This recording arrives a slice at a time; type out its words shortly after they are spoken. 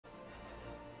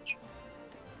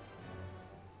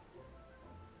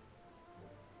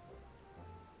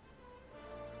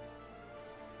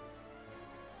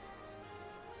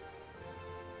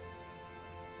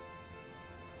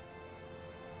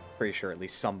pretty sure at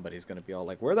least somebody's gonna be all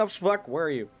like, where the fuck were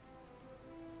you?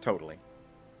 Totally.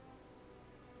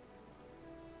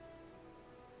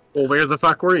 Well, where the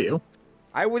fuck were you?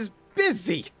 I was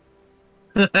busy.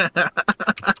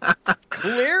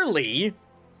 Clearly.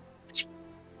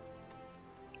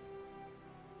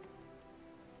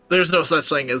 There's no such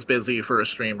thing as busy for a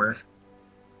streamer.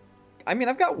 I mean,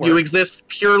 I've got work. You exist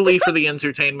purely for the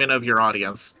entertainment of your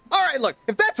audience. All right, look,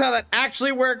 if that's how that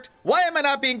actually worked, why am I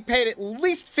not being paid at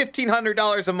least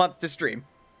 $1,500 a month to stream?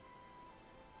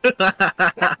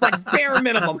 That's like bare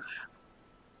minimum.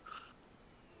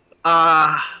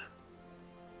 God.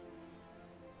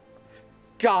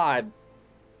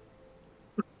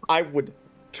 I would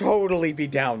totally be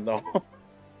down, though.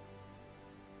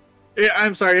 Yeah,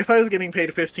 I'm sorry, if I was getting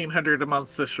paid $1,500 a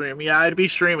month to stream, yeah, I'd be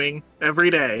streaming every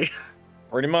day.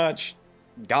 Pretty much.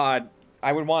 God,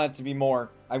 I would want it to be more.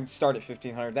 I would start at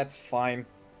 $1,500. That's fine. It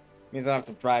means I don't have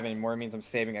to drive anymore. It means I'm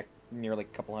saving nearly a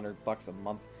couple $100 a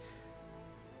month.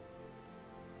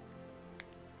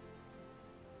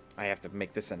 I have to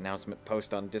make this announcement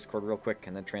post on Discord real quick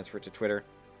and then transfer it to Twitter.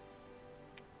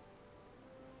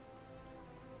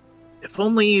 If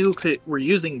only you were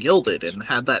using Gilded and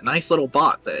had that nice little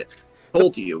bot that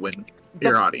told you when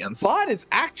your audience. The bot is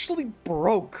actually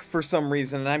broke for some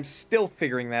reason, and I'm still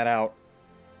figuring that out.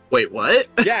 Wait, what?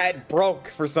 Yeah, it broke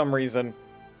for some reason.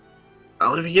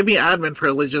 Well, if you give me admin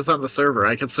privileges on the server,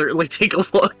 I can certainly take a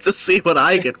look to see what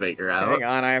I can figure out. Hang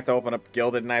on, I have to open up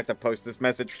Gilded and I have to post this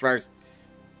message first.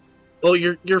 Well,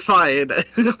 you're fine.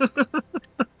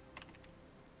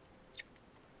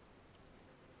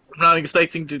 I'm not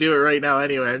expecting to do it right now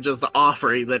anyway. I'm just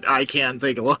offering that I can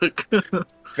take a look.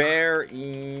 Fair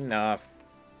enough.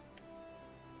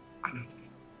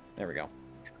 There we go.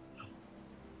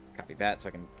 Copy that so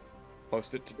I can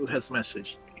post it to Who has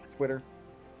messaged me? Twitter.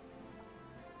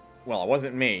 Well, it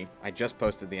wasn't me. I just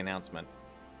posted the announcement.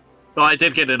 Well, I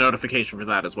did get a notification for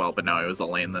that as well, but no, it was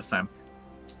Elaine this time.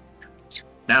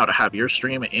 Now to have your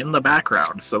stream in the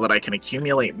background so that I can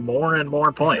accumulate more and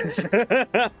more points.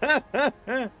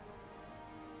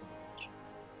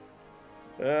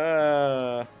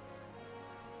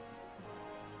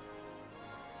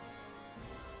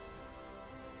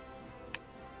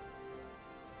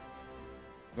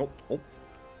 Nope. Oh.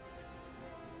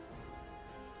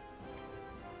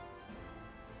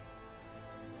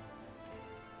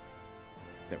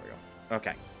 There we go.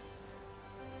 Okay.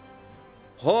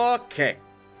 Okay.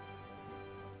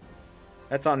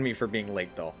 That's on me for being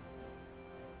late, though.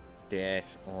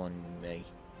 That's on me.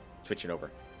 Switch it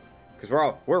over.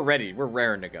 Because we're ready. We're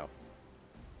raring to go.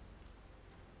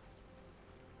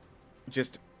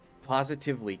 Just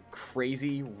positively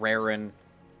crazy, raring,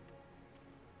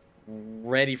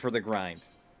 ready for the grind.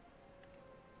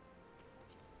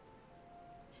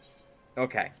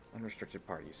 Okay. Unrestricted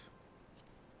parties.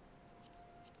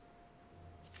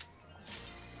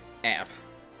 F.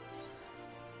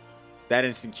 That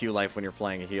instant Q life when you're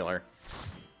playing a healer.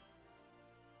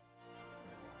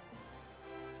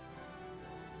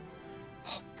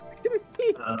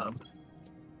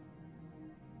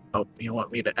 Oh, you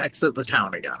want me to exit the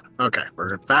town again? Okay,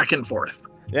 we're back and forth.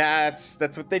 Yeah,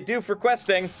 that's what they do for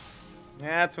questing.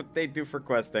 That's what they do for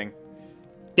questing.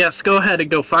 Yes, go ahead and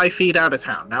go 5 feet out of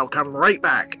town. Now come right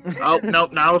back. Oh,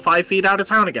 nope, now 5 feet out of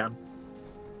town again.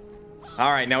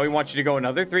 Alright, now we want you to go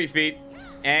another 3 feet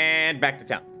and back to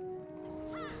town.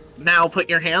 Now put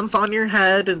your hands on your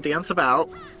head and dance about.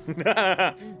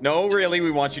 No, really,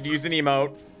 we want you to use an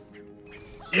emote.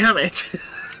 Damn it.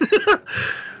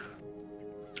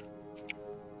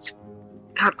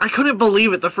 God, I couldn't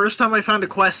believe it. The first time I found a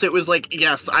quest, it was like,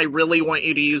 yes, I really want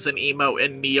you to use an emote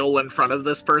and kneel in front of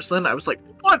this person. I was like,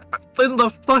 what in the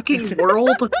fucking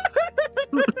world?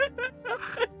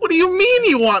 What do you mean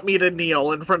you want me to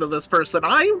kneel in front of this person?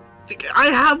 I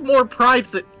have more pride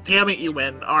that, damn it, you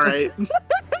win. All right.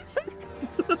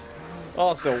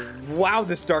 Also, wow,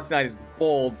 this Dark Knight is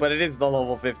bold, but it is the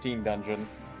level 15 dungeon.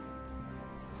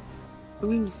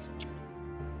 Who's...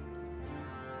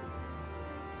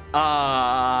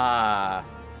 My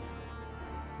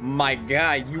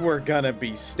guy, you are gonna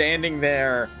be standing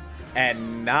there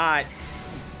and not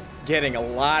getting a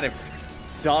lot of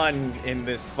done in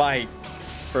this fight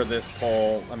for this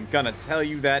poll. I'm gonna tell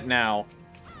you that now.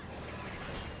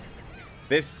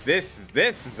 This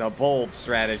is a bold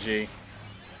strategy.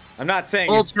 I'm not saying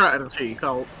bold it's... strategy,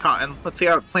 Cotton. Let's see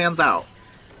how it plans out.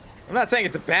 I'm not saying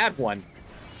it's a bad one.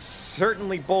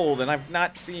 Certainly bold, and I've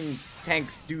not seen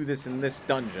tanks do this in this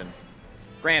dungeon.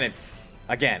 Granted,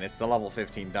 again, it's the level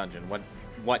 15 dungeon.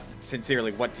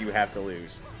 Sincerely, what do you have to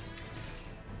lose?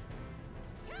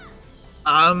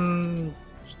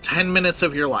 10 minutes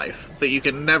of your life that you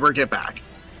can never get back.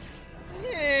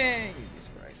 Yeah, you'd be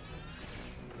surprised.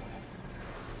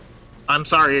 I'm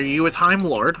sorry, are you a Time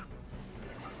Lord?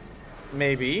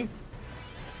 Maybe.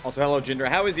 Also, hello, Jinder.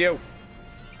 How is you?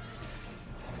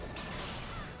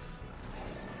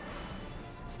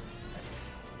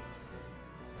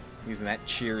 Using that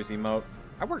cheers emote.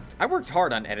 I worked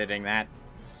hard on editing that.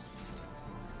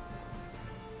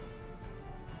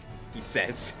 He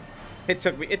says. It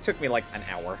took me like an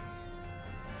hour.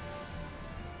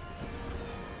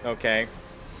 Okay.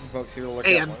 Folks here to look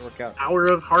Hey, out. an Look out. hour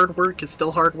of hard work is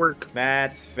still hard work.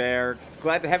 That's fair.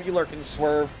 Glad to have you lurking,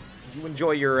 Swerve. You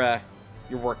enjoy your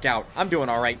workout. I'm doing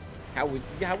all right. How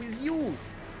is you?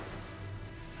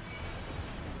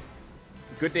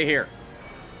 Good to hear.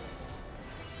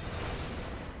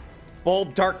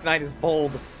 Bold Dark Knight is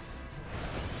bold.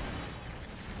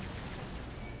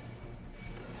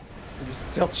 You're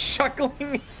still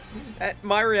chuckling at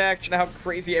my reaction, how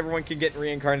crazy everyone can get in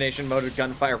reincarnation mode of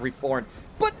Gunfire Reborn.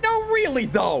 But no, really,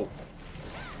 though.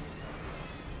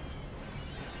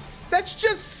 That's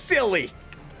just silly.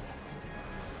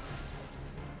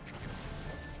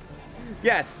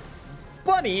 Yes,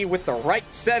 Bunny, with the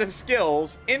right set of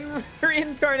skills in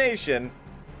reincarnation,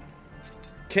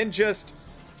 can just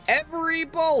every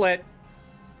bullet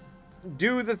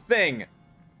do the thing.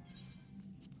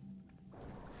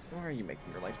 Why are you making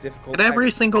your life difficult? And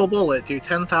every single bullet do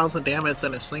 10,000 damage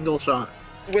in a single shot.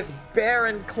 With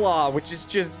Baron Claw, which is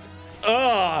just,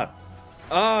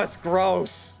 it's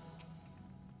gross.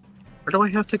 Where do I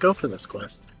have to go for this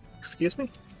quest? Excuse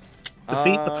me?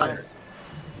 Defeat the pirate.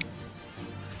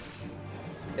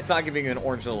 It's not giving you an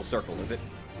orange little circle, is it?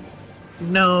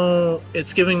 No,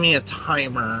 it's giving me a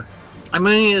timer. I'm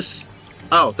gonna use...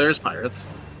 Oh, there's pirates.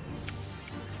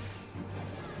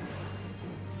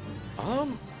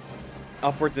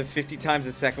 Upwards of 50 times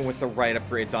a second with the right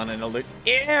upgrades on an alert.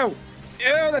 Ew! Ew,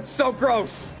 that's so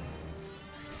gross!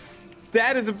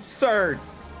 That is absurd!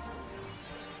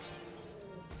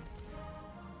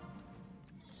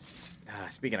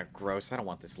 Speaking of gross, I don't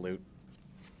want this loot.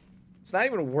 It's not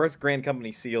even worth Grand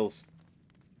Company seals.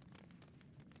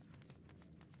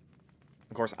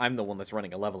 Of course, I'm the one that's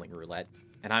running a leveling roulette,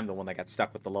 and I'm the one that got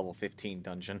stuck with the level 15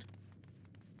 dungeon.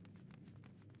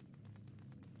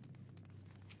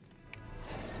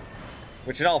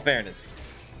 Which, in all fairness,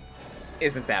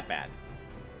 isn't that bad.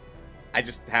 I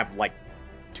just have, like,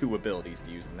 2 abilities to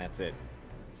use, and that's it.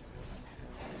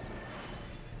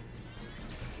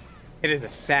 It is a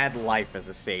sad life as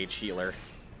a Sage healer.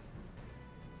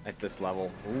 At this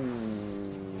level.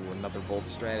 Ooh, another bold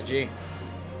strategy.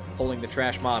 Pulling the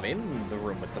trash mob in the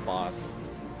room with the boss.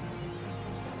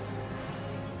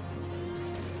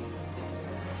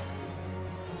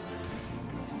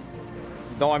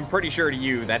 Though I'm pretty sure to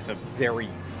you, that's a very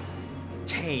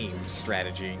tame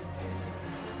strategy.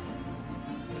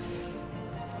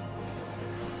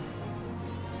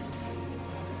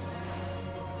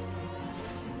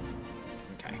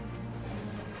 Okay.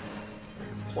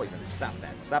 Poison, stop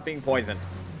that. Stop being poisoned.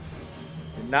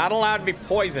 You're not allowed to be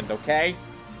poisoned, okay?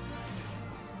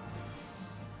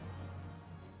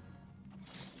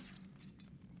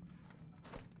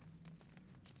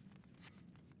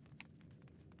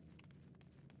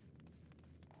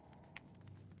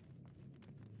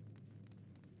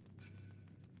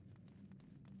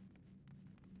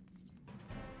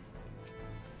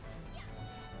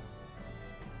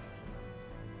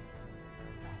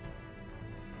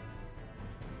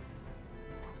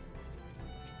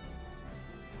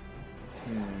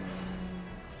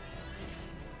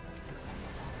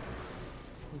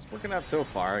 It's working out so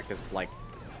far, because, like...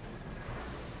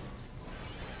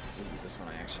 Ooh, this one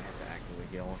I actually have to actively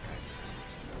heal.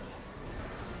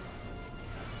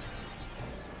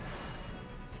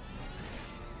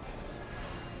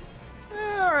 Okay.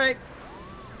 Alright.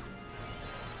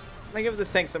 I give this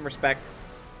tank some respect.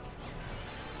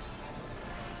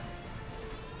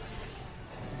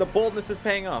 The boldness is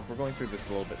paying off. We're going through this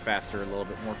a little bit faster, a little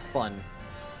bit more fun.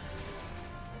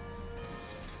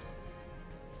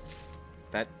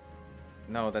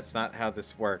 No, that's not how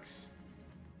this works.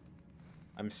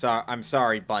 I'm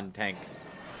sorry, Bun Tank.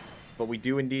 But we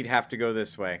do indeed have to go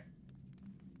this way.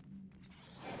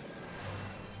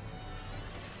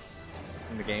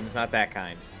 And the game's not that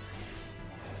kind.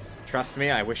 Trust me,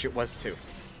 I wish it was too.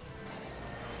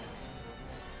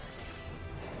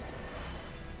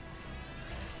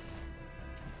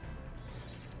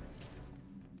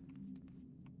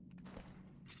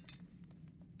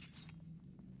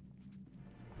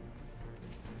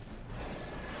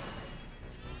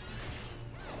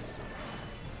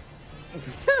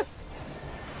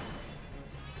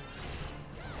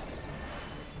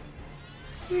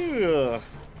 Ugh.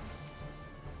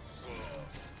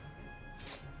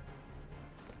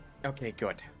 Okay,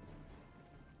 good.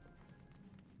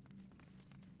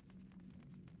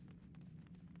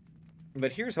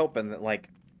 But here's hoping that, like,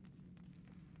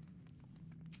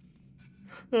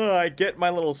 I get my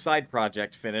little side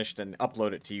project finished and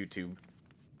upload it to YouTube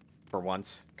for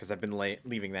once, because I've been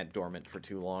leaving that dormant for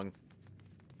too long.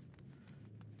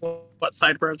 What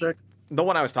side project? The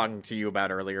one I was talking to you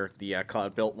about earlier, the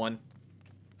cloud-built one.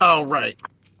 Oh, right.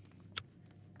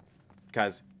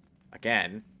 Because,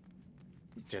 again,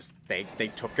 just, they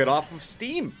took it off of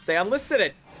Steam. They unlisted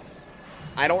it.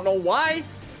 I don't know why.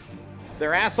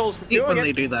 They're assholes for doing it. When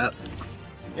they do that.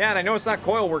 Yeah, and I know it's not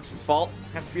Coilworks' fault.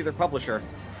 It has to be their publisher.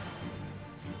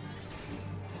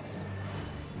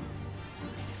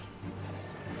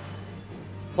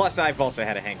 Plus, I've also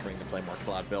had a hankering to play more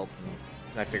cloud build,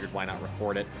 and I figured why not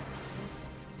record it.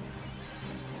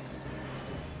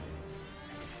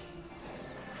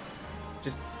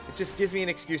 It just gives me an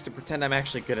excuse to pretend I'm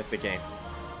actually good at the game.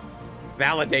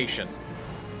 Validation.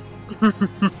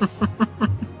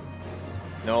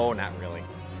 No, not really.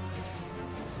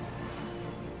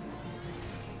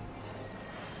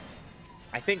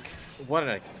 I think, what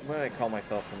did I call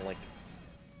myself in, like,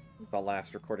 the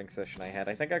last recording session I had?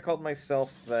 I think I called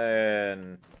myself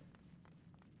an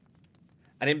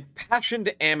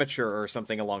impassioned amateur or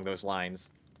something along those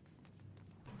lines.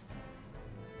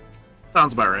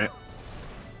 Sounds about right.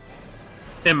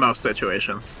 In most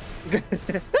situations.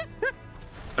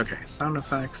 Okay, sound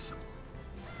effects.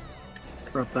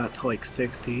 Drop that to like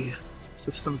 60.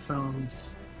 System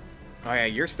sounds. Oh yeah,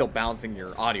 you're still balancing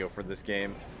your audio for this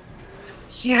game.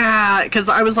 Yeah, because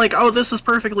I was like, oh, this is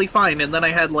perfectly fine. And then I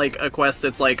had like a quest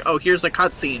that's like, oh, here's a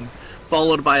cutscene,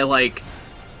 followed by like,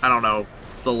 I don't know,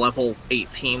 the level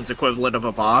 18's equivalent of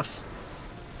a boss.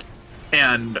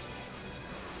 And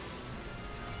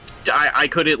I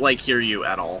couldn't like hear you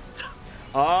at all.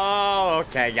 Oh,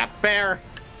 okay, yeah, fair.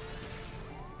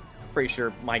 Pretty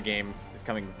sure my game is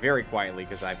coming very quietly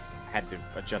because I've had to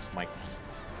adjust my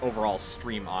overall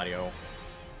stream audio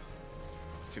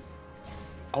to...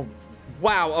 Oh,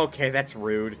 wow, okay, that's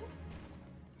rude.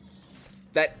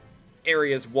 That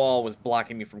area's wall was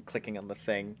blocking me from clicking on the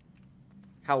thing.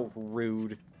 How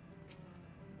rude.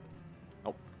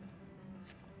 Oh.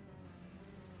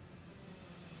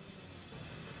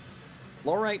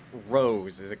 Laurite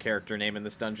Rose is a character name in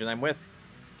this dungeon I'm with.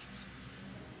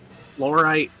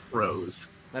 Laurite Rose.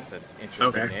 That's an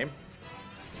interesting name.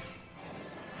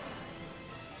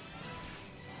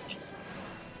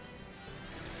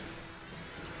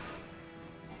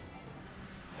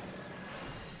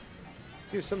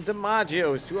 Do some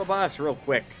damagios to a boss real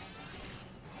quick.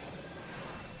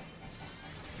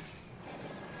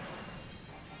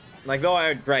 Like, though I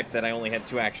would gripe that I only had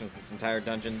 2 actions this entire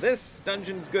dungeon, this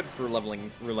dungeon's good for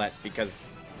leveling roulette because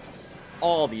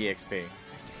all the EXP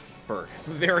for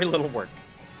very little work.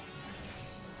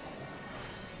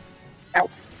 Ow,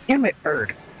 damn it,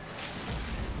 bird.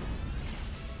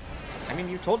 I mean,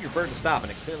 you told your bird to stop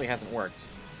and it clearly hasn't worked.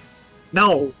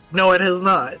 No, no, it has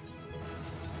not.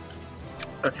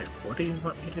 Okay, what do you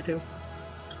want me to do?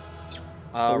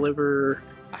 Deliver...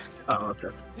 Oh, okay.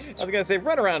 I was gonna say,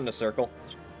 run around in a circle.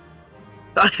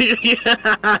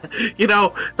 Yeah, you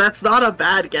know, that's not a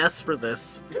bad guess for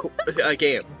this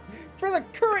game. For the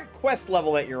current quest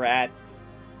level that you're at.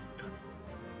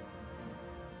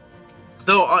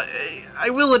 Though, I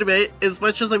will admit, as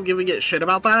much as I'm giving it shit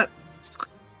about that,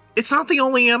 it's not the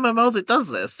only MMO that does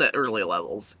this at early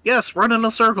levels. Yes, run in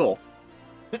a circle.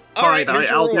 Alright,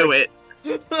 I'll do it.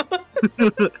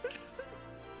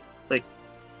 Like,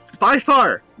 by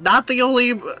far, not the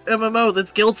only MMO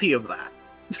that's guilty of that.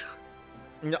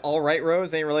 Alright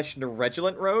Rose, any relation to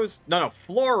Regulent Rose? No,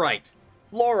 Fluorite.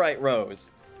 Fluorite Rose.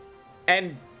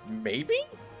 And maybe?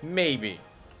 Maybe.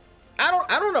 I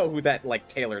don't know who that, like,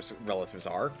 Taylor's relatives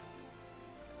are.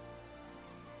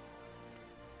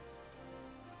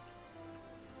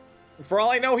 For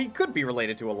all I know, he could be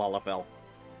related to a Lalafell.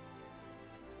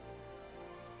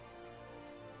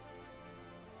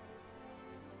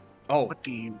 Oh. What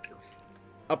do you do?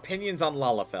 Opinions on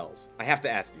Lalafells. I have to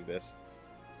ask you this.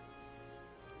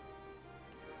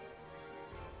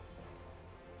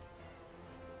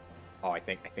 Oh, I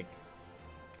think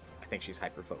she's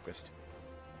hyper-focused.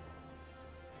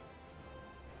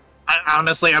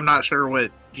 Honestly, I'm not sure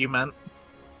what you meant.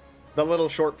 The little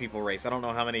short people race. I don't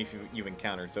know how many you've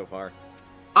encountered so far.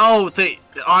 Oh,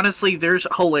 honestly, they're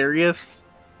hilarious.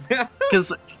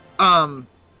 Because,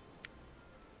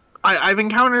 I've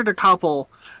encountered a couple,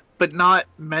 but not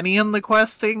many in the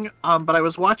questing. But I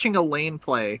was watching Elaine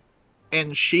play,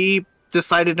 and she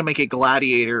decided to make a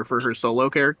gladiator for her solo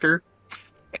character.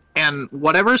 And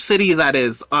whatever city that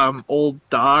is, Old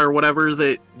Da or whatever,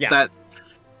 that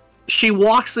she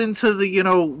walks into the, you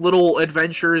know, little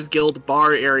Adventurers Guild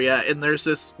bar area, and there's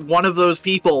this one of those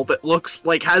people that looks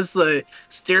like has the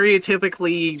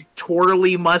stereotypically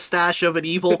twirly mustache of an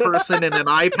evil person and an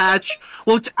eye patch.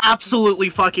 Looked absolutely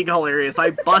fucking hilarious. I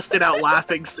busted out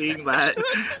laughing seeing that.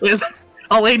 And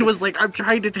Elaine was like, I'm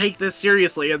trying to take this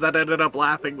seriously, and then ended up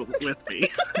laughing with me.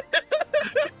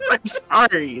 I'm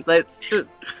sorry.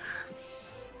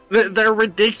 They're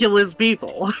ridiculous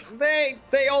people.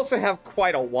 They also have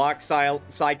quite a walk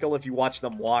cycle if you watch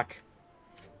them walk.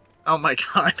 Oh my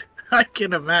god, I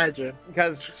can imagine.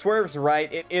 Because Swerve's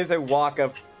right, it is a walk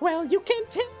of, well, you can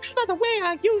tell by the way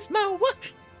I use my walk.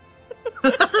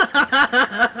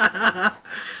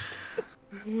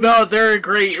 No, they're a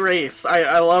great race.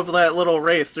 I love that little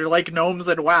race. They're like gnomes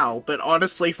and WoW, but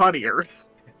honestly funnier.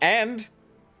 And,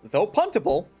 though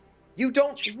puntable, you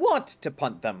don't want to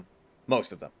punt them.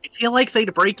 Most of them. I feel like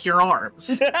they'd break your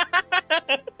arms.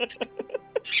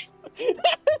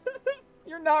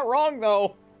 You're not wrong,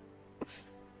 though.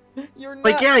 You're not.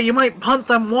 Like, yeah, you might punt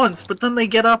them once, but then they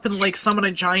get up and, like, summon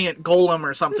a giant golem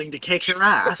or something to kick your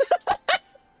ass.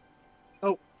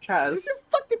 Oh, Chaz. You're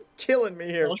fucking killing me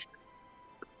here.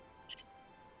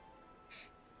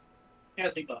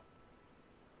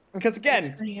 Because,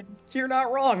 again, you're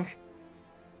not wrong.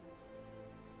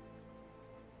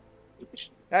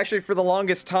 Actually, for the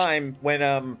longest time,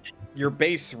 when your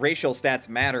base racial stats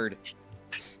mattered,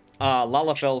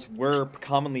 Lalafels were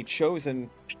commonly chosen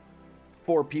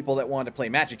for people that wanted to play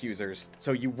magic users.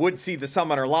 So you would see the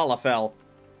summoner Lalafell.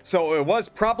 So it was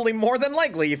probably more than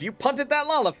likely, if you punted that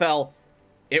Lalafell,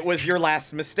 it was your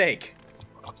last mistake.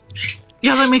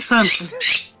 Yeah, that makes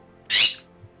sense.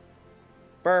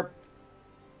 Burp.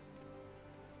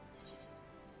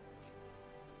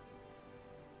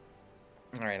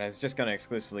 Alright, I was just gonna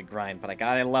exclusively grind, but I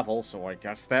got a level, so I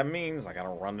guess that means I gotta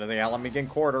run to the Alamigan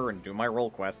Quarter and do my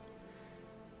role quest.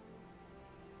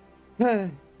 But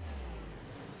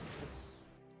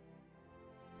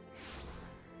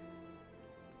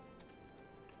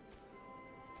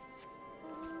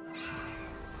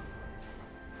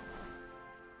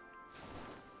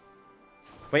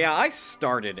yeah, I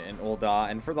started in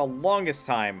Ul'dah, and for the longest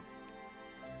time,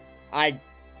 I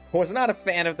was not a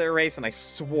fan of their race, and I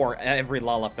swore every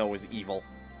Lalafell was evil.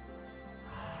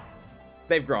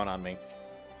 They've grown on me.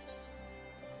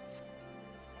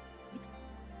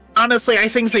 Honestly, I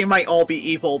think they might all be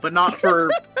evil, but not for...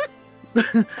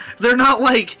 They're not,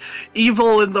 like,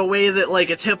 evil in the way that, like,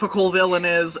 a typical villain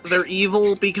is. They're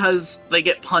evil because they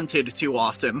get punted too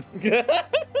often.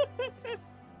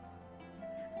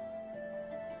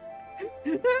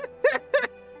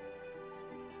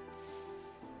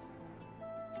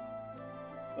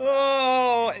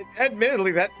 Oh,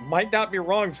 admittedly, that might not be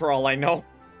wrong for all I know.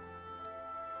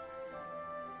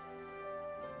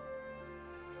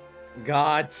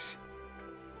 Gods.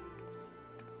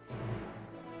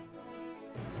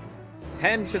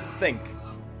 And to think,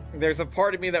 there's a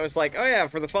part of me that was like, oh yeah,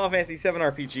 for the Final Fantasy VII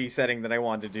RPG setting that I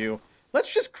wanted to do,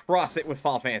 let's just cross it with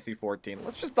Final Fantasy XIV.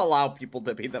 Let's just allow people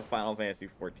to be the Final Fantasy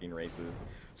XIV races.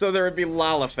 So there would be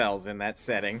Lalafells in that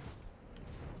setting.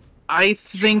 I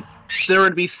think there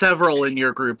would be several in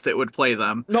your group that would play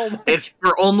them. No, if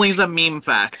for only the meme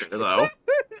factor, though.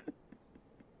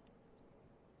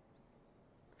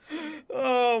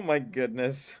 Oh my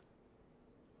goodness.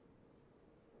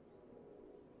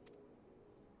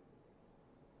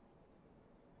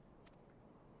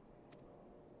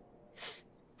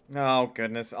 Oh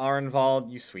goodness,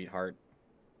 Arenvald, you sweetheart.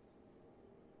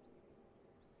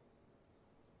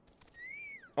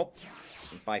 Oh,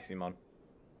 bye, Simon.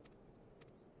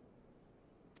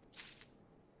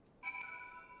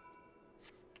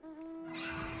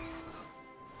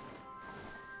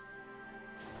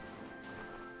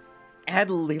 Add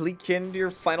Lilykin to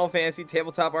your Final Fantasy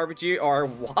tabletop RPG or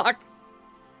walk?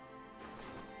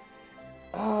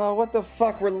 Oh, what the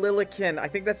fuck were Lilykin? I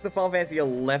think that's the Final Fantasy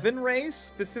XI race,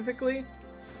 specifically?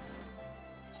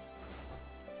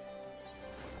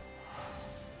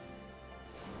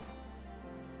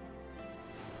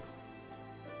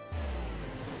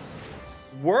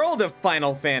 World of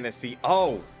Final Fantasy.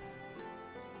 Oh.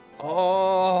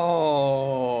 Oh.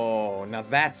 Now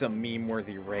that's a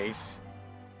meme-worthy race.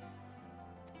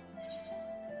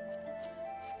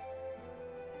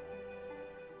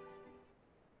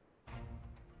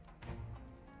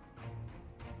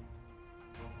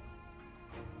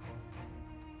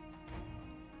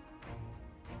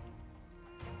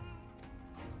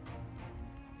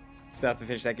 Still have to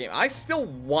finish that game. I still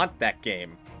want that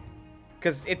game.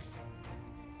 Because it's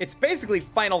It's basically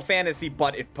Final Fantasy,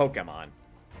 but if Pokemon.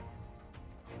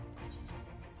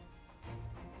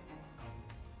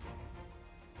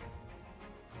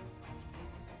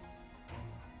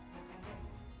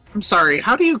 I'm sorry,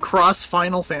 how do you cross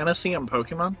Final Fantasy and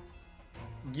Pokemon?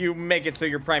 You make it so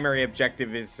your primary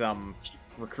objective is,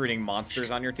 recruiting monsters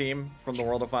on your team from the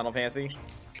world of Final Fantasy.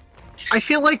 I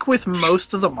feel like with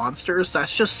most of the monsters,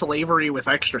 that's just slavery with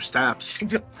extra steps.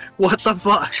 What the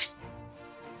fuck?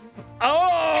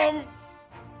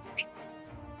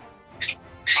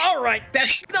 Alright,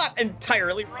 that's not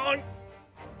entirely wrong.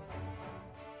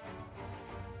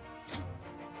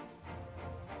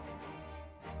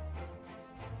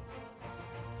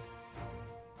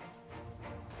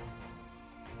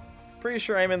 Pretty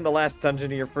sure I'm in the last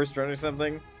dungeon of your first run or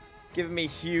something. It's giving me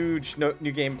huge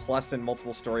New Game Plus and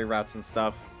multiple story routes and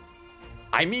stuff.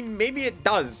 I mean, maybe it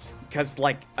does, because,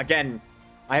 like, again,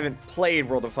 I haven't played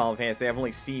World of Final Fantasy. I've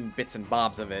only seen bits and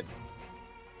bobs of it.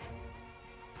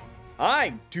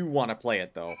 I do want to play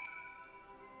it, though.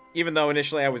 Even though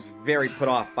initially I was very put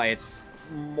off by its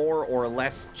more or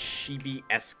less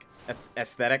chibi-esque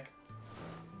aesthetic.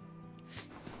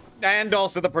 And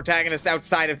also the protagonists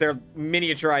outside of their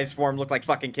miniaturized form look like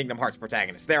fucking Kingdom Hearts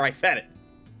protagonists. There, I said it.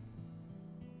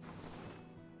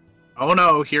 Oh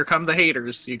no, here come the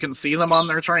haters. You can see them on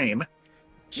their train.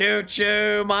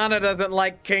 Choo-choo, Mana doesn't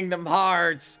like Kingdom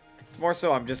Hearts. It's more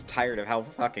so I'm just tired of how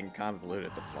fucking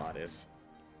convoluted the plot is.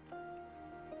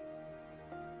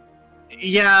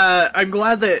 Yeah, I'm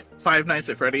glad that Five Nights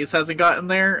at Freddy's hasn't gotten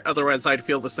there. Otherwise, I'd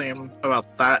feel the same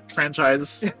about that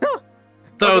franchise.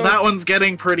 Though that one's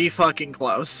getting pretty fucking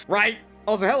close. Right?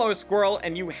 Also, hello, Squirrel,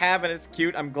 and you have, and it's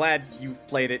cute. I'm glad you've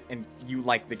played it, and you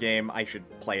like the game. I should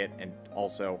play it, and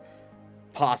also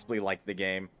possibly like the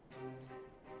game.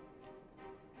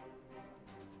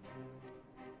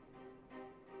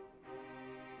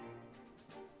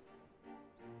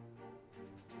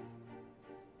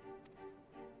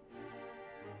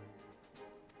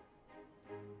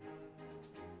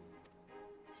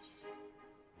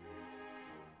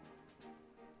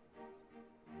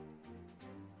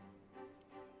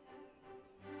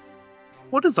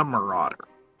 What is a Marauder?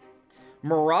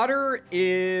 Marauder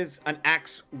is an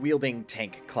axe-wielding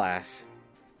tank class.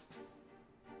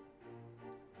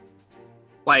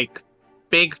 Like,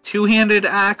 big two-handed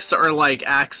axe or like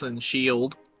axe and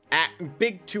shield?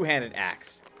 Big two-handed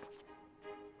axe.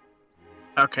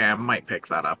 Okay, I might pick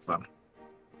that up then.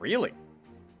 Really?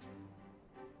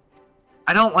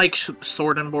 I don't like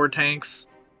sword and board tanks,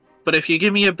 but if you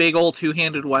give me a big old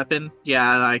two-handed weapon,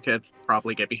 yeah, I could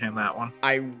probably get behind that one.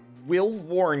 I will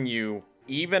warn you,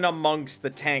 even amongst the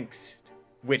tanks,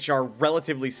 which are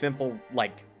relatively simple,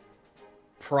 like,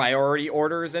 priority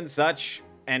orders and such,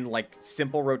 and, like,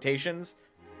 simple rotations,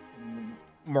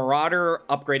 Marauder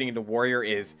upgrading into Warrior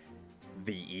is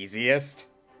the easiest,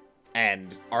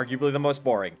 and arguably the most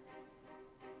boring.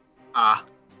 Ah.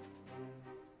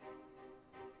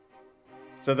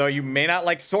 So though you may not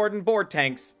like sword and board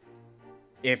tanks,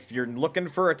 if you're looking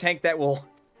for a tank that will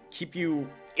keep you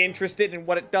interested in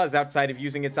what it does outside of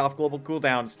using its off-global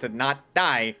cooldowns to not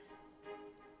die,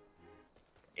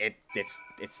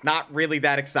 it's not really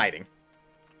that exciting.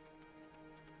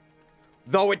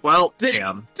 Though it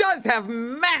does have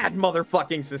mad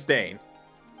motherfucking sustain.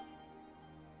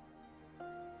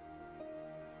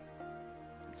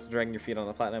 It's dragging your feet on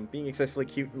the platinum. Being excessively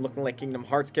cute and looking like Kingdom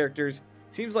Hearts characters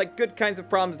seems like good kinds of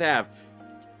problems to have.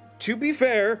 To be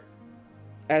fair,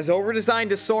 as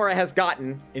over-designed as Sora has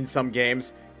gotten in some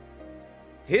games,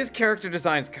 his character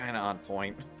design's kind of on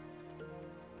point.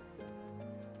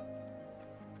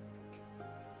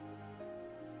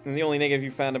 And the only negative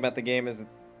you found about the game is that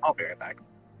I'll be right back.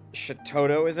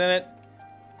 Shatoto is in it?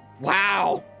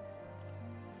 Wow!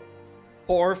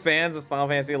 Poor fans of Final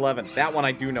Fantasy XI. That one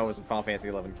I do know is a Final Fantasy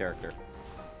XI character.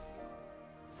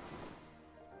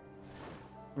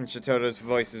 And Shatoto's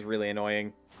voice is really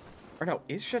annoying. Or no,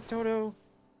 is Shatoto?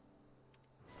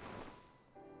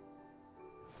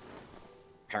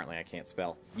 Apparently I can't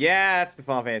spell. Yeah, that's the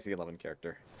Final Fantasy XI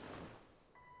character.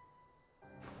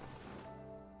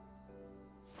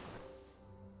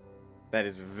 That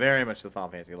is very much the Final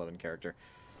Fantasy XI character.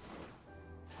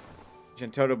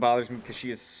 Shatoto bothers me because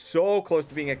she is so close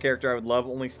to being a character I would love,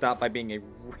 only stop by being a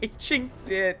raging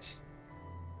bitch.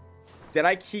 Did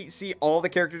I see all the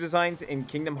character designs in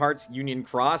Kingdom Hearts Union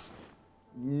Cross?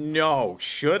 No.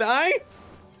 Should I?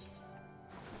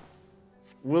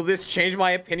 Will this change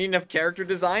my opinion of character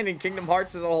design in Kingdom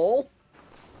Hearts as a whole?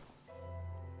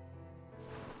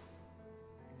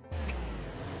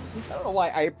 I don't know why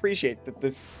I appreciate that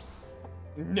this...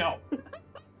 No.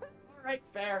 Alright,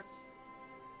 fair.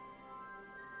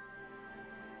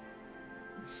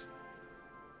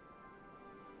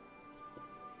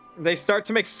 They start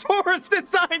to make Sora's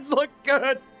designs look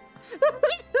good.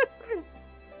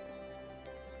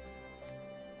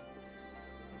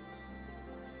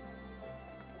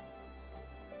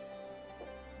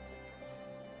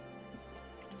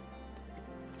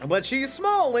 But she's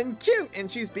small and cute,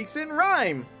 and she speaks in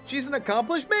rhyme. She's an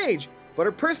accomplished mage, but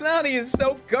her personality is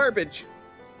so garbage.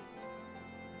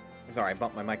 Sorry, I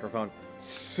bumped my microphone.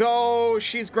 So,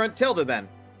 she's Gruntilda then.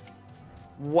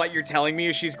 What you're telling me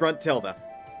is she's Gruntilda.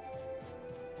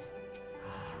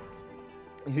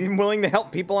 He's even willing to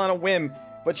help people on a whim,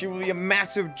 but she will be a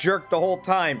massive jerk the whole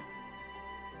time.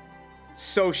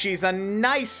 So she's a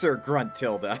nicer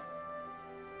Gruntilda.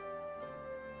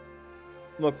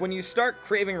 Look, when you start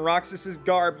craving Roxas's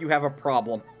garb, you have a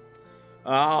problem.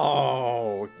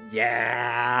 Oh,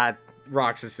 yeah.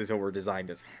 Roxas is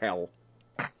over-designed as hell.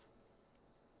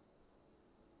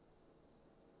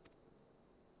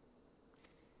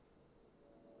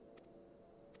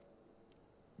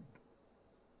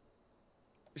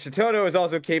 Shitoto is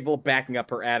also capable of backing up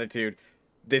her attitude.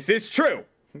 This is true.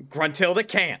 Gruntilda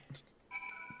can't.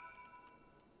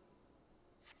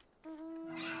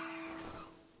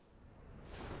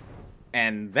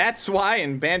 And that's why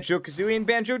in Banjo-Kazooie and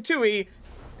Banjo-Tooie,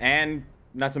 and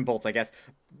Nuts and Bolts, I guess,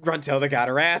 Gruntilda got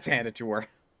her ass handed to her.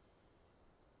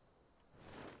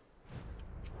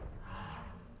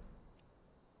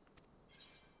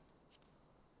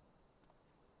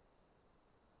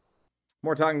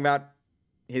 More talking about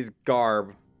his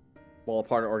garb while a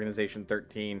part of Organization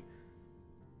 13.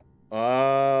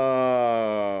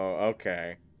 Oh,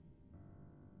 okay.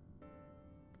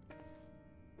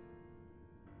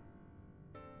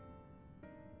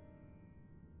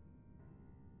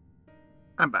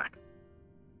 I'm back.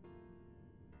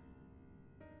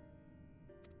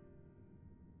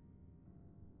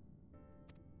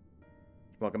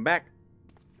 Welcome back.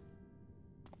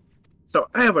 So,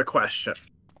 I have a question.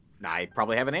 I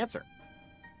probably have an answer.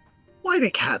 Why do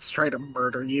cats try to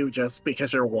murder you just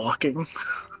because you're walking?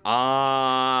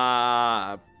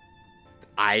 I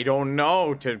don't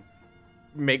know. To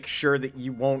make sure that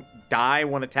you won't die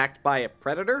when attacked by a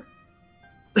predator?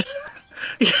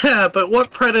 Yeah, but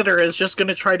what predator is just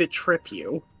gonna try to trip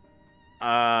you?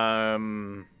 A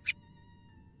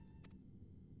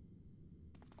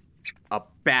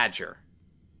badger.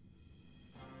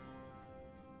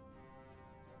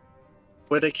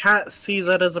 Would a cat see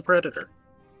that as a predator?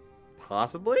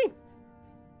 Possibly?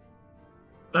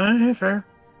 Fair.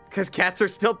 Because cats are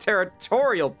still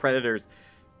territorial predators.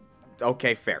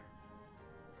 Okay, fair.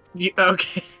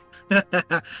 Okay.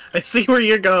 I see where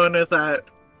you're going with that.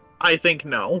 I think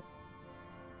no.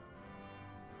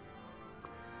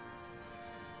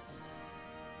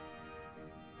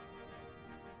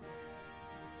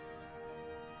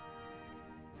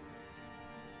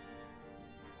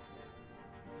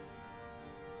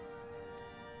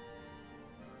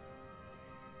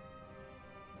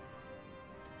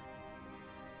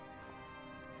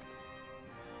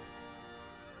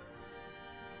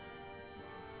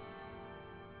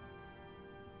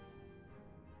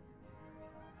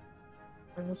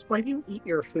 Why do you eat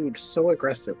your food so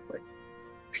aggressively?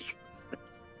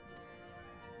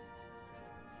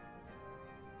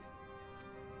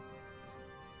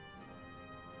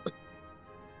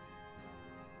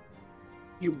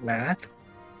 You mad?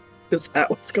 Is that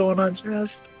what's going on,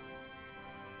 Jazz?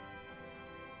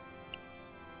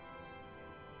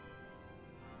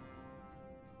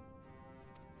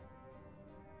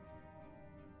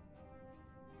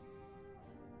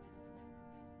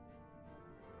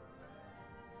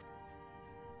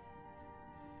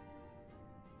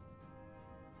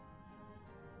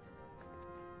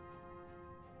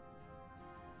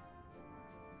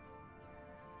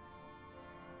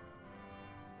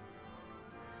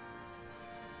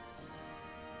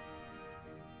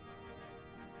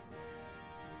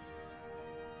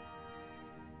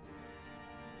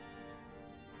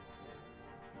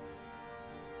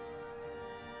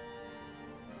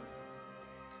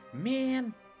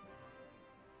 Man.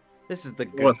 This is the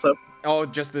good... What's up? Oh,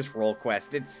 just this role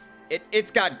quest.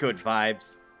 It's got good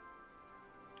vibes.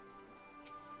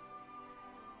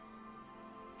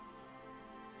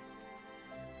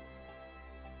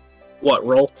 What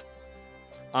role?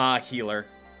 Healer.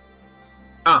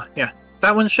 Ah, yeah.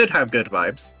 That one should have good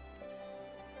vibes.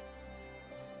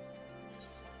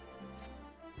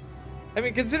 I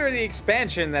mean, consider the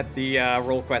expansion that the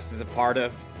role quest is a part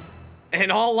of. In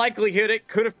all likelihood, it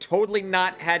could have totally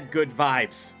not had good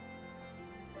vibes.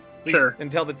 At least Sure.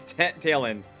 until the tail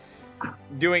end.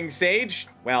 Doing Sage?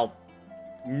 Well,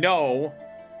 no,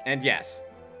 and yes.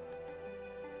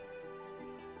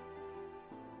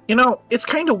 You know, it's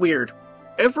kind of weird.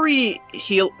 every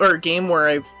game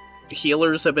where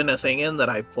healers have been a thing in that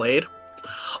I've played,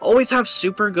 always have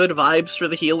super good vibes for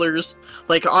the healers.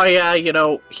 Like, oh yeah, you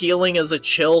know, healing is a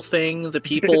chill thing. The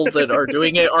people that are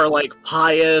doing it are like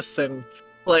pious, and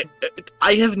like,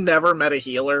 I have never met a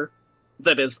healer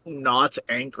that is not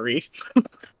angry.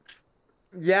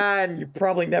 Yeah, and you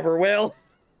probably never will.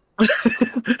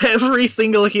 Every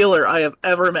single healer I have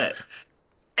ever met,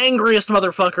 angriest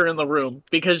motherfucker in the room,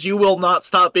 because you will not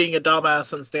stop being a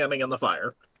dumbass and standing in the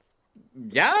fire.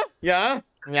 Yeah,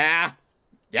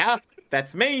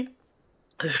 that's me.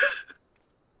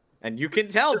 And you can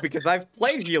tell because I've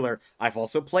played healer. I've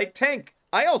also played tank.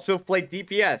 I also played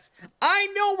DPS. I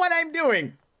know what I'm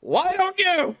doing. Why don't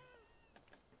you?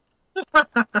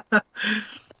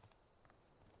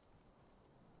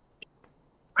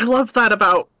 I love that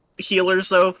about healers,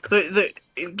 though. The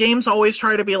games always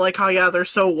try to be like, oh yeah, they're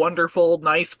so wonderful,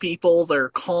 nice people, they're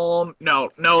calm. No,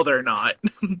 they're not.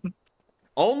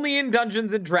 Only in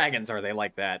Dungeons and Dragons are they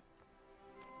like that.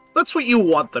 That's what you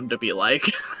want them to be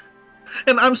like.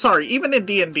 And I'm sorry, even in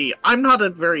D&D, I'm not a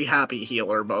very happy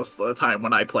healer most of the time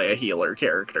when I play a healer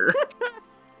character.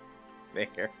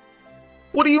 There.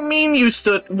 What do you mean you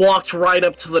walked right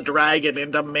up to the dragon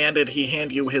and demanded he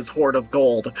hand you his hoard of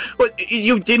gold? What,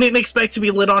 you didn't expect to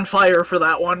be lit on fire for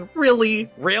that one? Really?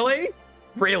 Really?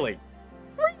 Really?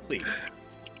 Really?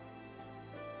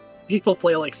 People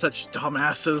play like such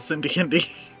dumbasses in D&D.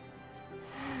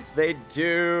 They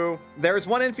do. There's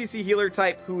one NPC healer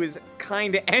type who is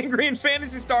kinda angry in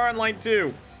Phantasy Star Online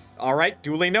 2. Alright,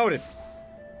 duly noted.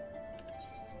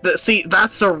 See,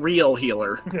 that's a real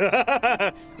healer.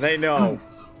 They know.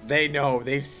 They know.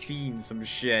 They've seen some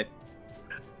shit.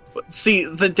 See,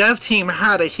 the dev team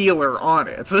had a healer on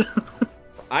it.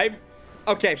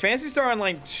 Okay, Phantasy Star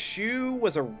Online 2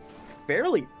 was a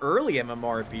fairly early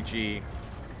MMORPG.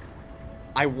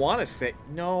 I want to say...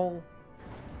 No.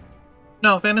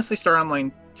 No, Phantasy Star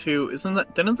Online 2,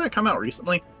 didn't that come out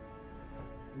recently?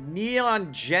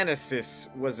 Neon Genesis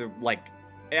was a, like,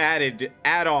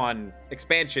 add-on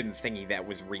expansion thingy that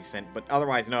was recent, but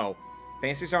otherwise, no.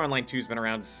 Phantasy Star Online 2's been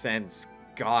around since,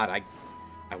 God, I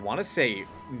want to say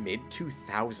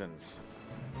mid-2000s.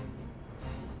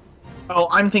 Oh,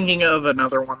 I'm thinking of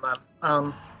another one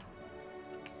then.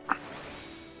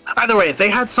 Either way, they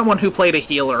had someone who played a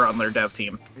healer on their dev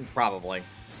team. Probably.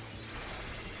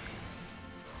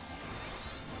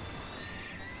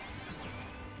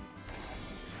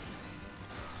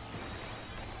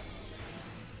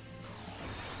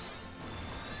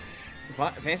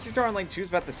 Phantasy Star Online 2 is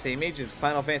about the same age as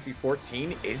Final Fantasy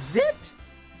XIV, is it?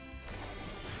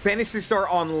 Phantasy Star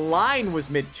Online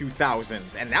was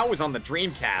mid-2000s, and that was on the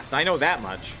Dreamcast. I know that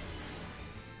much.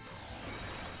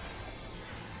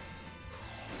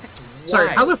 Sorry,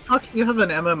 how the fuck do you have an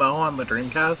MMO on the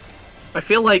Dreamcast? I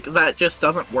feel like that just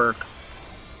doesn't work.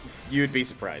 You'd be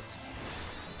surprised.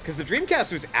 Because the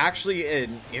Dreamcast was actually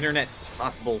an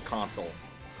internet-possible console.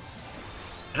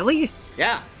 Really?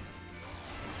 Yeah.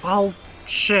 Well,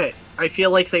 shit. I feel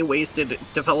like they wasted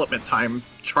development time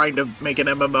trying to make an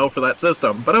MMO for that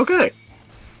system, but okay.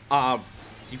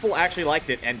 People actually liked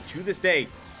it, and to this day,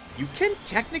 you can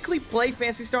technically play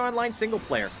Phantasy Star Online single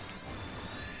player.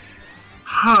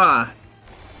 Huh.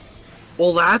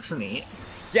 Well, that's neat.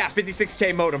 Yeah,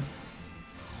 56K modem.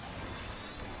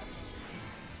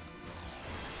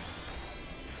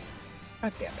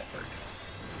 God damn it.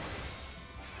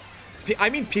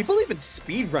 I mean, people even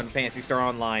speedrun Phantasy Star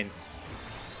Online.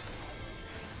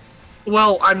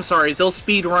 Well, I'm sorry, they'll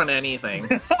speedrun anything.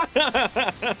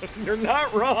 You're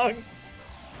not wrong.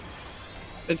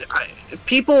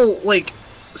 People, like,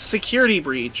 Security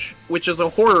Breach, which is a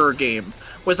horror game,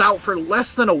 was out for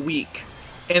less than a week,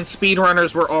 and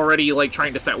speedrunners were already, like,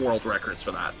 trying to set world records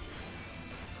for that.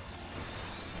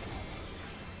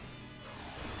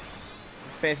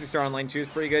 Phantasy Star Online 2 is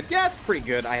pretty good. Yeah, it's pretty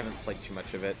good. I haven't played too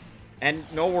much of it. And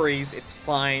no worries, it's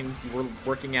fine. You were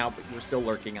working out, but you were still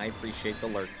lurking. I appreciate the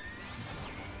lurk.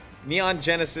 Neon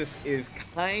Genesis is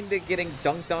kind of getting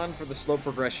dunked on for the slow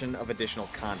progression of additional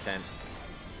content.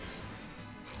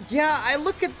 Yeah, I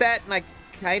look at that and I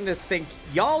kind of think,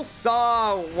 y'all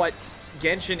saw what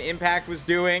Genshin Impact was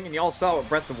doing, and y'all saw what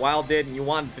Breath of the Wild did, and you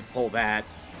wanted to pull that.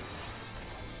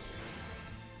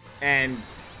 And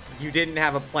you didn't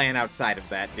have a plan outside of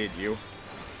that, did you?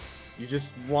 You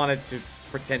just wanted to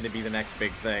pretend to be the next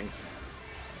big thing.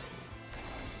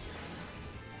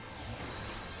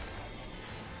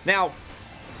 Now,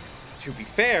 to be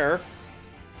fair,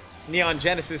 Neon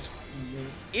Genesis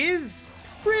is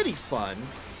pretty fun.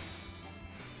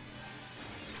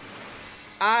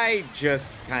 I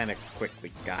just kind of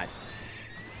quickly got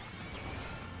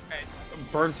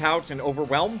burnt out and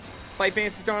overwhelmed by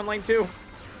Phantasy Star Online 2.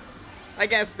 I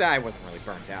guess I wasn't really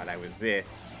burnt out. I was, it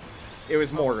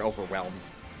was more overwhelmed.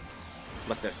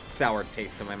 Left a sour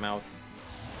taste in my mouth.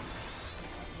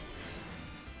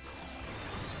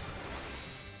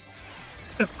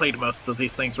 I've played most of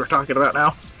these things we're talking about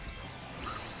now.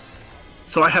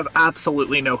 So I have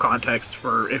absolutely no context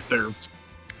for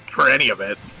any of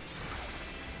it.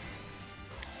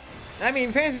 I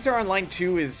mean, Phantasy Star Online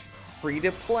 2 is free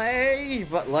to play,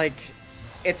 but like,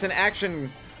 it's an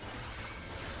action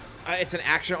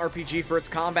RPG for its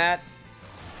combat.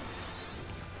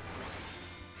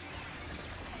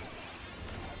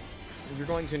 You're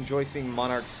going to enjoy seeing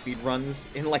Monarch speedruns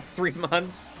in like 3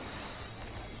 months.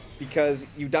 Because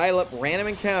you dial up random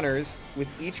encounters with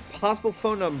each possible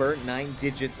phone number, 9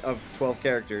 digits of 12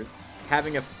 characters,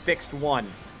 having a fixed one.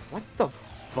 What the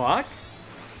fuck?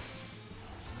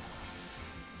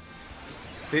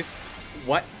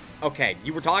 What? Okay,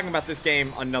 you were talking about this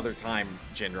game another time,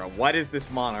 Jinra. What is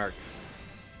this Monarch?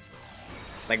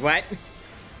 Like, what?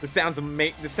 This sounds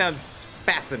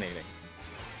fascinating.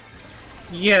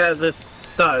 Yeah, this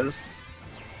does.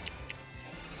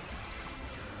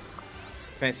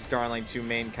 Phantasy Star Online 2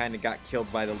 main kind of got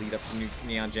killed by the lead up to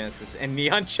Neon Genesis, and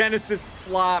Neon Genesis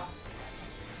flopped.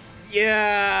 Yeah.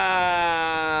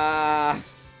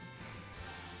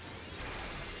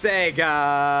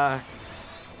 Sega,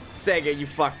 you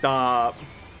fucked up.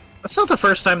 That's not the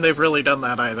first time they've really done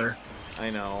that either.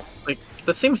 I know. Like,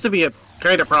 that seems to be a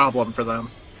kind of problem for them.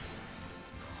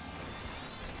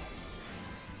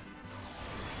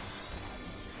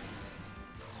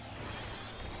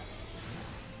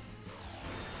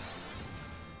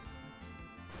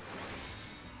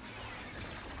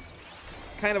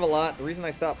 Kind of a lot. The reason I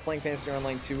stopped playing Phantasy Star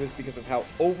Online 2 is because of how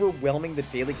overwhelming the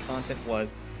daily content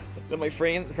was that my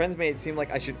friends made it seem like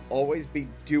I should always be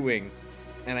doing,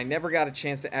 and I never got a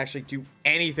chance to actually do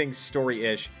anything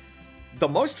story-ish. The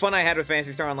most fun I had with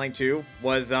Phantasy Star Online 2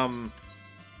 was, I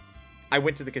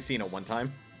went to the casino one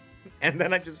time, and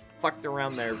then I just fucked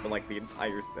around there for, like, the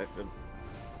entire session.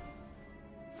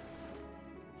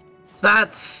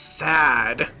 That's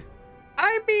sad.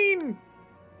 I mean...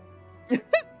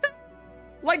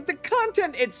 like, the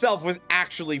content itself was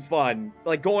actually fun.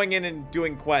 Like, going in and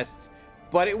doing quests.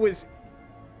 But it was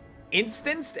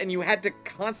instanced, and you had to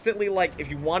constantly, like, if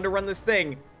you wanted to run this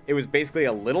thing, it was basically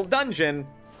a little dungeon,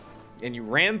 and you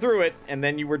ran through it, and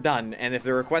then you were done. And if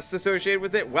there were quests associated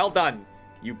with it, well done.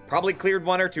 You probably cleared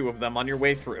 1 or 2 of them on your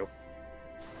way through.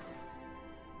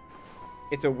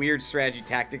 It's a weird strategy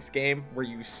tactics game where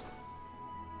you...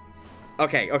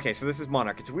 Okay, so this is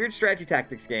Monarch. It's a weird strategy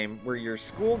tactics game where your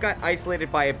school got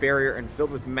isolated by a barrier and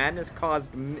filled with madness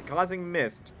causing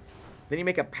mist. Then you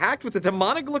make a pact with a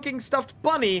demonic-looking stuffed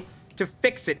bunny to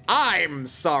fix it. I'm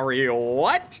sorry,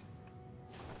 what?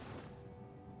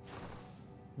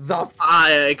 Go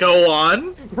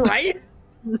on. Right?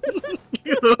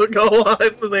 Go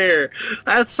on there.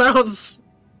 That sounds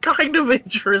kind of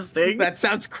interesting. That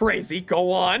sounds crazy.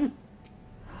 Go on.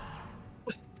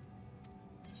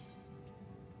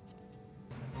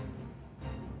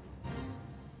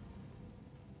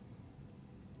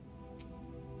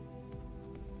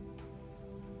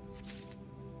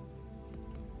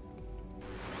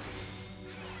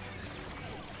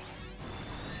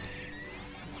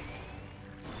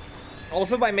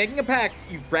 Also, by making a pact,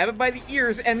 you grab it by the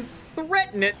ears and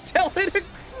threaten it till it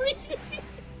agrees.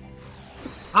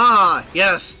 Ah,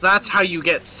 yes, that's how you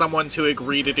get someone to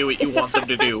agree to do what you want them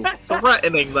to do.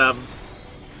 Threatening them.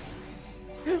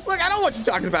 Look, I don't want you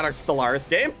talking about our Stellaris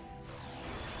game.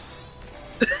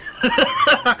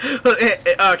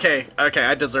 Okay,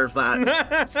 I deserve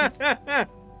that.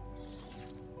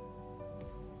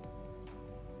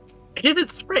 I didn't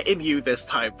threaten you this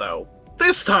time, though.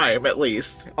 This time, at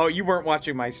least. Oh, you weren't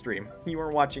watching my stream. You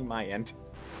weren't watching my end.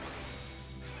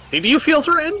 Hey, do you feel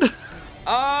threatened? No,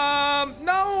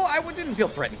 I didn't feel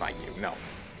threatened by you, no.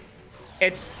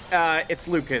 It's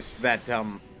Lucas that,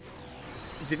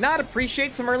 did not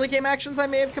appreciate some early game actions I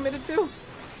may have committed to.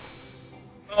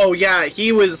 Oh, yeah,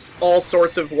 he was all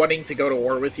sorts of wanting to go to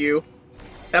war with you.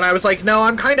 And I was like, no,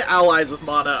 I'm kind of allies with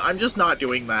Mana. I'm just not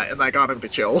doing that. And I got him to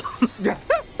chill.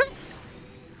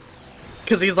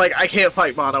 Because he's like, I can't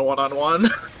fight Mana one-on-one.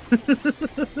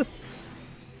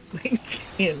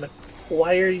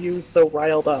 Why are you so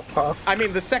riled up, huh? I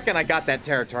mean, the second I got that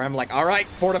territory, I'm like, alright,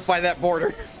 fortify that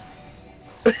border.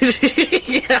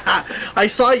 Yeah, I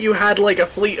saw you had like a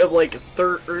fleet of like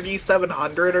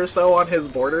 3,700 or so on his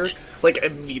border, like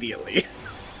immediately.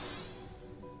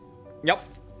 Yep.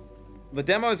 The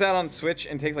demo is out on Switch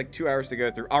and takes like 2 hours to go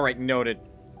through. Alright, noted.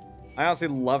 I honestly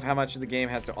love how much the game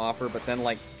has to offer, but then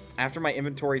like After my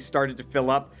inventory started to fill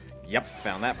up, yep,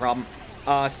 found that problem.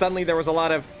 Suddenly there was a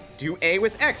lot of do A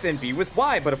with X and B with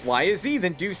Y, but if Y is Z,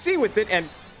 then do C with it, and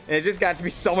it just got to be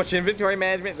so much inventory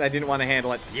management that I didn't want to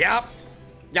handle it. Yep,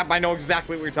 I know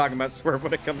exactly what you're talking about, Swerve,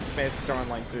 when it comes to Phantasy Star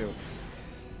Online 2.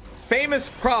 Famous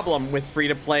problem with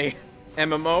free-to-play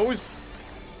MMOs,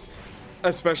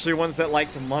 especially ones that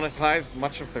like to monetize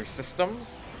much of their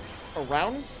systems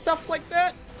around stuff like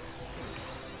that.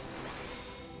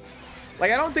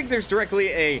 Like, I don't think there's directly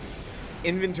a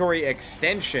inventory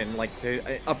extension, like to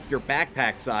up your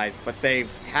backpack size, but they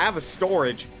have a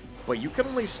storage, but you can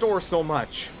only store so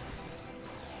much.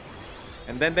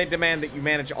 And then they demand that you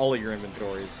manage all of your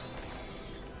inventories.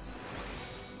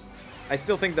 I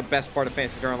still think the best part of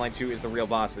Phantasy Star Online 2 is the real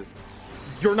bosses.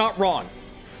 You're not wrong,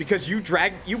 because you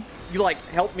like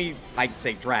helped me. I'd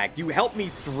say dragged. You helped me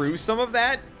through some of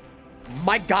that.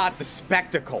 My God, the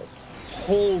spectacle!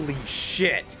 Holy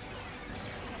shit!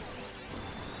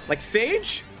 Like,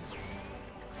 Sage?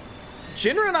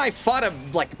 Jinra and I fought a,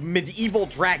 like, medieval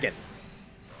dragon.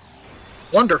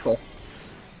 Wonderful.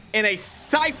 In a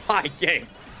sci-fi game.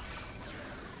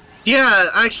 Yeah,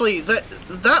 actually,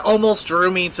 that almost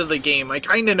drew me to the game. I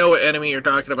kind of know what enemy you're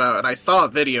talking about, and I saw a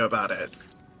video about it.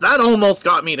 That almost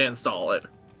got me to install it.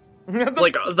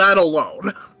 Like, that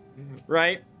alone.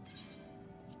 Right?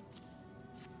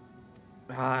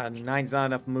 Ah, 9's not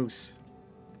enough moose.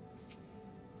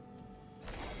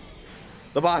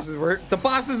 The bosses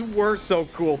were so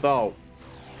cool, though.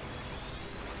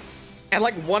 And,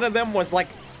 like, one of them was, like,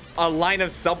 a line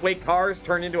of subway cars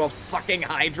turned into a fucking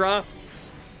Hydra.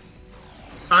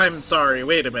 I'm sorry,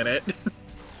 wait a minute.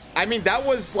 I mean, that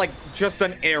was, like, just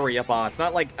an area boss,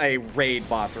 not, like, a raid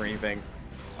boss or anything.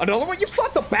 Another one? You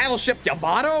fought the battleship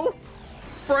Yamato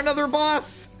for another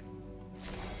boss?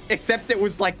 Except it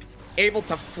was, like, able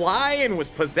to fly and was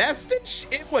possessed and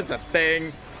shit. It was a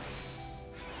thing.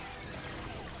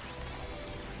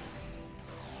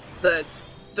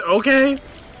 Okay,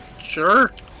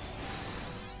 sure.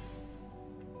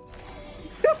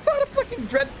 What a fucking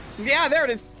yeah, there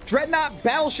it is. Dreadnought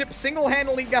battleship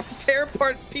single-handedly got to tear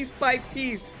apart piece by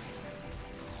piece.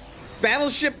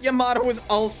 Battleship Yamato was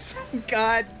also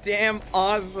goddamn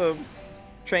awesome.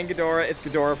 Train Ghidorah, it's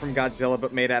Ghidorah from Godzilla,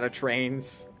 but made out of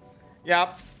trains.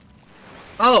 Yep.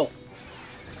 Oh.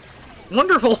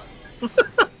 Wonderful.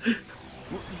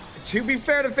 To be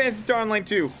fair to Phantasy Star Online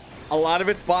 2, a lot of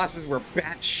its bosses were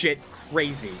batshit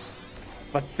crazy,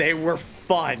 but they were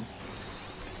fun.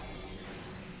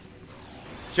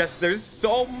 Just, there's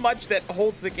so much that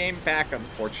holds the game back,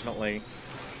 unfortunately.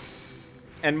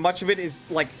 And much of it is,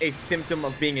 like, a symptom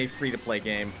of being a free-to-play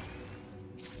game.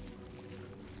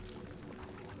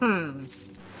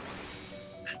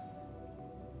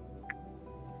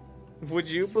 Would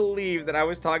you believe that I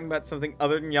was talking about something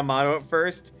other than Yamato at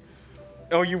first?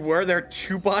 Oh, you were? There are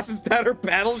two bosses that are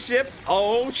battleships?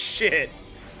 Oh, shit.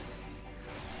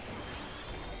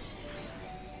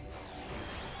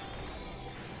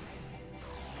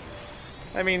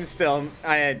 I mean, still,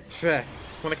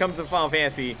 when it comes to Final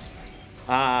Fantasy,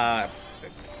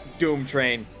 Doom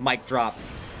Train, mic drop.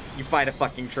 You fight a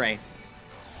fucking train.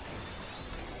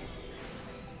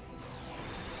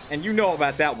 And you know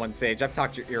about that one, Sage. I've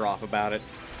talked your ear off about it.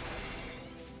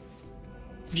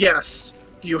 Yes,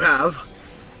 you have.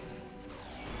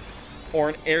 Or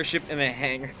an airship in a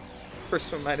hangar.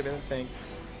 First one might have been a tank.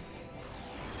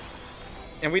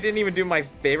 And we didn't even do my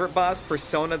favorite boss,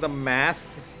 Persona the Mask.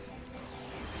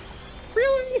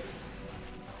 Really?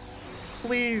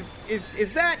 Please,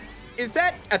 is that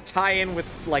a tie-in with,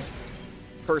 like,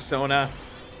 Persona?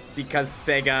 Because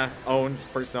Sega owns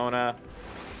Persona.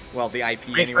 Well, the IP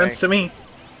anyway. Makes sense to me.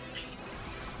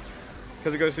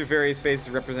 Because it goes through various phases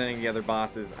representing the other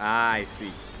bosses. Ah, I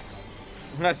see.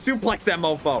 I'm gonna suplex that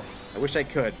mofo. I wish I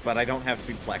could, but I don't have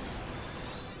suplex.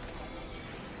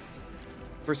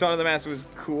 Persona the Mask was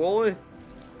cool. It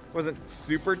wasn't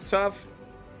super tough.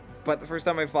 But the first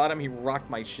time I fought him, he rocked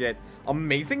my shit.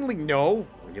 Amazingly, no.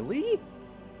 Really?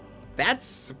 That's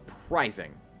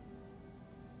surprising.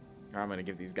 I'm going to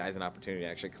give these guys an opportunity to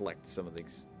actually collect some of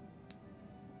these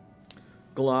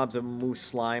globs of moose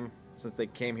slime, since they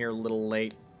came here a little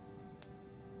late.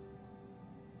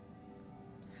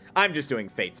 I'm just doing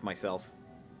fates myself.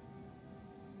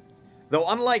 Though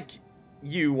unlike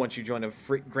you, once you join a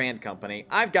grand company,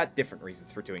 I've got different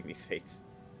reasons for doing these fates.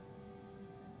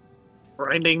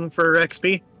 Grinding for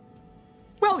XP?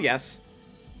 Well, yes.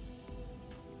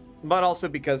 But also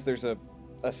because there's a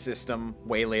system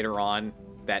way later on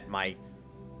that my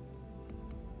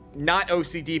not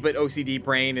OCD but OCD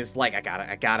brain is like,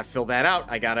 I gotta fill that out.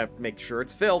 I gotta make sure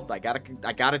it's filled. I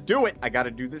gotta do it. I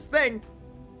gotta do this thing.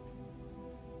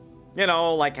 You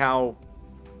know, like how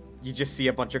you just see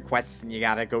a bunch of quests and you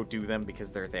gotta go do them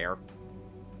because they're there.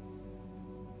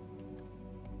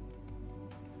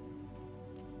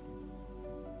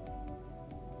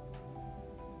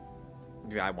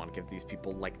 I want to give these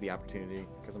people, like, the opportunity,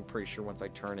 because I'm pretty sure once I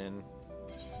turn in...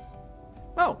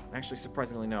 Oh, actually,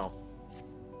 surprisingly, no.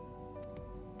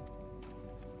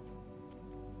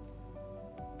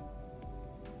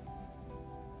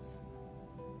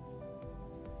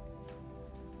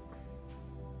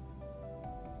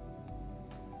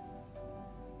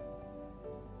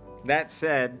 That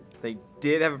said, they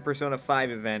did have a Persona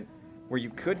 5 event where you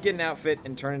could get an outfit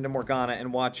and turn into Morgana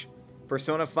and watch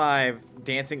Persona 5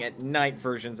 Dancing at Night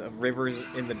versions of Rivers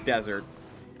in the Desert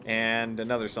and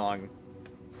another song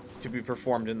to be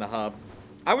performed in the hub.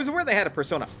 I was aware they had a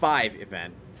Persona 5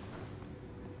 event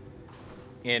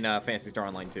in Phantasy Star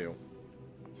Online 2.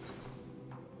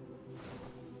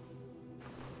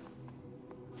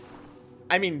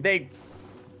 I mean, they,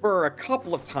 for a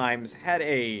couple of times, had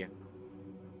a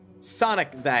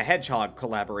Sonic the Hedgehog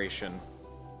collaboration.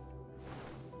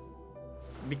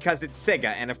 Because it's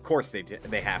Sega, and of course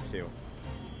they have to.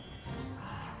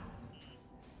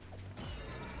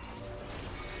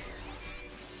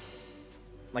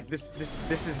 Like, this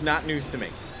is not news to me.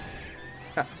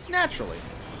 Naturally.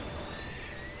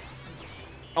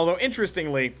 Although,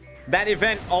 interestingly, that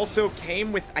event also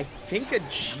came with, I think, a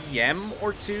GM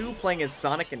or two playing as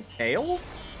Sonic and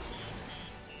Tails?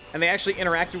 And they actually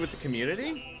interacted with the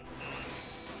community?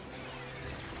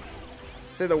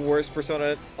 Say the worst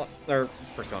Persona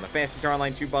Phantasy Star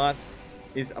Online 2 boss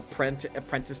is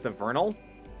Apprentice the Vernal.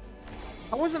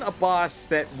 That wasn't a boss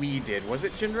that we did, was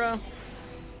it, Jindra?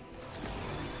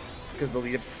 Because the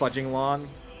lead-up's fudging long.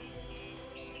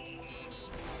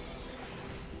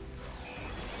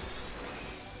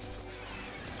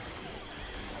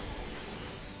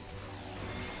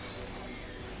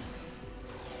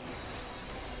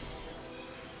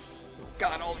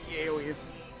 God, all the AoEs.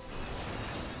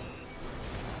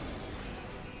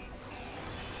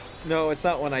 No, it's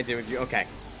not one I do with you. Okay.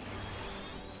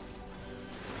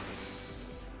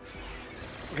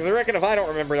 Because I reckon if I don't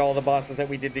remember all the bosses that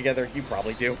we did together, you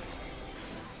probably do.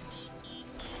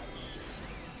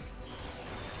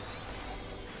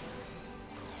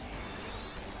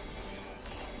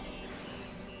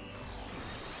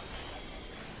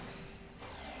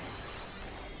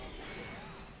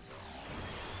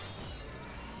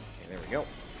 Okay, there we go.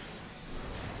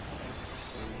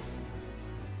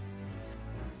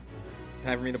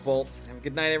 Time for me to bolt. Have a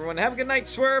good night, everyone. Have a good night,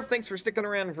 Swerve. Thanks for sticking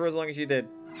around for as long as you did.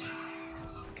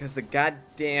 Because the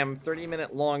goddamn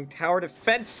 30-minute long tower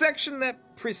defense section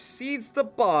that precedes the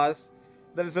boss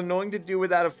that is annoying to do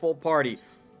without a full party.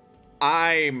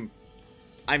 I'm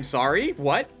sorry?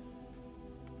 What?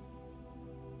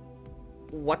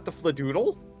 What the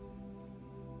fladoodle?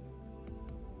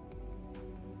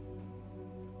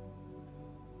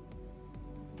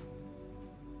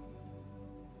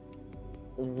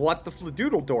 What the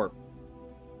fladoodle dorp?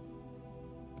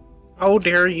 How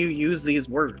dare you use these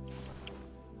words?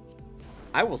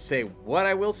 I will say what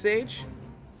I will, Sage.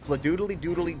 Fladoodly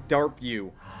doodly darp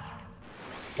you.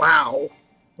 Wow.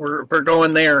 We're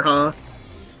going there, huh?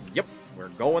 Yep, we're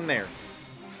going there.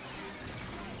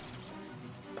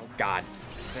 Oh god.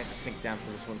 I had to sink down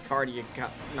for this one. Cardia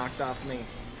got knocked off me.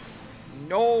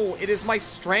 No, it is my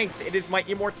strength. It is my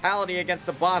immortality against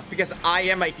the boss because I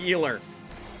am a healer.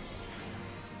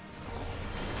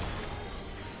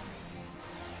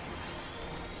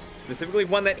 Specifically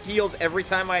one that heals every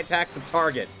time I attack the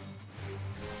target.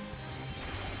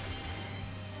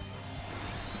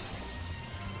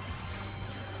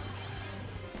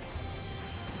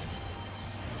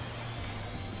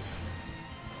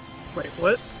 Wait,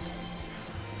 what?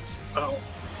 Oh.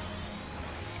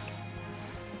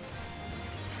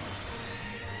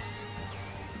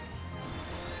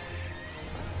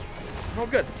 Oh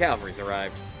good, the cavalry's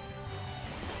arrived.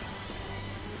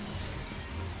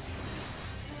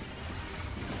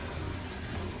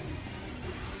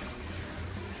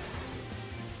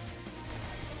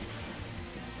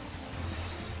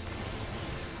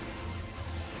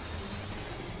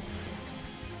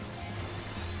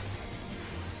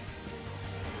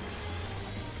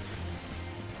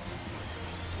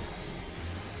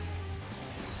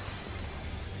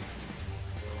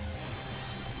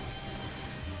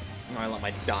 I let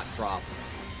my dot drop.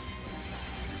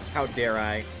 How dare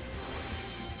I?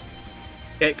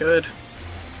 Get good.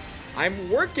 I'm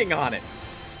working on it.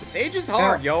 The Sage is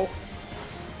hard, yo.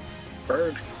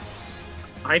 Bird.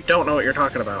 I don't know what you're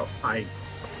talking about.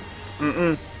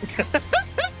 Mm-mm.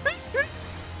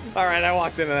 Alright, I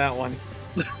walked into that one.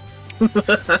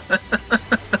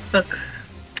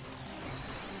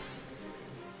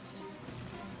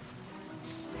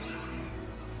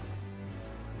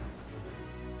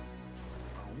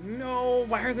 No,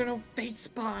 why are there no fate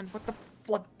spawn? What the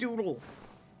flip doodle?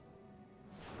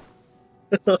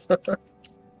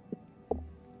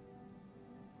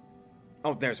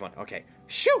 Oh, there's one. Okay.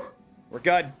 Shoo! We're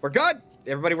good. We're good.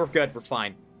 Everybody, we're good. We're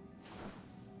fine.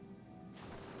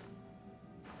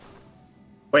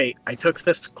 Wait, I took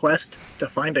this quest to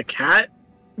find a cat?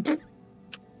 I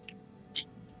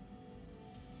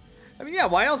mean, yeah,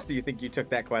 why else do you think you took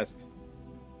that quest?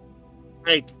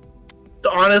 I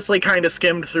honestly kind of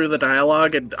skimmed through the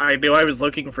dialogue, and I knew I was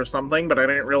looking for something, but I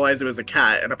didn't realize it was a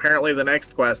cat, and apparently the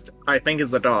next quest, I think,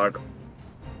 is a dog.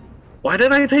 Why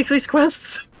did I take these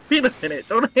quests? Wait a minute,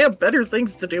 don't I have better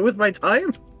things to do with my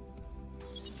time?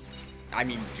 I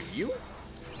mean, do you?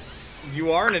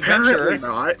 You are an adventurer. Apparently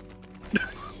not.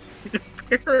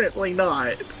 Apparently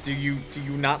not. Do you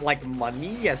not like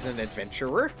money as an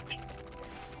adventurer?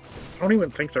 I don't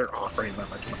even think they're offering that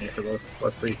much money for this.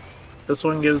 Let's see. This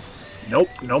one gives... Nope,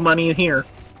 no money in here.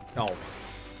 No.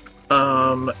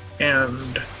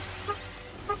 And...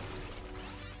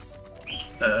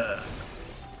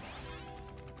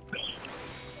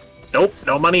 Nope,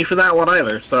 no money for that one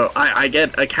either. So I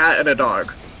get a cat and a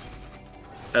dog.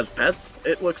 As pets,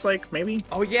 it looks like, maybe?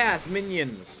 Oh yeah, it's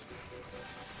minions.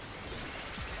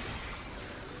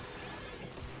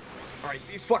 Alright,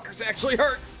 these fuckers actually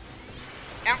hurt.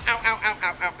 Ow, ow, ow, ow,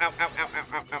 ow, ow, ow, ow, ow, ow,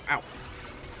 ow, ow, ow.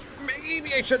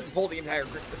 Maybe I shouldn't pull the entire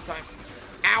grip this time.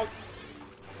 Ow.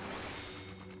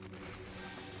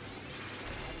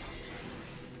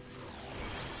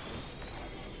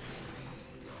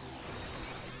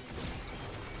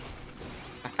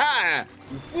 Ha!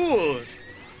 You fools!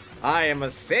 I am a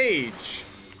sage.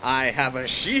 I have a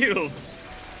shield.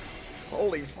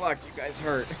 Holy fuck, you guys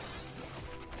hurt.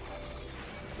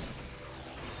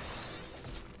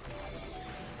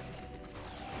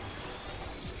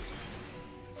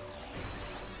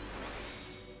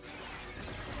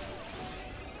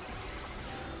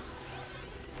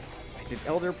 I did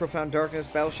Elder, Profound Darkness,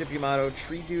 Battleship Yamato,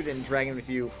 Tree Dude, and Dragon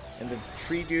with you, and the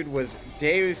Tree Dude was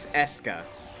Deus Esca.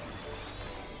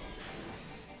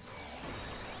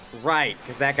 Right,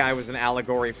 because that guy was an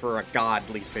allegory for a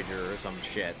godly figure or some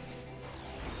shit.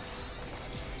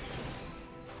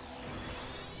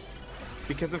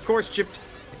 Because, of course,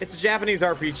 it's a Japanese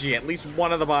RPG. At least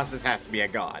one of the bosses has to be a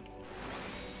god.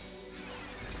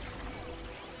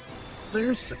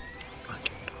 There's a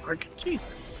fucking dog.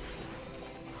 Jesus.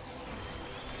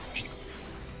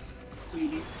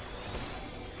 Sweetie.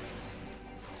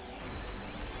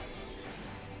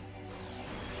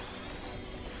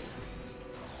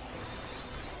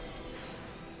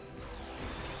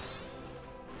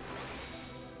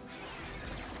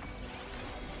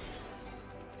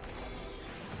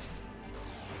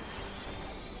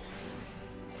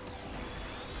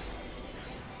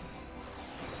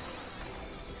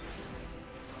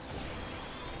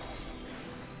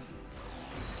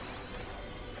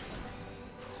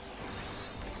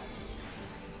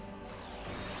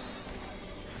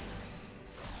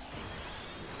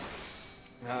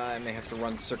 I may have to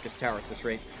run Circus Tower at this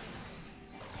rate.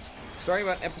 Starting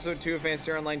about episode 2 of Fantasy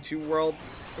Star Online 2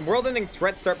 world-ending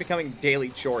threats start becoming daily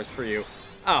chores for you.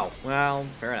 Oh, well,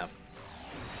 fair enough.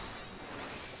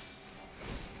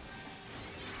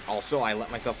 Also, I let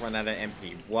myself run out of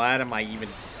MP. What am I even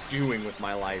doing with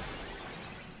my life?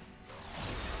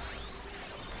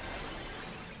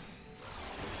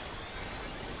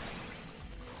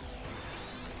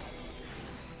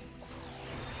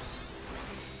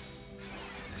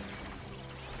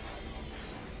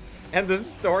 And the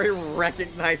story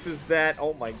recognizes that.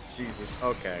 Oh my Jesus.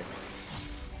 Okay.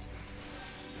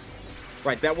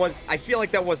 Right, that was... I feel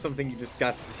like that was something you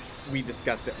discussed. We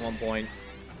discussed at one point.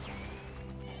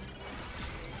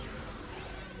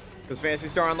 Because Phantasy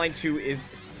Star Online 2 is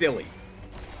silly.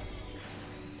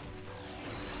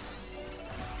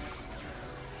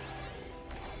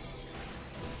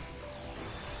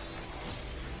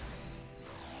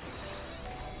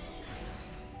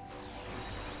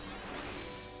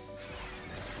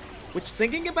 Which,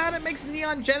 thinking about it, makes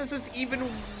Neon Genesis even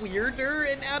weirder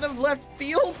and out of left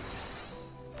field.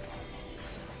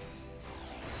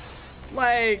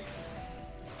 Like...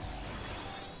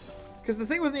 Because the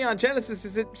thing with Neon Genesis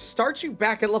is it starts you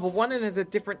back at level 1 and has a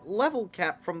different level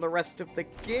cap from the rest of the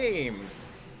game.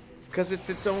 Because it's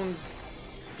its own,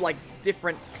 like,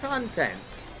 different content.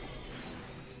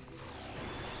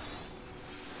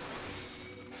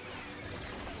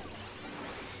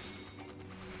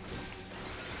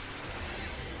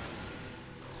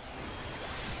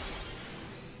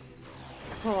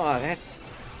 Oh, that's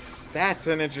That's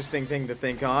an interesting thing to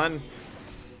think on.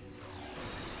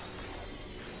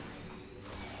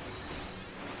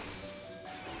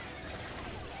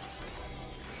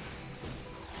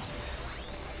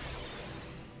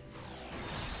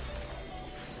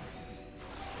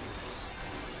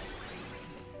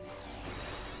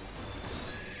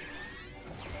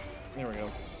 There we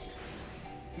go.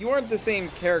 You aren't the same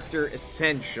character,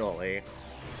 essentially.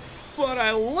 But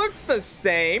I look the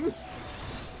same!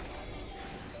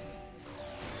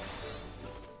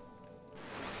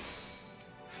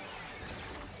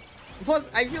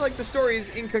 Plus, I feel like the story is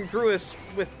incongruous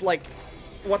with, like,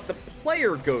 what the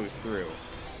player goes through.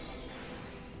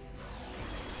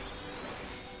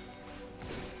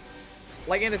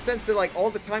 Like, in a sense that, like, all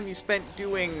the time you spent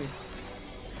doing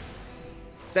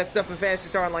that stuff in Phantasy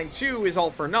Star Online 2 is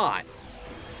all for naught.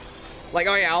 Like,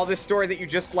 oh yeah, all this story that you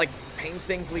just, like,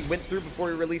 painstakingly went through before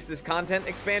you released this content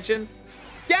expansion?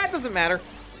 Yeah, it doesn't matter.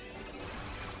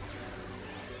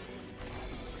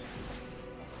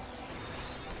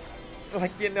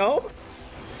 Like, you know?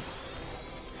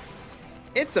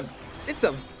 It's a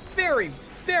very,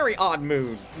 very odd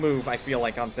move, I feel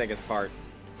like, on Sega's part.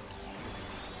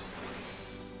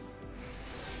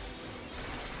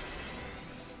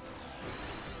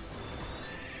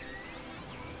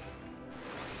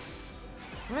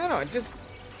 I don't know, it just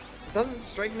doesn't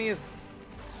strike me as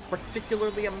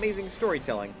particularly amazing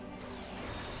storytelling.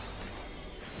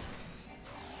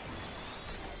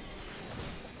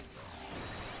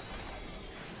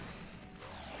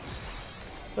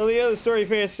 Well, the other story,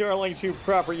 Phantasy Star Online 2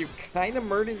 proper, you kind of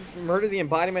murder the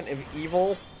embodiment of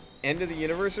evil, end of the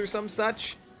universe or some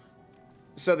such.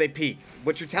 So they peaked.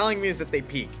 What you're telling me is that they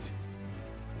peaked.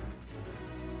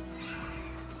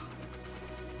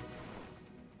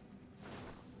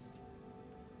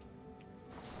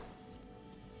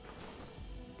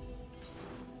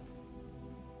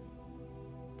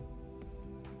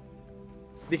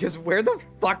 Because where the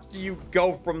fuck do you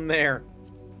go from there?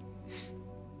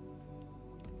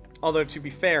 Although, to be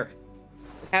fair,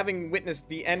 having witnessed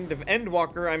the end of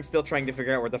Endwalker, I'm still trying to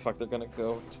figure out where the fuck they're gonna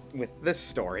go with this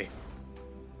story.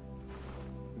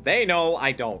 They know,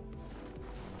 I don't.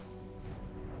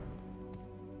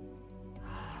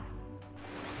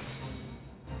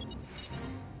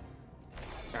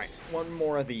 Alright, one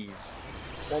more of these.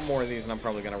 One more of these and I'm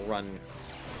probably gonna run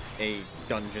a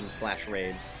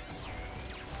dungeon/raid.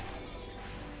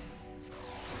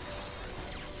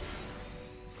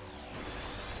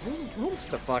 Whoops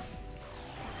the fuck?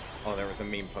 Oh, there was a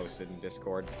meme posted in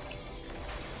Discord.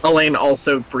 Elaine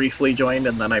also briefly joined,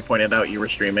 and then I pointed out you were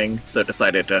streaming, so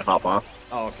decided to hop off.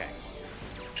 Oh, okay.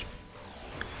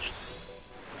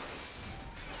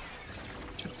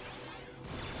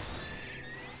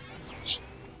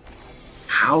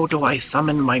 How do I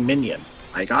summon my minion?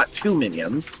 I got 2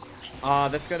 minions.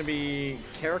 That's gonna be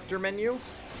character menu.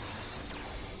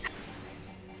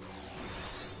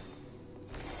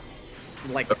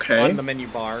 Like, okay. On the menu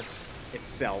bar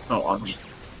itself. Oh, on me.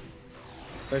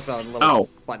 There's a little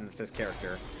button that says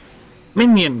character.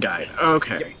 Minion guide.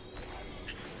 Okay. Yep.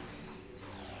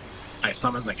 I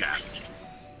summon the cat.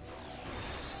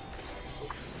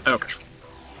 Okay.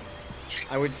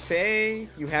 I would say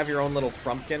you have your own little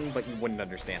frumpkin, but you wouldn't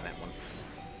understand that one.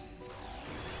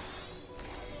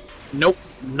 Nope.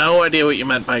 No idea what you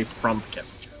meant by frumpkin.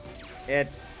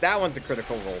 That one's a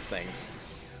critical role thing.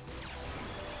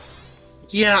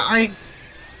 Yeah,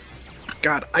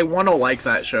 God, I want to like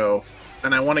that show,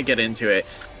 and I want to get into it,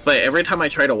 but every time I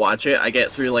try to watch it, I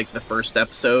get through, like, the first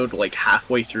episode, like,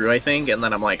 halfway through, I think, and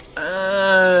then I'm like,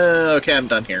 okay, I'm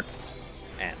done here.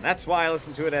 And that's why I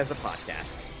listen to it as a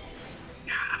podcast.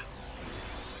 Yeah.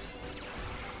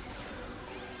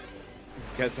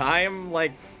 Because I am,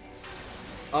 like,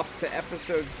 up to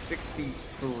episode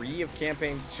 63 of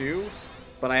Campaign 2,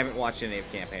 but I haven't watched any of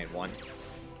Campaign 1.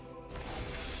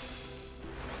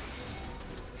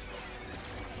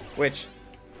 Which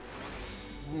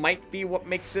might be what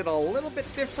makes it a little bit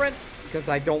different, because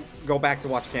I don't go back to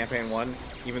watch Campaign 1,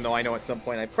 even though I know at some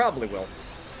point I probably will.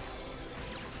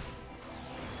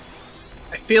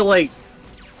 I feel like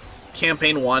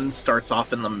Campaign 1 starts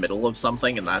off in the middle of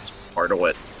something, and that's part of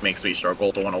what makes me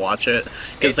struggle to want to watch it,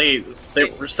 because they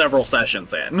were several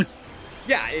sessions in.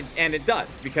 Yeah, and it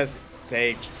does, because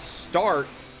they start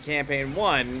Campaign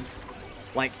 1,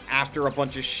 like, after a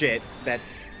bunch of shit that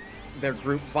their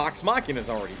group Vox Machina's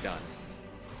already done.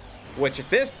 Which at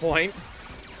this point...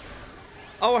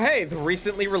 Oh, hey, the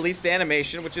recently released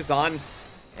animation, which is on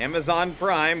Amazon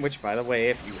Prime, which, by the way,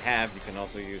 if you have, you can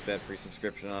also use that free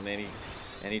subscription on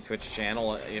any Twitch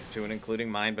channel, up to and including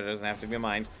mine, but it doesn't have to be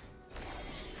mine.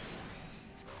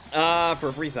 For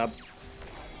a free sub.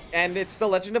 And it's The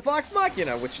Legend of Vox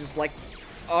Machina, which is like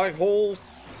a whole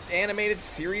animated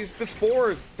series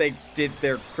before they did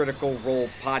their Critical Role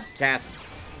podcast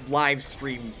live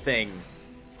stream thing.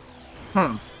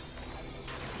 And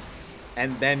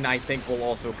then I think we'll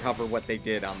also cover what they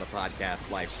did on the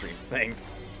podcast live stream thing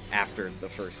after the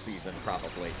first season,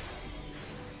 probably.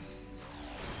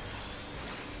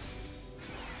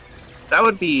 That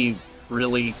would be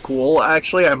really cool,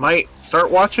 actually. I might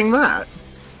start watching that.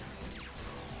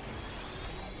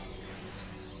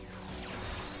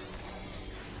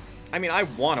 I mean, I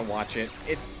want to watch it.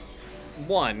 It's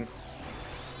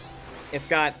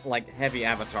got like heavy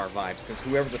Avatar vibes, because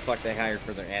whoever the fuck they hired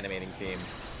for their animating team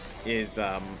is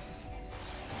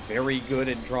very good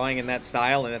at drawing in that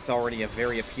style, and it's already a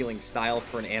very appealing style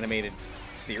for an animated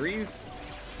series.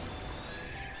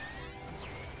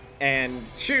 And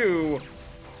 2,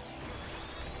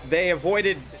 they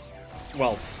avoided,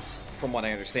 well, from what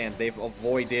I understand, they've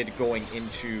avoided going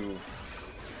into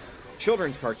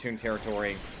children's cartoon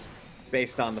territory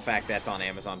based on the fact that's on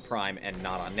Amazon Prime and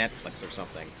not on Netflix or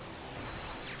something.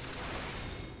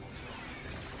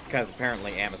 Because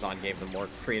apparently Amazon gave them more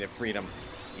creative freedom,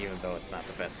 even though it's not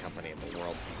the best company in the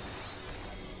world.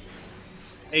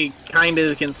 I kind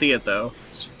of can see it, though.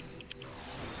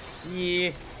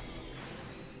 Yeah.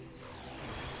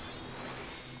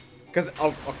 Because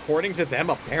according to them,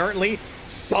 apparently,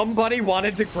 somebody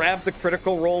wanted to grab the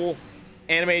Critical Role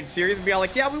animated series and be all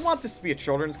like, yeah, we want this to be a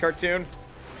children's cartoon.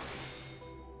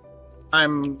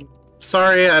 I'm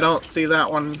sorry, I don't see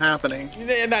that one happening.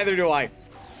 Neither do I.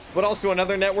 But also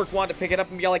another network wanted to pick it up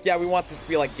and be like, yeah, we want this to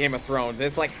be like Game of Thrones. And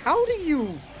it's like, how do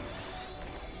you...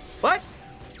 What?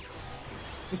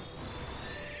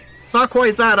 It's not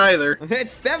quite that either.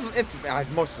 It's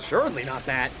most assuredly not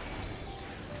that.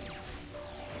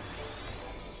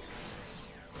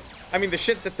 I mean, the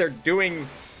shit that they're doing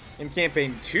in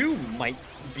Campaign 2 might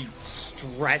be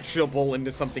stretchable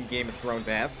into something Game of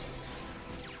Thrones-esque.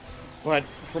 But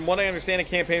from what I understand in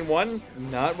Campaign 1,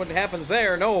 not what happens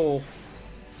there, no.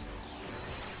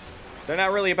 They're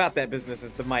not really about that business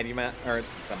as the Mighty Nine,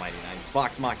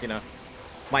 Vox Machina,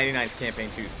 Mighty Nine's Campaign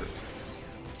 2's group.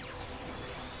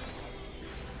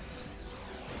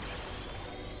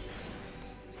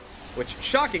 Which,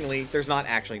 shockingly, there's not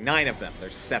actually 9 of them.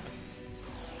 There's 7.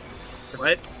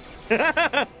 What?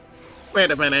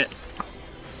 Wait a minute.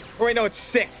 Oh, wait, no, it's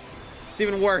 6. It's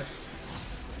even worse.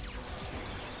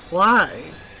 Why?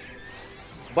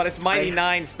 But it's Mighty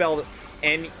Nine spelled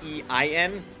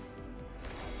N-E-I-N.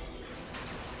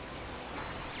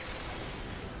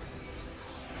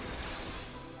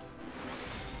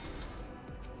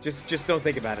 Just don't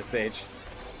think about it, Sage.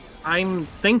 I'm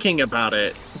thinking about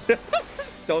it.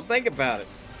 Don't think about it.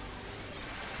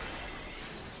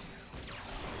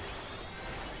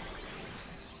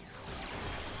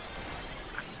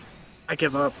 I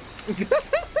give up.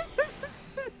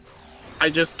 I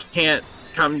just can't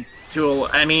come to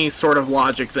any sort of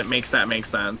logic that makes that make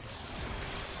sense.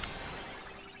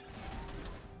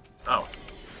 Oh.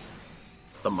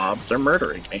 The mobs are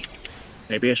murdering me.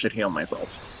 Maybe I should heal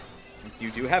myself.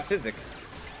 You do have physic.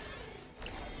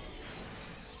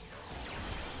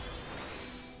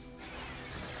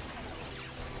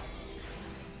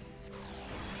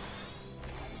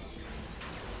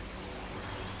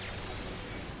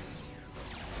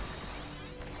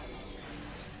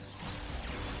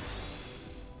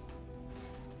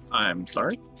 I'm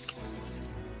sorry?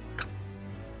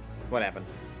 What happened?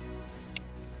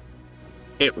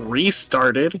 It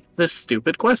restarted this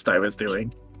stupid quest I was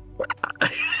doing.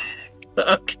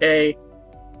 Okay.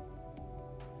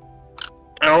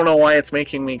 I don't know why it's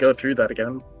making me go through that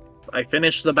again. I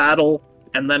finished the battle,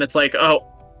 and then it's like, oh,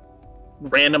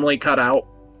 randomly cut out.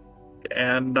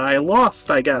 And I lost,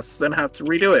 I guess, and have to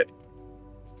redo it.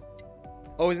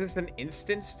 Oh, is this an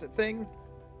instanced thing?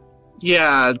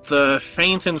 Yeah, the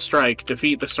Feint and Strike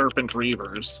defeat the Serpent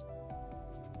Reavers.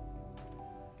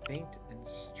 Feint and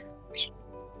Strike.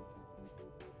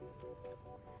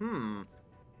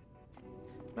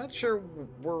 Not sure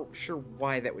we're sure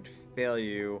why that would fail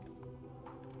you.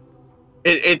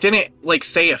 It didn't, like,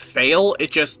 say a fail,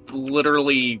 it just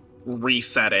literally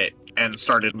reset it and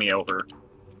started me over.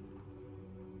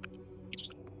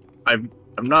 I'm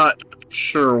not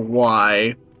sure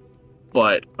why,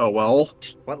 but oh well.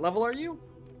 What level are you?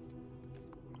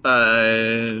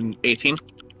 18.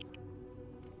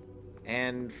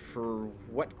 And for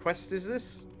what quest is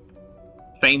this?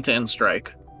 Feint and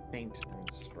Strike. Feint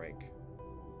and Strike.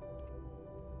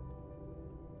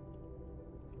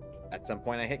 At some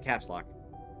point I hit caps lock.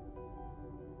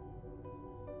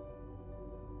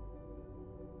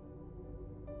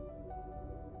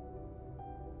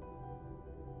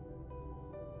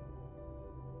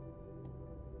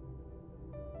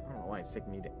 it's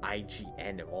taking me to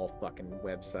IGN of all fucking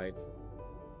websites.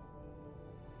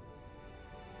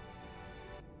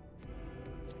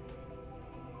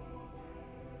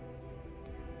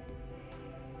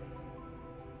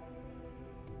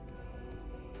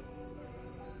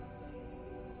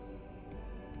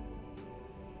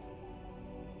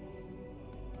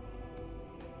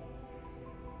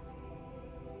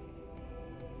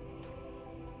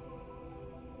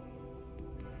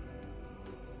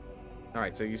 All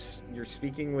right, so you're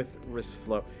speaking with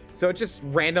Risflow. So it just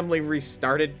randomly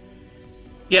restarted?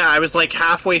 Yeah, I was like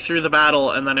halfway through the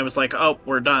battle, and then it was like, oh,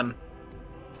 we're done.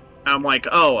 I'm like,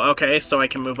 oh, okay, so I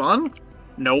can move on?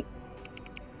 Nope.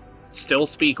 Still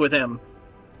speak with him.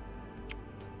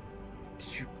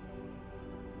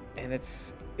 And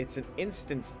it's an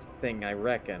instance thing, I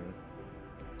reckon.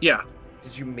 Yeah.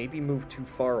 Did you maybe move too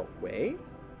far away?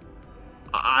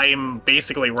 I'm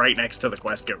basically right next to the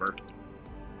quest giver.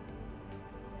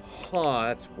 Huh,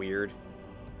 that's weird.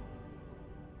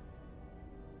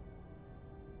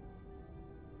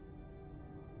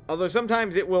 Although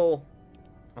sometimes it will...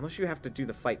 Unless you have to do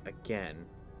the fight again.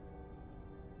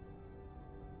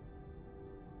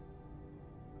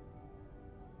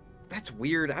 That's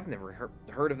weird. I've never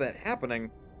heard of that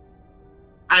happening.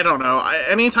 I don't know.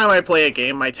 Anytime I play a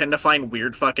game, I tend to find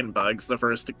weird fucking bugs the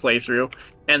first playthrough,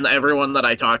 and everyone that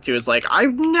I talk to is like,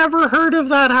 I've never heard of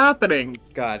that happening.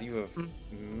 God, you have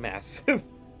massive,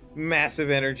 massive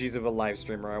energies of a live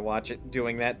streamer. I watch it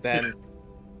doing that then.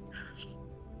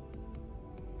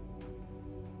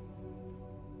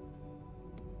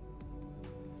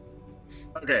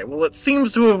 Okay, well, it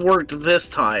seems to have worked this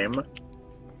time.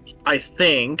 I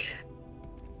think.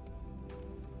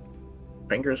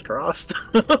 Fingers crossed.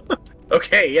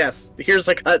 Okay, yes, here's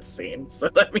a cutscene, so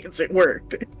that means it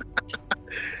worked.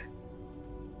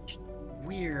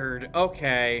 Weird.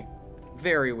 Okay.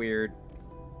 Very weird.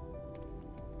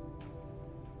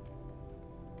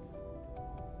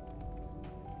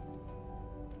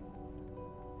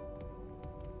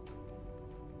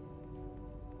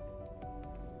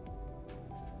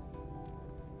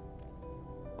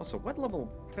 Also, what level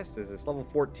quest is this? Level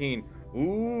 14.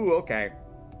 Ooh, okay.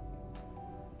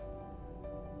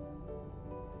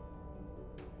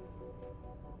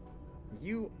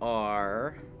 You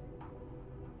are...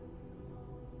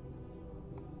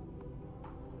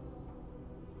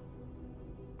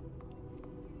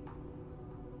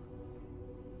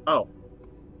 Oh.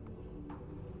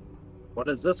 What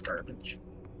is this garbage?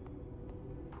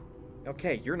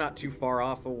 Okay, you're not too far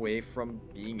off away from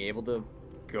being able to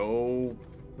go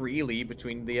freely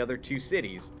between the other two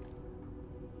cities.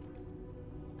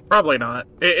 Probably not.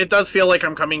 It does feel like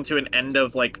I'm coming to an end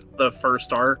of, like, the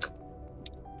first arc.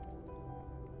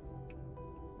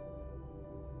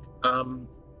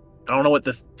 I don't know what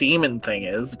this demon thing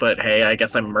is, but hey, I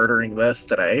guess I'm murdering this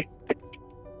today.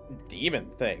 Demon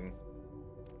thing?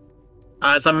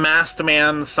 The masked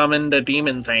man summoned a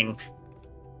demon thing.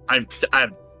 I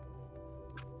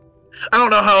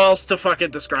don't know how else to fucking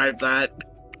describe that.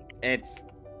 It's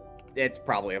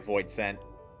probably a void scent.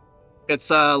 It's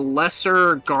a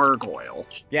lesser gargoyle.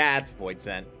 Yeah, it's void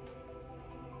scent.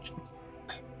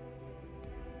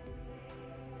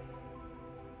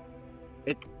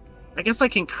 I guess I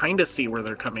can kind of see where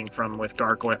they're coming from with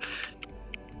gargoyle.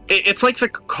 It's like the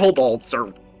kobolds, or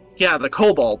yeah, the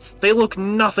kobolds. They look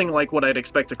nothing like what I'd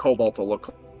expect a kobold to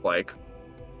look like.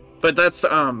 But that's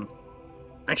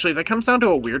actually that comes down to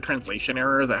a weird translation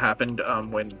error that happened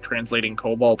when translating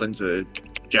kobold into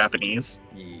Japanese.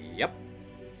 Yep.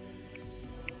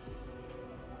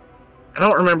 I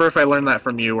don't remember if I learned that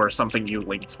from you or something you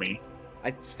linked me.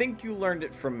 I think you learned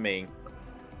it from me.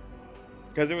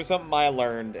 Because it was something I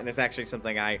learned, and it's actually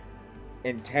something I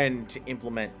intend to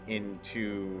implement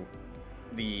into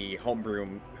the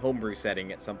homebrew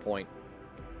setting at some point.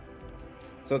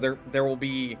 So there will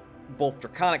be both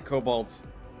draconic kobolds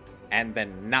and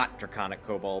then not draconic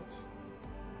kobolds.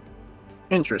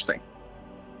 Interesting.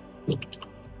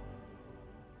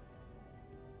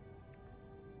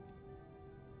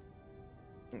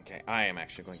 Okay, I am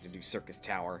actually going to do Circus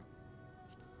Tower.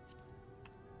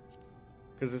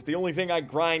 Because if the only thing I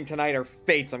grind tonight are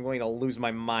fates, I'm going to lose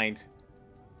my mind.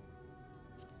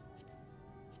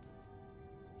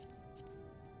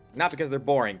 Not because they're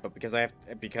boring, but because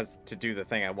because to do the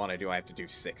thing I want to do, I have to do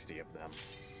 60 of them.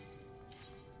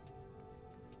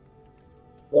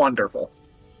 Wonderful.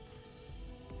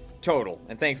 Total.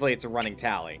 And thankfully it's a running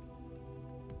tally.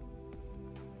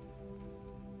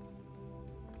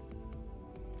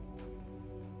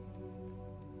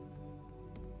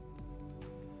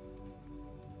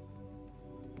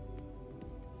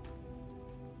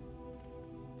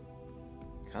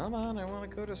 Come on, I want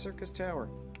to go to Circus Tower.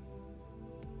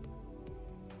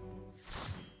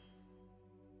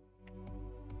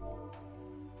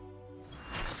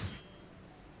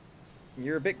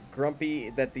 You're a bit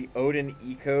grumpy that the Odin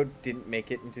E-code didn't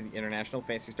make it into the International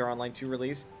Phantasy Star Online 2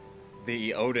 release.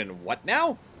 The Odin what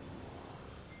now?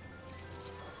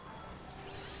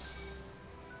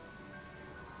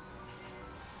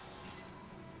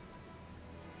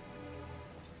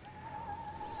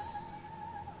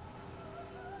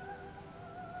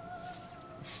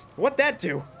 What'd that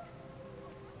do?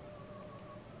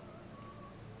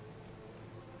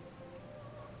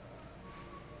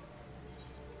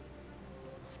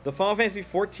 The Final Fantasy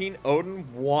XIV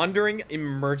Odin Wandering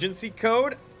Emergency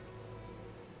Code?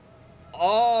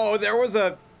 Oh, there was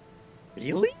a...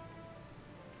 Really?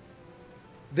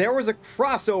 There was a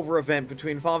crossover event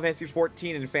between Final Fantasy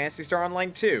XIV and Phantasy Star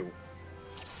Online 2.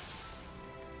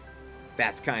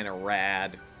 That's kind of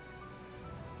rad.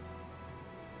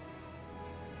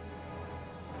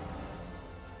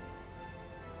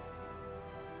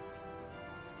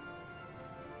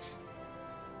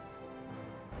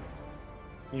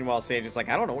 Meanwhile, Sage is like,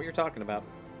 I don't know what you're talking about.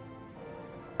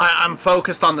 I'm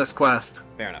focused on this quest.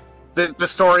 Fair enough. The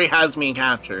story has me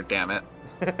captured, damn it.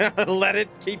 Let it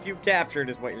keep you captured,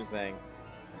 is what you're saying.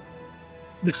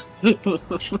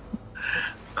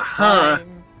 God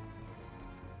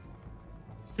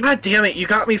damn it, you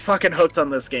got me fucking hooked on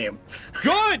this game.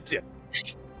 Good!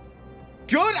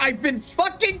 Good, I've been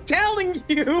fucking telling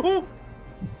you!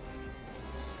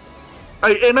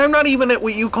 And I'm not even at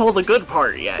what you call the good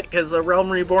part yet, because A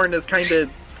Realm Reborn is kind of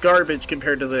garbage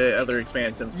compared to the other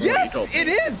expansions. Yes, it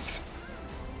is!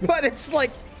 But it's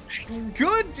like,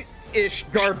 good-ish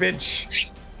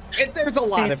garbage. There's a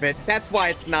lot of it. That's why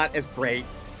it's not as great.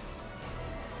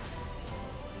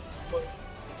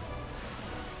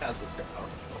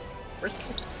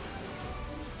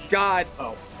 God.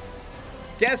 Oh.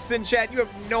 Guests in chat, you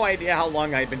have no idea how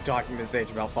long I've been talking to Sage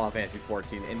about Final Fantasy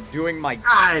XIV and doing my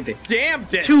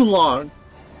damnedest. Too long.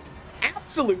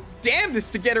 Absolute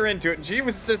damnedest to get her into it, and she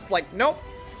was just like, nope.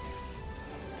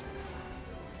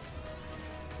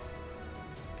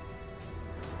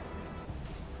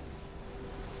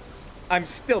 I'm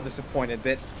still disappointed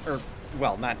that, or,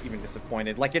 well, not even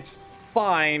disappointed. Like, it's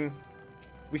fine.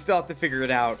 We still have to figure it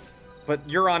out. But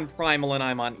you're on Primal and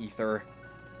I'm on Ether.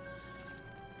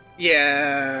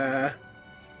 Yeah.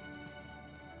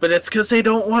 But it's because they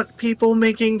don't want people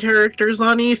making characters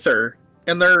on Ether.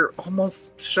 And they're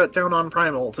almost shut down on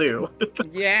Primal, too.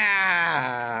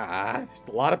 Yeah!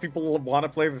 A lot of people want to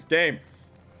play this game.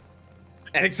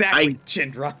 And exactly,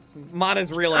 Chindra.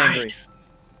 Mana's real angry.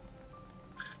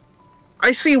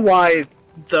 I see why,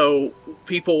 though,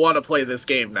 people want to play this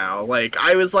game now. Like,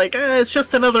 I was like, it's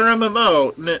just another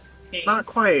MMO. Not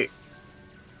quite.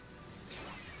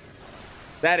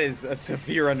 That is a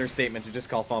severe understatement to just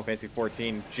call Final Fantasy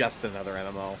XIV just another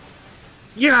MMO.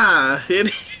 Yeah,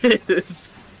 it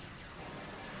is.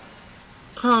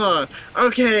 Huh.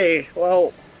 Okay,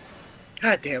 well,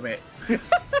 god damn it.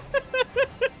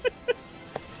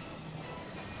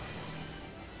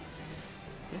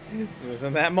 It was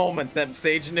in that moment that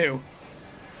Sage knew.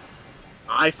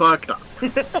 I fucked up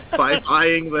by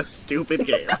buying this stupid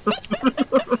game.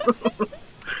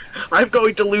 I'm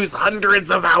going to lose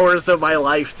hundreds of hours of my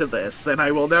life to this, and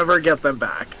I will never get them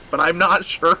back. But I'm not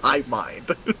sure I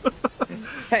mind.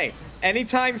 Hey, any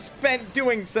time spent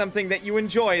doing something that you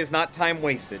enjoy is not time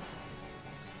wasted.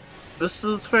 This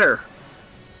is fair.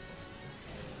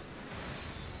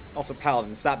 Also,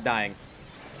 Paladin, stop dying.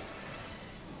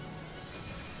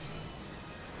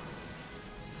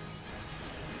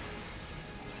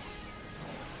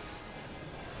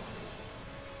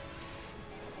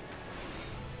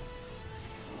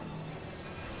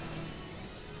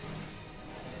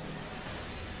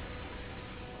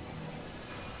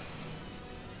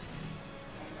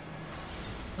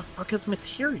 The fuck is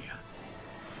materia?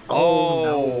 Oh,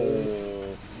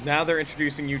 no. Now they're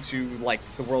introducing you to, like,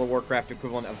 the World of Warcraft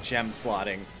equivalent of gem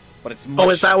slotting. But it's much... Oh,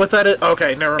 is that what that is?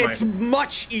 Okay, never mind. It's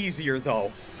much easier,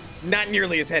 though. Not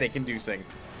nearly as headache-inducing.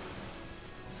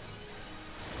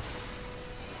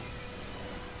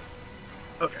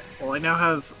 Okay, well I now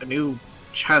have a new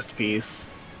chest piece,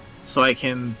 so I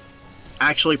can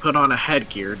actually put on a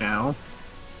headgear now.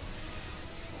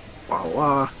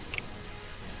 Voila.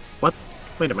 What?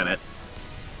 Wait a minute.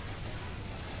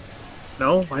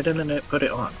 No, why didn't it put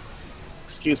it on?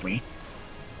 Excuse me.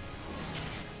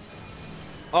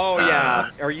 Oh, yeah.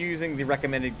 Are you using the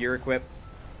recommended gear equip?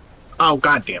 Oh,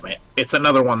 god damn it. It's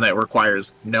another one that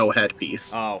requires no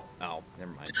headpiece. Oh,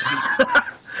 never mind.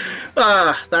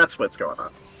 That's what's going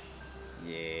on.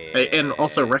 Yeah. And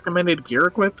also recommended gear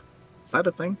equip? Is that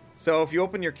a thing? So if you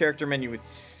open your character menu with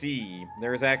C,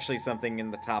 there is actually something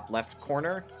in the top left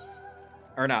corner.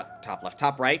 Or not top left,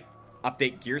 top right.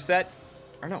 Update gear set.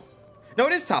 Or no. No,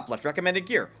 it is top left, recommended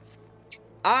gear.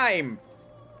 I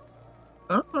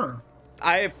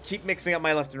keep mixing up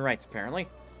my left and rights, apparently.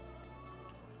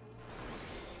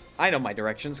 I know my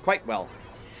directions quite well.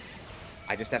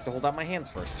 I just have to hold out my hands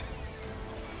first.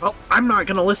 Well, I'm not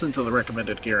gonna listen to the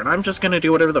recommended gear, and I'm just gonna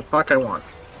do whatever the fuck I want.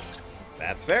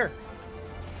 That's fair.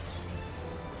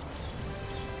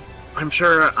 I'm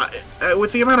sure,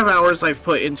 with the amount of hours I've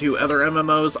put into other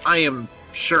MMOs, I am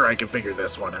sure I can figure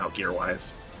this one out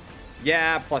gear-wise.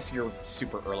 Yeah, plus you're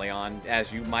super early on.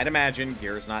 As you might imagine,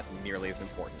 gear is not nearly as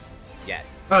important yet.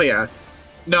 Oh yeah.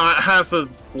 No, half of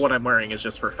what I'm wearing is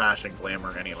just for fashion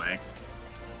glamour anyway.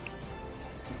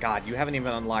 God, you haven't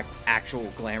even unlocked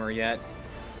actual glamour yet.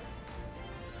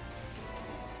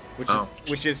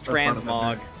 Which is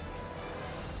transmog.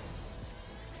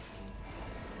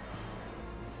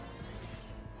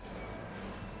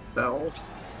 So.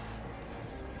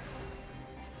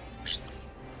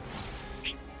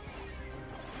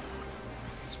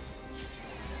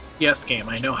 Yes, game,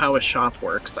 I know how a shop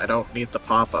works. I don't need the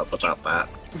pop-up about that.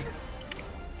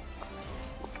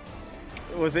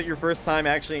 Was it your first time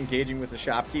actually engaging with a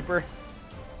shopkeeper?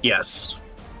 Yes.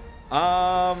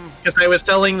 Because I was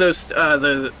selling those,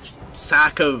 the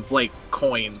sack of, like,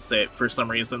 coins that, for some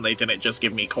reason, they didn't just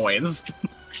give me coins.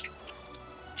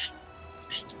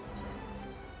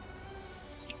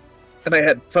 And I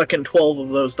had fucking 12 of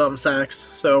those dumb sacks,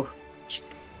 so...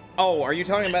 Oh, are you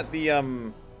talking about the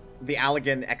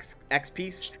Allegan X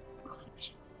piece?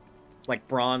 Like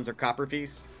bronze or copper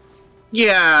piece?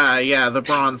 Yeah, the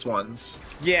bronze ones.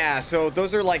 Yeah, so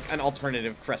those are like an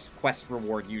alternative quest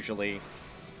reward usually.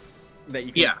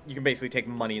 That you can basically take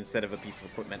money instead of a piece of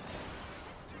equipment.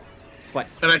 But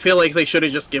and I feel like they should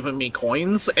have just given me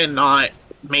coins and not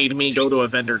made me go to a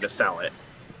vendor to sell it.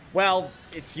 Well,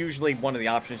 it's usually one of the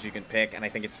options you can pick, and I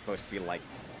think it's supposed to be like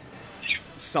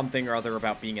something or other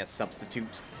about being a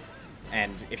substitute.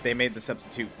 And if they made the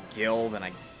substitute gil, then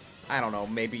I don't know,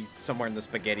 maybe somewhere in the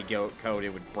spaghetti code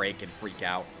it would break and freak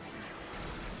out.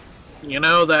 You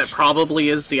know, that probably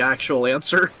is the actual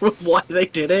answer of why they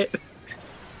did it.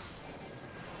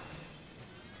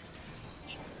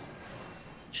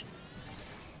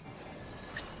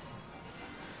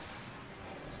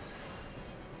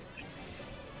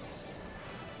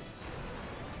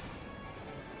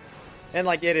 And,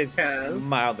 like, it is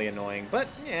mildly annoying, but,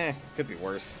 yeah, could be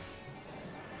worse.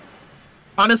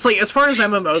 Honestly, as far as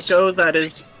MMOs go, that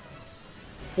is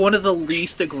one of the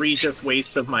least egregious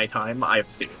wastes of my time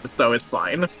I've seen, so it's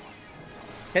fine.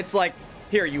 It's like,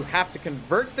 here, you have to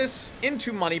convert this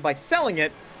into money by selling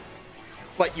it,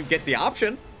 but you get the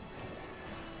option.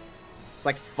 It's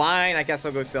like, fine, I guess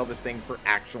I'll go sell this thing for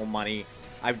actual money.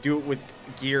 I'd do it with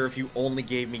gear if you only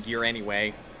gave me gear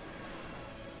anyway.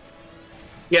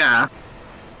 Yeah.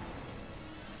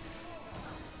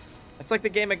 It's like the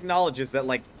game acknowledges that,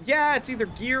 like, yeah, it's either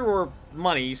gear or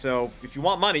money, so if you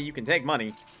want money, you can take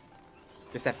money.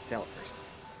 Just have to sell it first.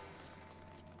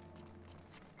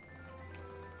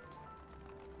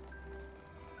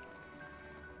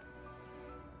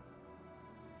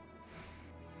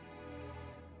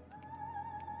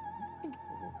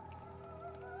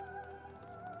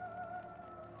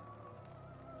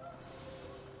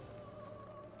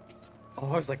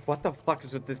 Oh, I was like, what the fuck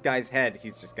is with this guy's head?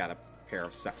 He's just got a pair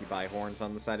of succubi horns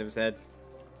on the side of his head.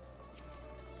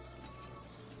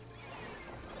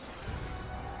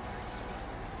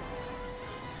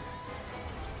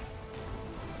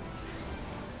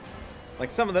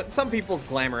 Like, some people's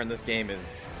glamour in this game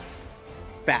is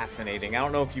fascinating. I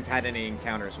don't know if you've had any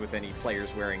encounters with any players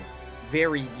wearing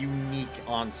very unique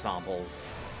ensembles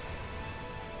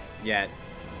yet.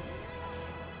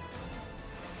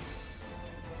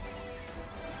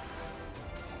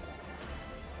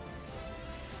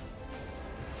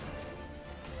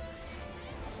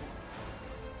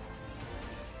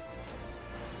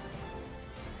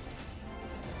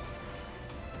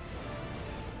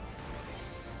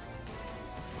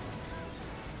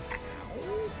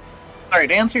 Alright,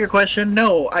 to answer your question,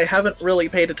 no, I haven't really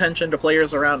paid attention to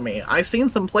players around me. I've seen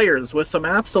some players with some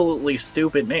absolutely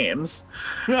stupid names,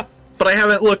 but I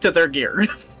haven't looked at their gear.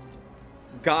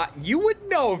 God, you would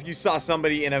know if you saw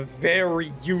somebody in a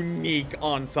very unique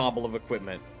ensemble of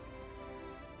equipment.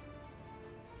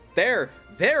 There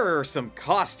are some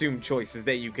costume choices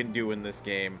that you can do in this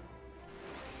game.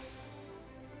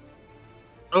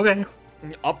 Okay.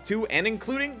 Up to and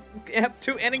included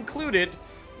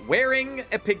wearing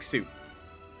a pig suit.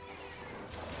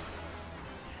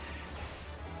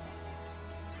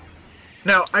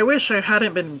 Now, I wish I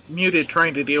hadn't been muted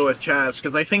trying to deal with Chaz,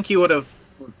 because I think you would have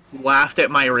laughed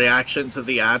at my reaction to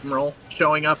the Admiral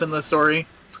showing up in the story.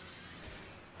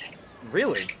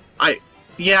 Really?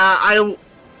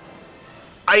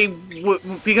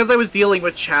 Because I was dealing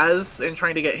with Chaz and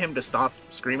trying to get him to stop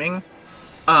screaming,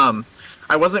 I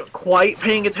wasn't quite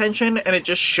paying attention, and it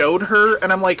just showed her,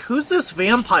 and I'm like, who's this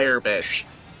vampire bitch?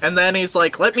 And then he's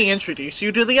like, let me introduce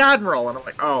you to the Admiral, and I'm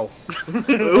like, oh.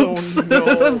 Oops. Oh,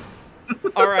 no.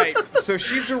 Alright, so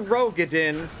she's a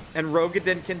Rogadin, and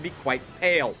Rogadin can be quite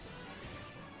pale.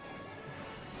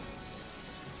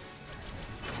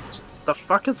 The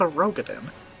fuck is a Rogadin?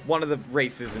 One of the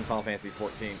races in Final Fantasy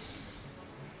XIV.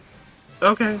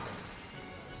 Okay.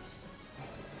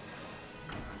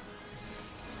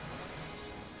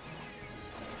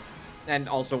 And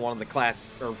also one of the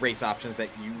class or race options that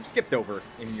you skipped over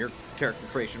in your character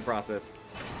creation process.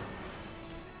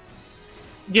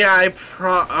 Yeah, I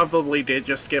probably did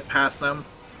just skip past them.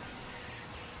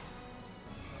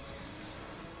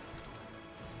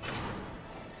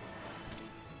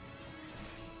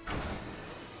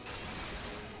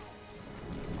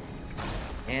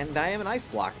 And I am an ice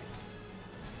block.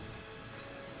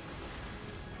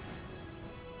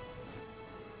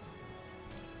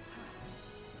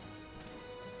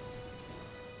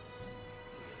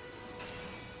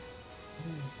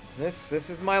 This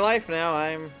is my life now.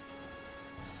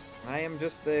 I am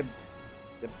just a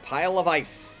pile of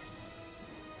ice.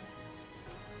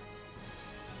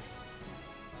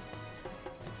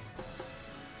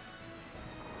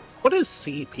 What is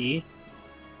CP?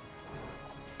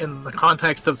 In the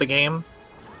context of the game?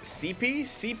 CP?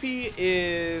 CP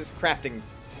is crafting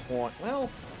point. Well,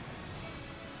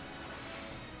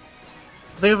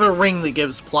 They have a ring that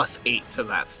gives +8 to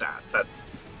that stat.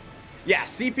 yeah,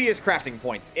 CP is crafting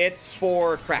points. It's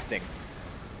for crafting.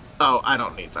 Oh, I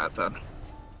don't need that then.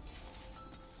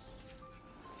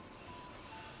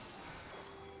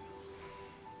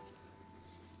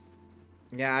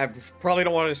 Yeah, I probably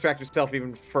don't want to distract yourself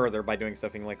even further by doing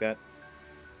something like that.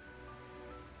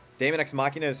 Daemon X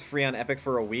Machina is free on Epic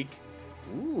for a week.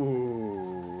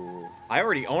 Ooh. I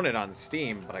already own it on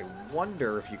Steam, but I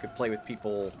wonder if you could play with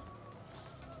people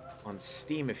on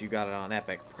Steam if you got it on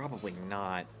Epic. Probably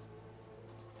not.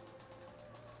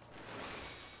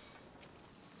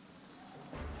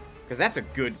 Because that's a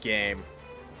good game.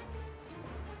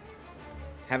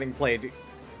 Having played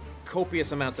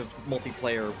copious amounts of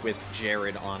multiplayer with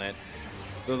Jared on it,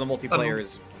 though the multiplayer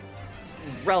is,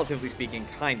 relatively speaking,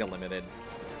 kind of limited.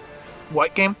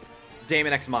 What game?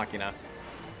 Daemon X Machina.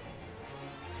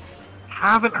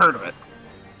 Haven't heard of it.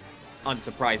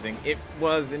 Unsurprising. It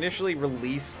was initially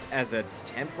released as a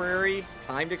temporary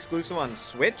timed exclusive on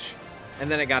Switch, and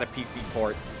then it got a PC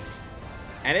port.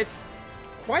 And it's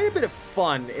quite a bit of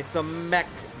fun. It's a mech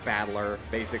battler,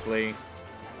 basically.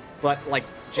 But, like,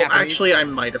 Japanese... Well, actually, I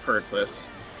might have heard this.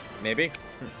 Maybe?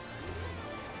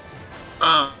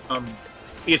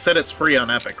 You said it's free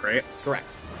on Epic, right?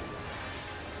 Correct.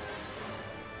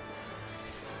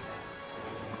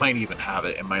 Might even have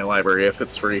it in my library if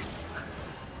it's free.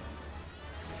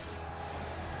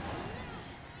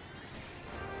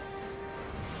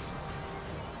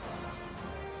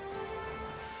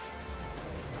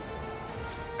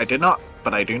 I did not,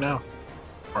 but I do now.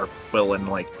 Or will in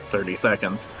like 30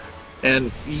 seconds.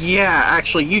 And yeah,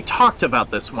 actually, you talked about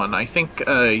this one. I think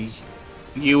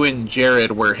you and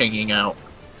Jared were hanging out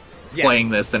playing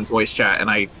this in voice chat, and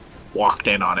I walked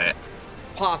in on it.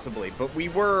 Possibly, but we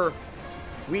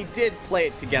did play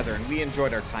it together, and we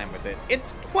enjoyed our time with it.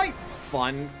 It's quite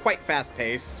fun, quite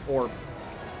fast-paced, or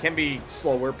can be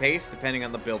slower-paced, depending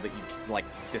on the build that you, like,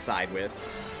 decide with.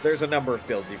 There's a number of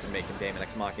builds you can make in Daemon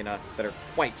X Machina that are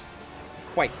quite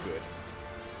good.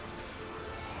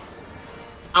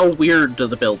 How weird do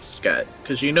the builds get?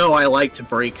 Because you know I like to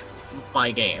break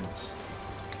my games.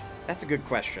 That's a good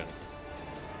question.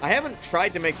 I haven't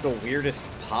tried to make the weirdest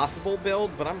possible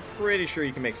build, but I'm pretty sure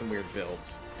you can make some weird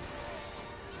builds.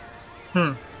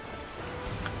 I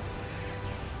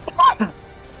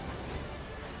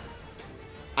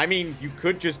mean, you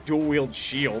could just dual-wield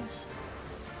shields.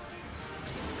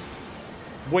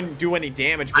 Wouldn't do any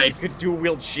damage, but you could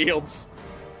dual-wield shields.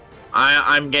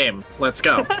 I'm game. Let's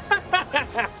go.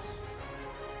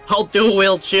 I'll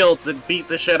dual-wield shields and beat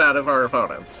the shit out of our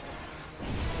opponents.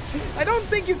 I don't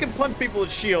think you can punch people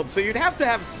with shields, so you'd have to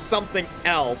have something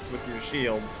else with your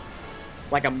shields.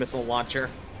 Like a missile launcher.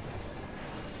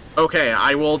 Okay,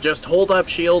 I will just hold up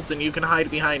shields and you can hide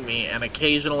behind me, and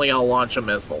occasionally I'll launch a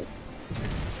missile.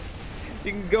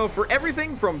 You can go for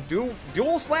everything from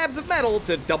dual slabs of metal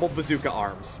to double bazooka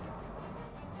arms.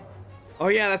 Oh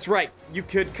yeah, that's right. You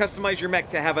could customize your mech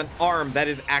to have an arm that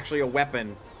is actually a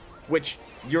weapon, which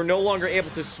you're no longer able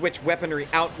to switch weaponry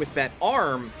out with that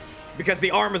arm because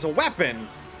the arm is a weapon.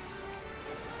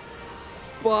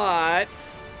 But,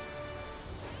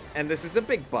 and this is a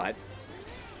big but,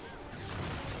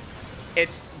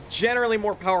 it's generally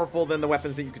more powerful than the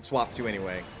weapons that you could swap to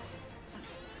anyway.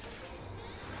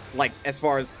 Like, as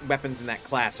far as weapons in that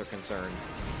class are concerned.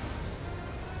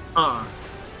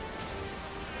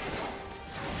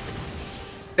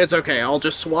 It's okay, I'll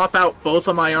just swap out both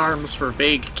of my arms for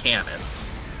vague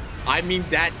cannons. I mean,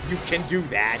 that, you can do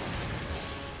that.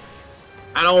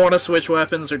 I don't want to switch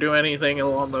weapons or do anything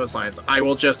along those lines. I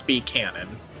will just be cannon.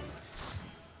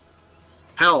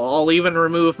 Hell, I'll even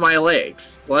remove my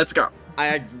legs. Let's go.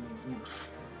 I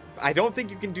don't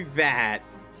think you can do that.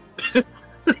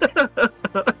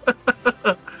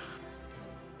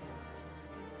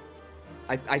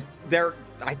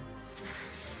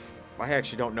 I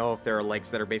actually don't know if there are legs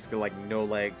that are basically like no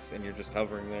legs and you're just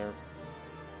hovering there.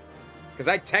 Because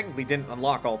I technically didn't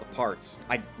unlock all the parts.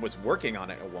 I was working on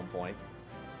it at one point.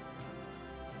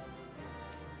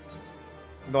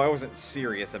 Though I wasn't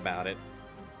serious about it.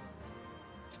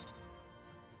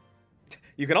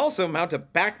 You can also mount a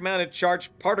back-mounted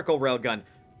charged particle railgun.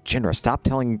 Jinra, stop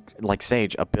telling, like,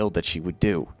 Sage a build that she would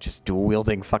do. Just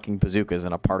dual-wielding fucking bazookas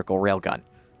and a particle railgun.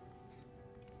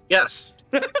 Yes.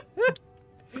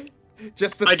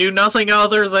 Just I do nothing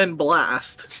other than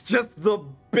blast. It's just the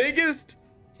biggest,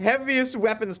 heaviest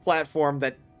weapons platform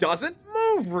that doesn't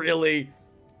move, really.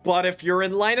 But if you're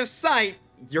in line of sight,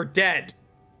 you're dead.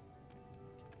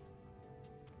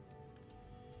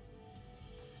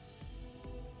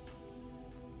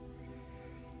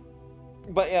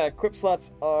 But yeah, equip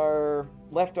slots are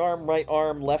left arm,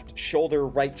 left shoulder,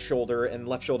 and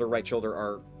left shoulder, right shoulder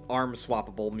are arm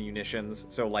swappable munitions.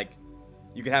 So, like,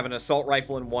 you could have an assault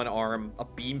rifle in one arm, a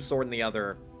beam sword in the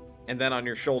other, and then on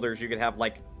your shoulders you could have,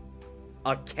 like,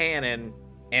 a cannon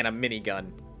and a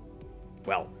minigun.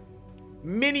 Well,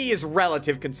 mini is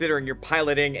relative considering you're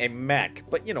piloting a mech,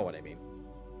 but you know what I mean.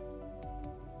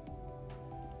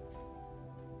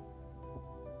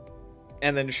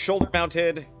 And then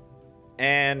shoulder-mounted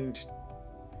and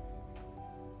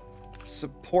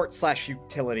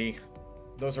support/utility.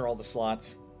 Those are all the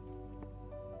slots.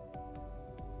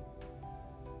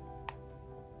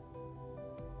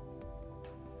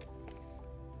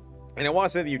 And I want to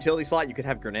say the utility slot, you could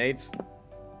have grenades.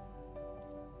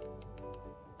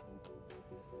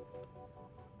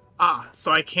 Ah,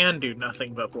 so I can do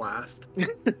nothing but blast.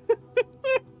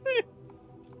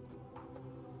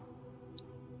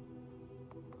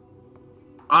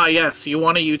 Ah, yes, you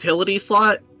want a utility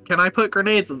slot? Can I put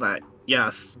grenades in that?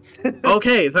 Yes.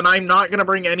 Okay, then I'm not gonna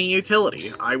bring any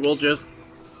utility. I will just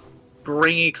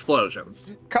bring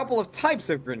explosions. Couple of types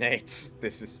of grenades.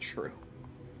 This is true.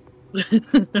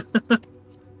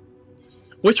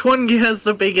 Which one has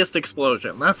the biggest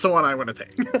explosion? That's the one I'm gonna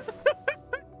take.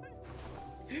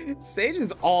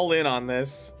 Sajan's all in on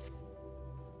this.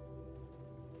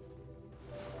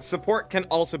 Support can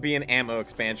also be an ammo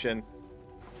expansion.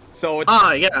 So it's...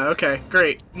 Ah, yeah, okay,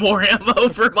 great. More ammo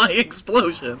for my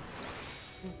explosions.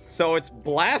 So it's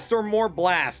blast or more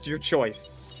blast, your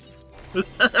choice.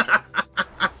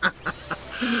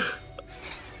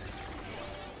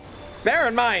 Bear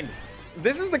in mind,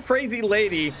 this is the crazy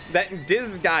lady that in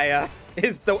Disgaea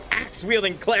is the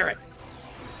axe-wielding cleric.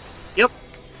 Yep.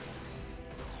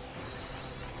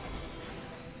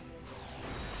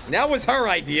 That was her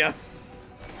idea.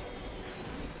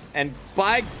 And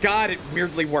by God, it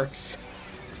weirdly works.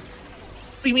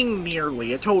 What do you mean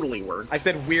nearly? It totally worked. I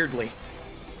said weirdly.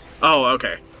 Oh,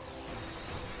 okay.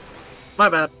 My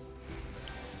bad.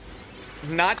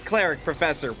 Not cleric,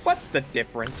 professor. What's the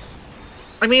difference?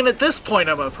 I mean, at this point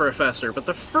I'm a professor, but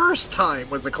the first time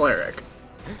was a cleric.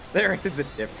 There is a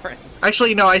difference.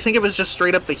 Actually, no, I think it was just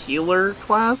straight up the healer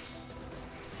class.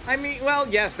 I mean, well,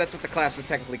 yes, that's what the class was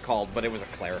technically called, but it was a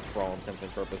cleric for all intents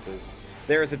and purposes.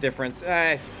 There is a difference,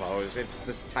 I suppose. It's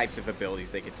the types of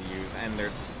abilities they get to use, and their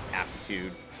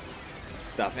aptitude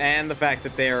stuff, and the fact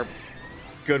that they're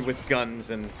good with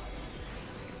guns and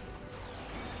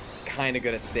kind of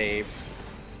good at staves.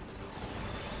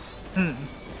 Because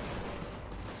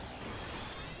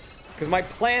my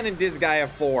plan in Disgaea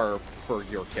 4 for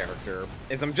your character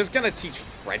is I'm just going to teach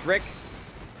Frederick,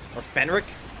 or Fenric,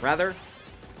 rather,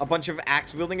 a bunch of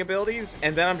axe-wielding abilities,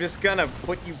 and then I'm just gonna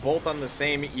put you both on the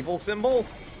same evil symbol,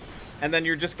 and then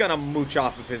you're just gonna mooch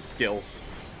off of his skills.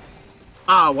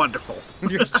 Ah, wonderful.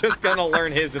 You're just gonna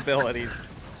learn his abilities.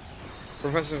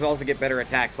 Professors also get better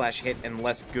attack/hit and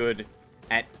less good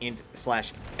at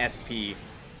int/SP.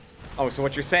 Oh, so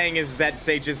what you're saying is that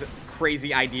Sage's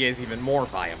crazy idea is even more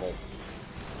viable.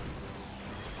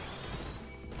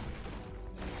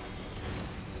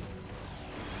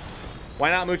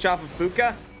 Why not mooch off of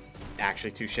Fuka?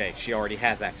 Actually, touche. She already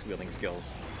has axe-wielding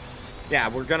skills. Yeah,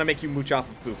 we're gonna make you mooch off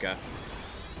of Fuka.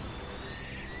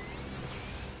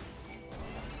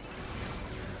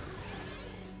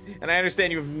 And I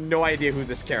understand you have no idea who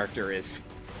this character is.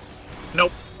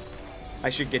 Nope. I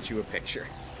should get you a picture.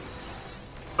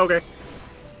 Okay.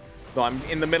 Though I'm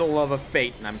in the middle of a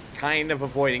fate, and I'm kind of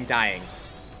avoiding dying.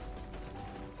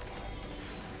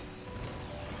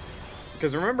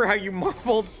 Because remember how you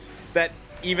marveled that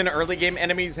even early game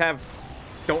enemies have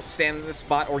don't stand in this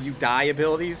spot or you die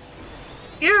abilities?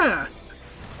 Yeah.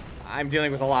 I'm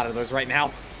dealing with a lot of those right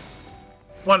now.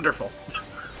 Wonderful.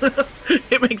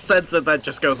 It makes sense that that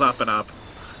just goes up and up.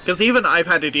 Because even I've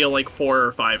had to deal like 4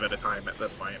 or 5 at a time at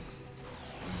this point.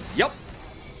 Yup.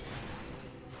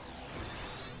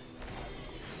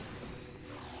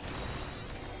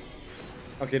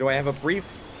 Okay, do I have a brief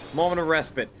moment of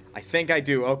respite? I think I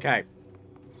do. Okay.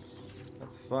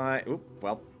 That's fine. Oop,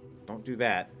 well, don't do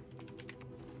that.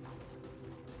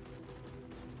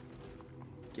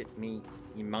 Get me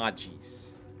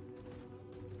emojis.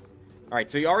 Alright,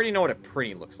 so you already know what a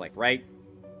pretty looks like, right?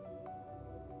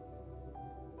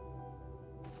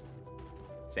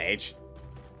 Sage.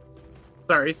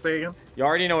 Sorry, say again. You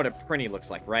already know what a pretty looks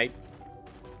like, right?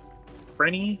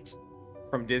 Brenny?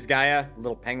 From Disgaea,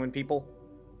 little penguin people.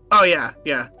 Oh, yeah,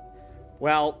 yeah.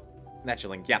 Well, that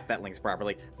should link. Yep, that links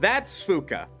properly. That's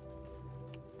Fuka.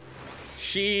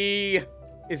 She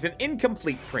is an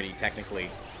incomplete pretty, technically.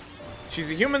 She's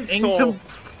a human soul.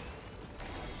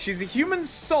 She's a human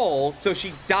soul, so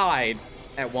she died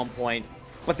at one point,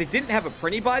 but they didn't have a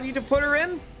pretty body to put her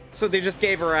in, so they just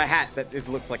gave her a hat that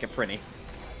looks like a pretty.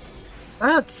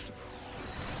 That's...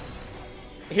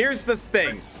 Here's the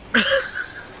thing.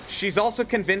 She's also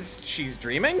convinced she's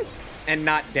dreaming and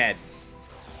not dead.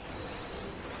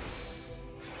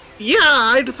 Yeah,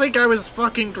 I think I was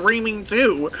fucking dreaming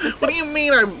too. What do you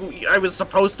mean I was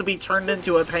supposed to be turned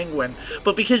into a penguin,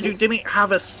 but because you didn't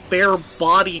have a spare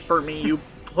body for me, you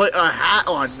put a hat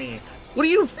on me? What are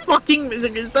you fucking...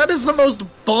 That is the most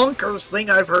bonkers thing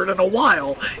I've heard in a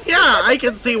while. Yeah, I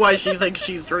can see why she thinks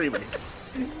she's dreaming.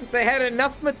 They had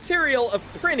enough material of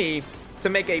Prinny to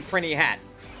make a Prinny hat.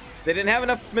 They didn't have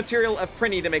enough material of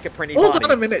Prinny to make a Prinny body. Hold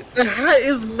on a minute. The hat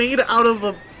is made out of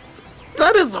a...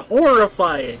 That is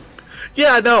horrifying.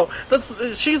 Yeah, no,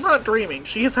 that's... She's not dreaming.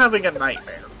 She's having a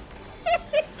nightmare.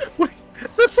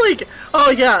 That's like...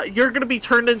 Oh, yeah, you're gonna be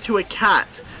turned into a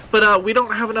cat. But, we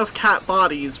don't have enough cat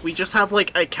bodies. We just have,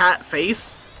 like, a cat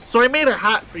face. So I made a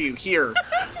hat for you here.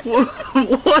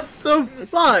 What the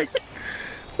fuck?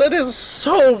 That is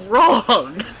so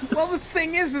wrong. Well, the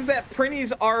thing is that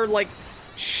Prinnies are, like,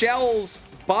 shells,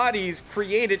 bodies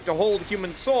created to hold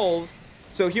human souls,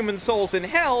 so human souls in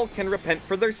hell can repent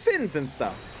for their sins and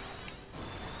stuff.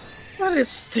 That is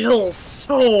still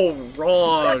so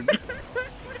wrong.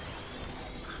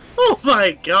 Oh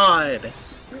my god.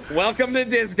 Welcome to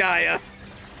Disgaea.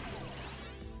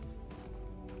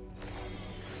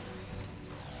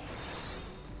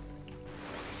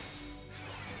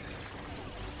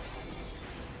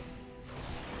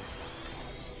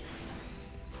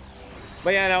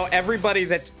 But yeah, no, everybody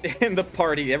that in the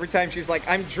party, every time she's like,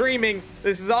 I'm dreaming,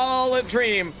 this is all a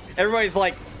dream, everybody's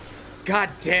like, God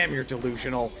damn, you're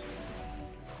delusional.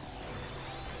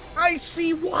 I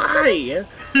see why.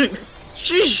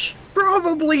 She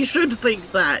probably should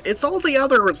think that. It's all the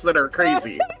others that are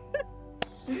crazy.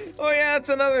 Oh yeah, that's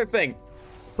another thing.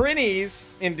 Prinnies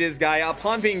in Disgaea,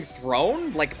 upon being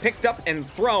thrown, like picked up and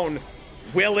thrown,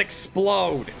 will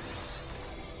explode.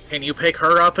 Can you pick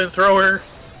her up and throw her?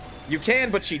 You can,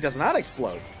 but she does not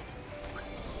explode.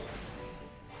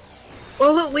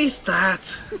 Well, at least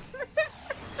that.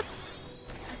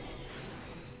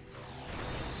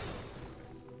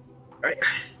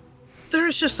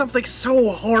 There's just something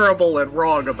so horrible and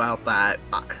wrong about that.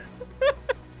 I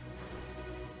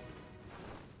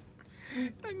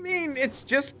mean, it's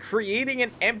just creating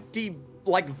an empty,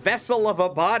 like, vessel of a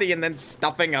body and then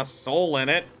stuffing a soul in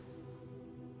it.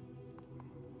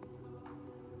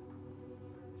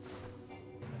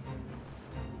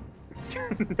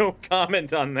 No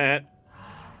comment on that.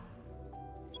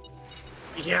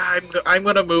 Yeah, I'm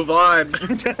gonna move on.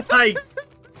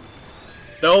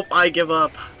 Nope, I give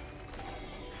up.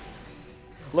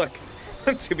 Look,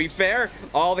 to be fair,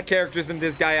 all the characters in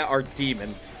Disgaea are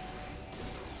demons.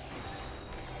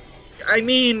 I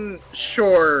mean,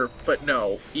 sure, but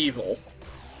no, evil.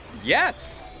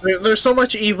 Yes! There's so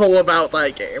much evil about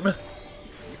that game.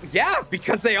 Yeah,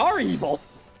 because they are evil.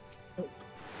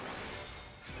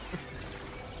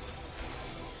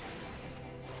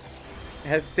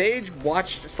 Has Sage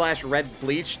watched / read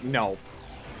Bleach? No.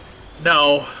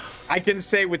 No. I can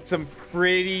say with some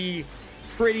pretty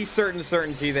certain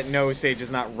certainty that no, Sage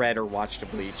has not read or watched a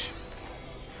Bleach.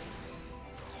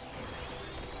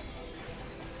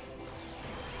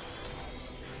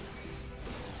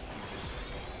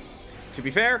 To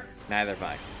be fair, neither have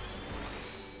I.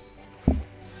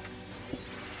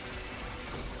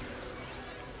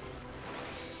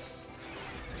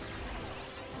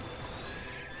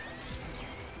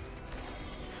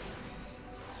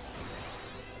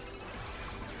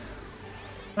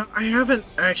 I haven't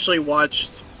actually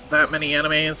watched that many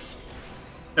animes,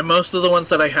 and most of the ones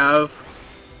that I have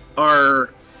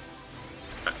are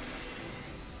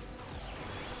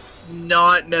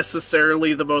not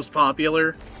necessarily the most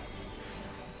popular.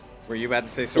 Were you about to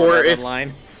say Sword Art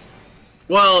Online?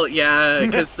 Well, yeah,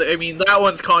 because, I mean, that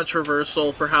one's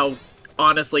controversial for how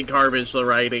honestly garbage the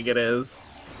writing it is.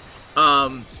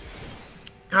 God,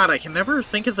 I can never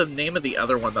think of the name of the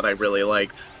other one that I really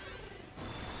liked.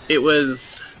 It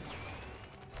was...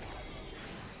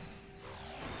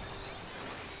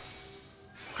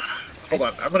 Hold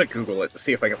on, I'm gonna Google it to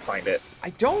see if I can find it.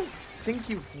 I don't think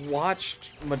you've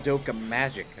watched Madoka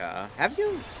Magica, have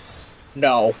you?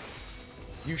 No.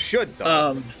 You should,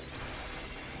 though.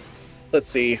 Let's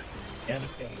see.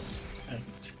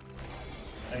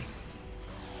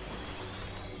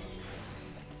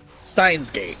 Steins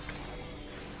Gate.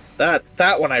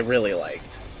 That one I really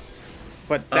liked.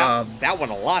 But that one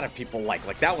a lot of people like.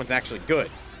 Like, that one's actually good.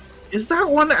 Is that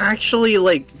one actually,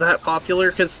 like, that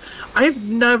popular? Because I've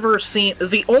never seen...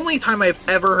 The only time I've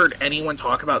ever heard anyone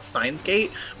talk about Steins Gate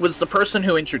was the person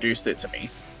who introduced it to me.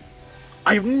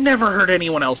 I've never heard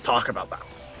anyone else talk about that.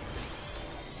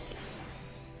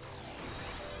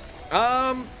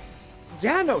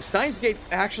 Yeah, no, Steins Gate's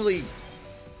actually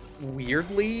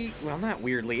weirdly... Well, not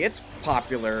weirdly. It's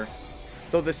popular.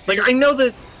 Though the... Like, I know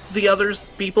that the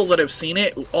others, people that have seen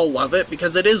it, all love it,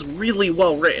 because it is really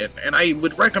well written, and I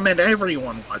would recommend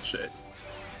everyone watch it.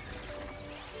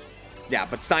 Yeah,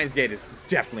 but Steins Gate is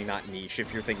definitely not niche,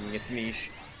 if you're thinking it's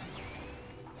niche.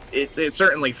 It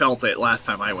certainly felt it last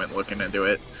time I went looking into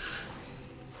it.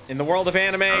 In the world of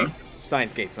anime,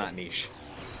 Steins Gate's not niche.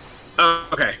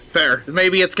 Okay, fair.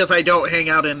 Maybe it's because I don't hang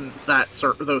out in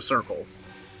those circles.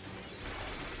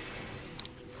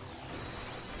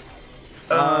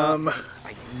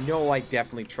 I know I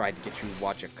definitely tried to get you to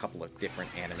watch a couple of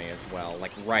different anime as well,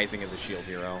 like Rising of the Shield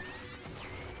Hero.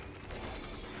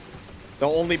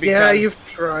 Though only because... Yeah, you've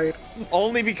tried.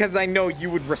 Only because I know you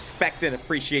would respect and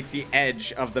appreciate the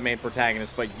edge of the main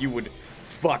protagonist, but you would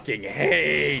fucking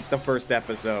hate the first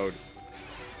episode.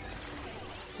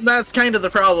 That's kind of the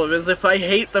problem, is if I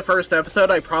hate the first episode,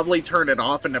 I probably turn it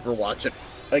off and never watch it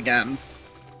again.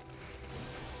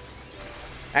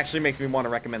 Actually makes me want to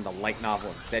recommend the light novel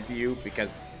instead to you,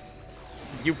 because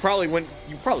you probably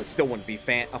still wouldn't be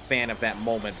a fan of that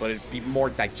moment, but it'd be more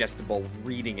digestible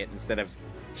reading it instead of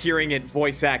hearing it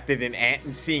voice acted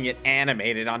and seeing it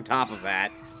animated on top of that.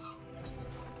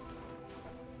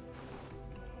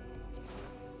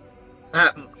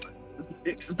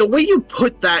 The way you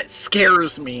put that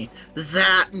scares me.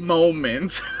 That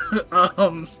moment.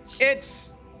 I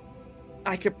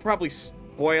could probably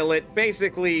spoil it.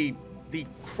 Basically, the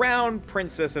crown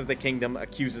princess of the kingdom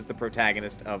accuses the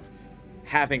protagonist of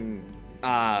having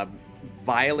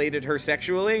violated her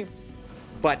sexually,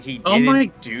 but he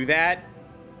didn't do that,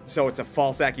 so it's a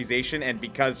false accusation, and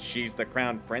because she's the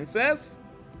crown princess...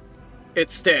 It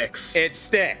sticks. It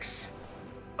sticks.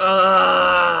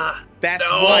 That's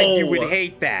why you would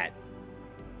hate that.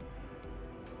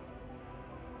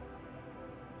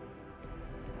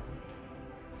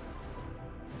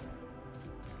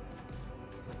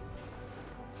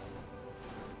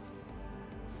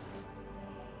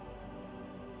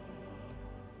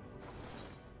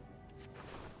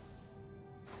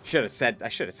 I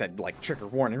should have said, like, trigger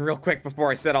warning real quick before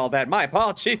I said all that. My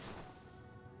apologies.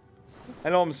 I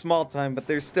know I'm small time, but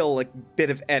there's still a bit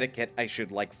of etiquette I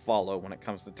should, like, follow when it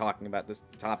comes to talking about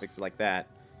topics like that.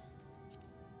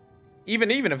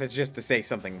 Even if it's just to say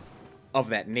something of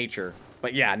that nature.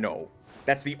 But yeah, no.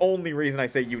 That's the only reason I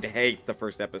say you'd hate the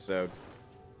first episode.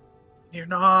 You're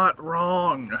not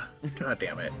wrong. God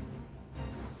damn it.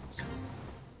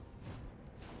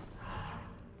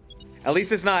 At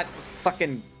least it's not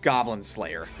fucking Goblin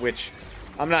Slayer, which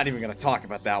I'm not even going to talk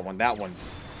about that one. That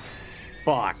one's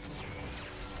fucked.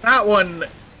 That one,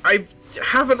 I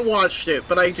haven't watched it,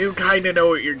 but I do kind of know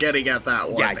what you're getting at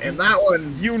that one. Yeah, and that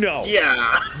one... You know.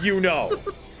 Yeah. You know.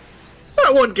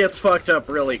 That one gets fucked up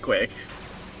really quick.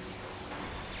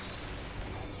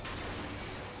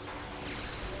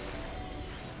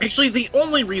 Actually, the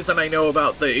only reason I know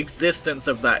about the existence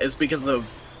of that is because of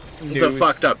the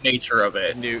fucked up nature of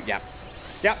it. Yep.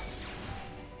 Yep.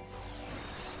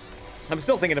 I'm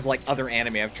still thinking of, like, other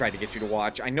anime I've tried to get you to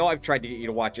watch. I know I've tried to get you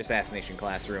to watch Assassination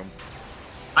Classroom.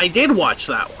 I did watch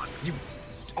that one.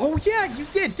 Oh, yeah, you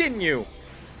did, didn't you?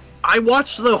 I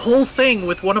watched the whole thing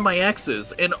with one of my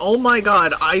exes, and oh my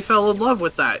god, I fell in love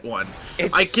with that one.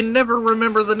 I can never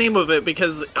remember the name of it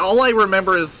because all I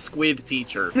remember is Squid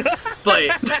Teacher. But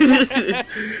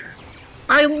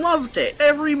I loved it.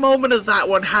 Every moment of that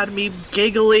one had me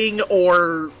giggling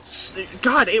or...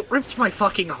 God, it ripped my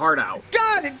fucking heart out.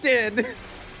 God, it did!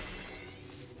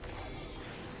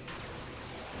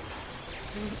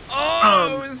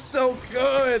 Oh, it was so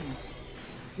good!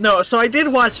 No, so I did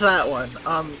watch that one.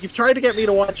 You've tried to get me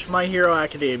to watch My Hero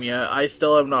Academia. I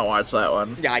still have not watched that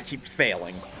one. Yeah, I keep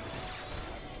failing.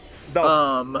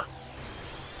 Though,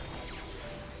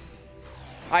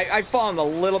 I've fallen a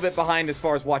little bit behind as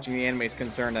far as watching the anime is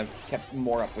concerned. I've kept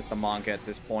more up with the manga at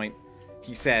this point.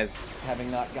 He says,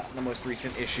 having not gotten the most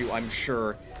recent issue, I'm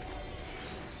sure.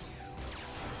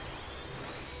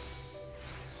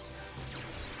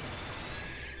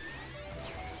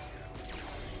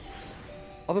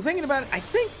 Although thinking about it, I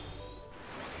think...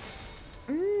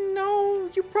 No,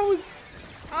 you probably...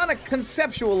 On a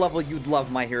conceptual level, you'd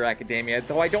love My Hero Academia,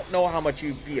 though I don't know how much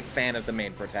you'd be a fan of the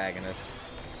main protagonist.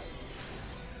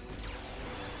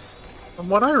 From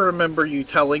what I remember you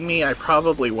telling me, I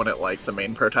probably wouldn't like the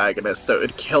main protagonist, so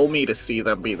it'd kill me to see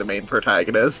them be the main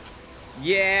protagonist.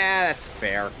 Yeah, that's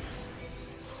fair.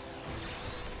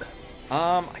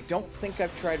 I don't think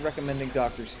I've tried recommending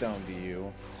Dr. Stone to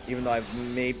you, even though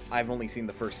I've only seen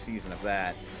the first season of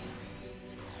that.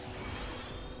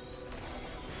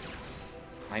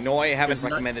 I know I haven't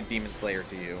recommended Demon Slayer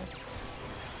to you.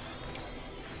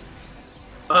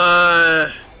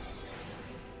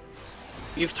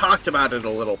 You've talked about it a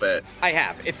little bit. I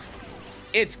have.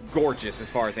 It's gorgeous as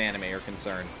far as anime are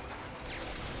concerned.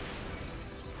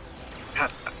 God,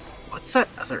 what's that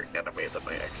other anime that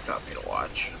my ex got me to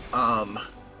watch? I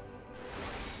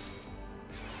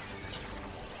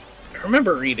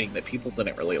remember reading that people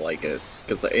didn't really like it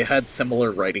because it had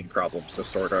similar writing problems to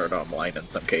Sword Art Online in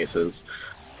some cases.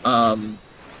 That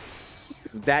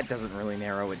doesn't really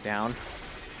narrow it down.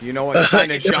 You know what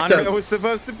kind of genre it was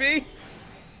supposed to be?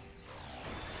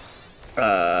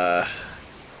 Nope,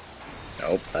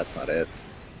 that's not it.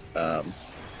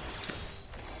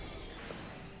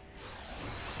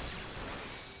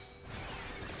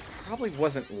 Probably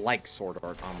wasn't like Sword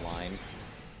Art Online.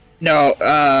 No,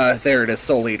 there it is,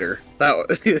 Soul Eater.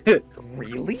 That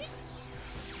Really?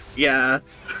 Yeah.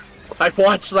 I've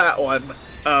watched that one.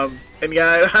 And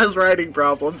yeah, it has writing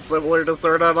problems similar to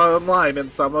Sword Art Online,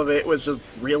 and some of it was just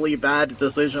really bad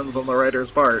decisions on the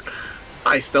writer's part.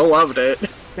 I still loved it.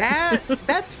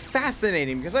 That's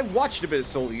fascinating, because I watched a bit of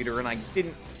Soul Eater, and I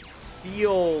didn't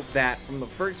feel that from the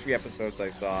first few episodes I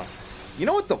saw. You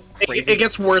know what the crazy... It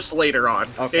gets worse later on.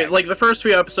 Okay. Like, the first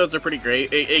few episodes are pretty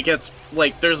great. It gets,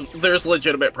 like, there's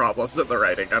legitimate problems in the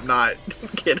writing. I'm not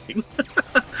kidding.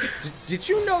 Did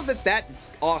you know that that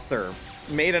author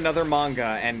made another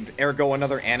manga and ergo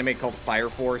another anime called Fire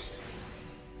Force?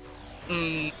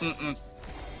 Nope,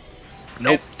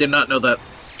 did not know that.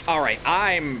 Alright,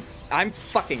 I'm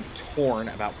fucking torn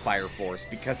about Fire Force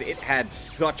because it had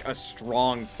such a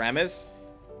strong premise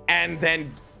and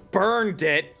then burned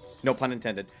it, no pun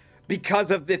intended,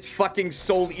 because of its fucking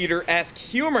Soul Eater-esque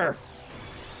humor.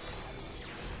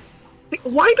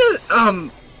 Why does,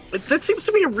 that seems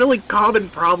to be a really common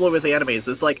problem with animes.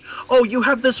 It's like, oh, you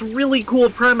have this really cool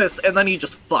premise, and then you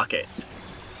just fuck it.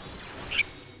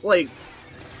 Like,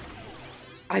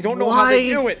 I don't know how they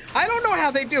do it. I don't know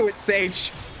how they do it,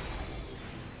 Sage.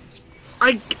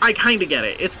 I kind of get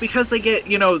it. It's because they get,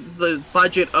 you know, the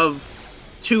budget of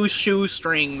 2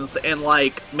 shoestrings and,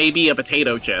 like, maybe a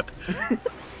potato chip.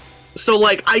 So,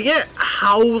 like, I get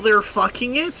how they're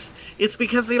fucking it. It's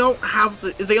because they don't have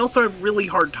the... They also have really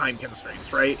hard time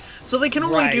constraints, right? So they can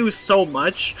only do so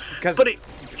much. Because but the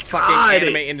fucking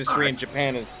anime industry in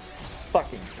Japan is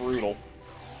fucking brutal.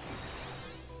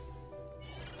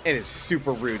 It is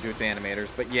super rude to its animators,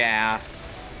 but yeah.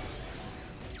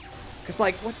 Because,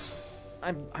 like, what's...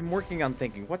 I'm working on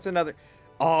thinking, what's another...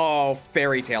 Oh,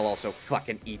 Fairy Tail also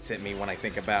fucking eats at me when I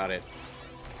think about it.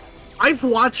 I've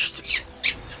watched...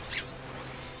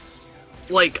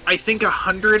 like, I think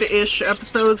 100-ish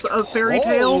episode of Fairy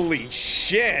Tail. Holy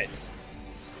shit!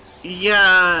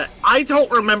 Yeah, I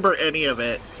don't remember any of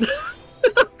it.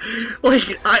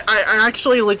 Like, I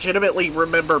actually legitimately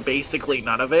remember basically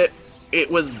none of it. It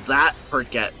was that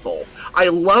forgetful. I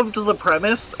loved the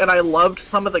premise, and I loved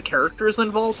some of the characters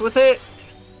involved with it,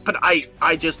 but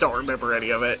I just don't remember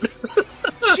any of it.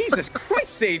 Jesus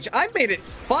Christ, Sage! I made it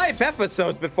 5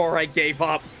 episodes before I gave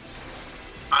up.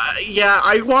 Yeah,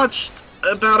 I watched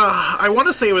about I want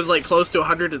to say it was like close to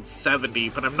 170,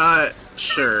 but I'm not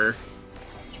sure.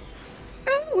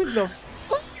 What the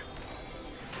fuck?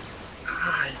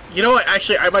 You know what?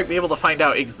 Actually, I might be able to find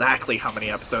out exactly how many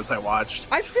episodes I watched.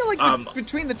 I feel like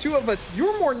between the two of us,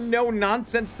 you're more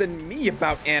no-nonsense than me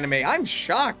about anime. I'm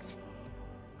shocked.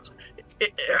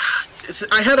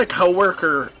 I had a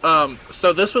coworker,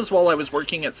 so this was while I was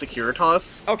working at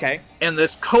Securitas. Okay. And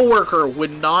this coworker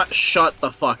would not shut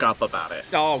the fuck up about it.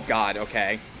 Oh, God,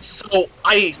 okay. So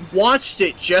I watched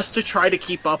it just to try to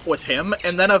keep up with him,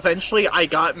 and then eventually I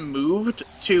got moved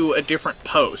to a different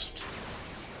post.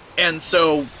 And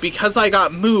so, because I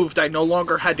got moved, I no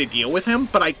longer had to deal with him,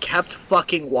 but I kept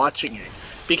fucking watching it.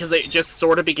 Because it just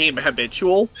sort of became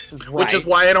habitual, which is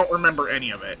why I don't remember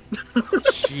any of it.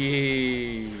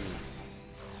 Jeez.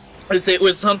 It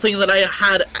was something that I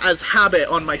had as habit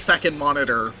on my second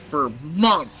monitor for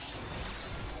months.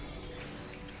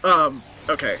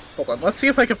 Okay, hold on. Let's see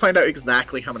if I can find out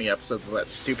exactly how many episodes of that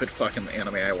stupid fucking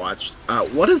anime I watched.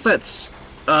 What is that,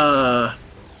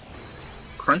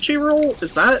 Crunchyroll?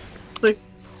 Is that the...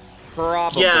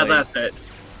 Probably. Yeah, that's it.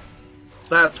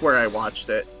 That's where I watched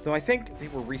it. Though I think they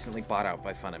were recently bought out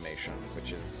by Funimation,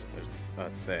 which is a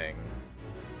thing.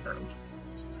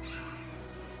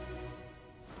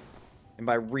 And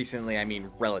by recently, I mean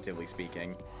relatively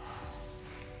speaking.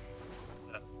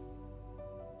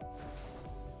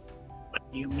 What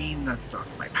do you mean that's not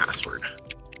my password?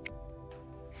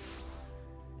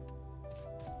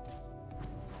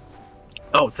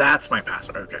 Oh, that's my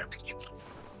password, okay.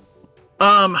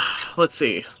 Let's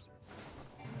see.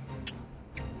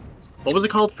 What was it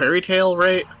called? Fairy Tail,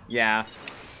 right? Yeah.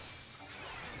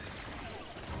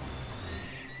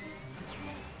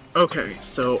 Okay,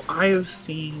 so I've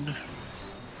seen...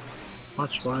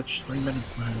 Watch, 3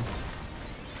 minutes left.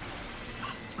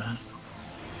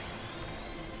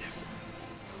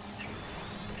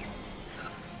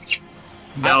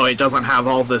 No, it doesn't have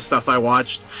all this stuff I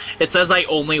watched. It says I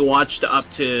only watched up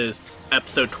to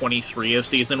episode 23 of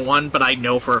season 1, but I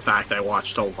know for a fact I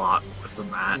watched a lot more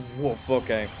than that. Woof,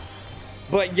 okay.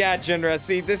 But yeah, Jinra,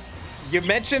 see, this... You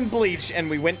mentioned Bleach, and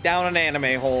we went down an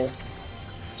anime hole.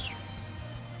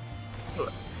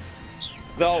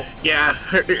 Though... Yeah,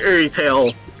 Fairy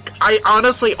Tail. I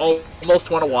honestly almost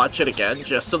want to watch it again,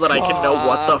 just so that I can know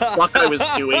what the fuck I was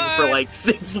doing for like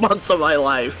 6 months of my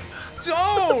life.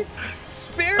 Don't!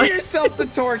 Spare yourself the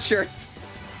torture!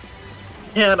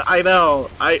 And I know,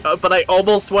 but I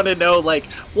almost want to know, like,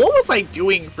 what was I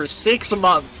doing for 6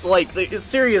 months? Like,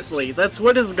 seriously, that's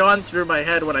what has gone through my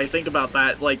head when I think about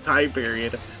that, like, time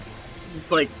period. It's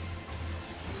like,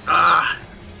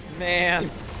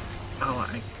 Man. Oh,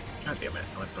 God damn it.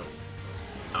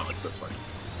 Oh, it's this way.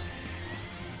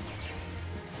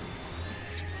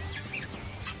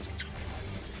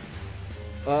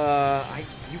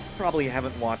 You probably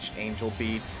haven't watched Angel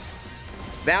Beats.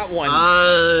 That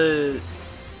one...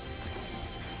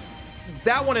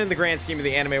 That one, in the grand scheme of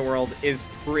the anime world, is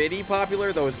pretty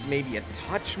popular, though it's maybe a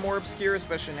touch more obscure,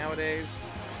 especially nowadays.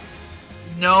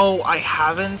 No, I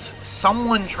haven't.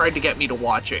 Someone tried to get me to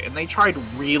watch it, and they tried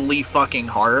really fucking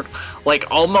hard. Like,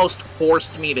 almost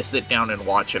forced me to sit down and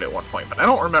watch it at one point, but I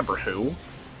don't remember who.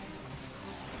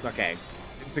 Okay.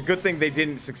 It's a good thing they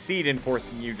didn't succeed in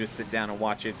forcing you to sit down and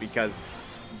watch it, because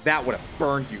that would have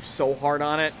burned you so hard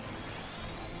on it.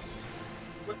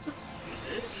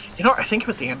 You know, I think it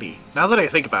was Andy, now that I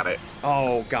think about it.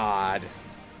 Oh, God.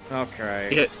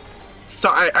 Okay. So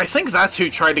I think that's who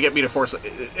tried to get me to force it,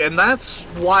 and that's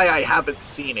why I haven't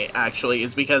seen it, actually,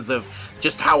 is because of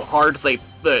just how hard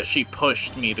she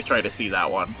pushed me to try to see that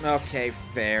one. Okay,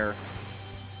 fair.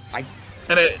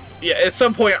 And at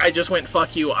some point, I just went,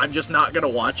 fuck you, I'm just not gonna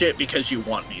watch it because you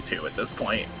want me to at this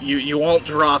point. You won't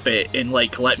drop it and,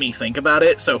 like, let me think about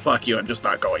it, so fuck you, I'm just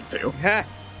not going to.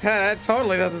 That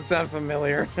totally doesn't sound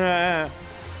familiar.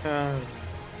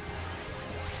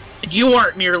 You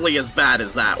aren't nearly as bad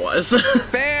as that was.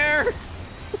 Fair!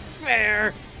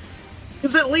 Fair!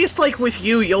 Because at least, like, with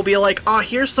you, you'll be like, oh,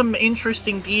 here's some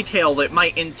interesting detail that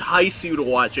might entice you to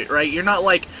watch it, right? You're not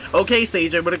like, okay,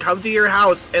 Sage, I'm gonna come to your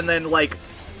house and then, like,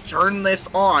 turn this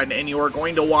on, and you are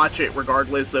going to watch it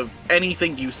regardless of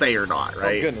anything you say or not,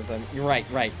 right? Oh, goodness, you're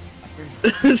right.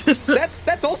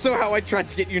 That's also how I tried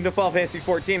to get you into Final Fantasy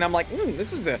XIV. I'm like,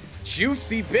 this is a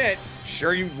juicy bit.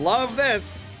 Sure you'd love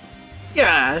this.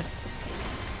 Yeah.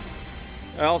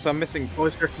 Also, I'm missing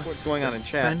what's going on in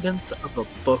chat. Descendants of a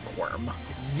Bookworm.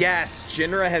 Yes,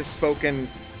 Jinra has spoken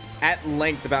at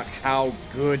length about how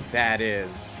good that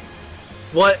is.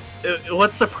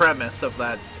 What's the premise of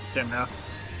that, Jimna?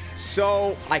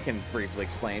 So, I can briefly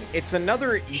explain. It's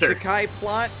another Sure. isekai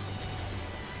plot.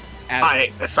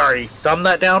 As, Sorry, dumb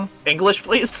that down. English,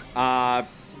 please.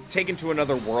 taken to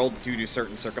another world due to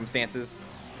certain circumstances.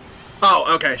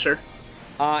 Oh, okay, sure.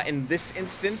 In this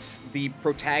instance, the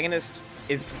protagonist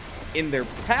is, in their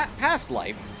past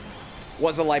life,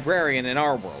 was a librarian in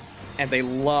our world. And they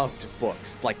loved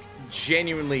books. Like,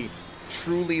 genuinely,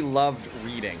 truly loved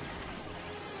reading.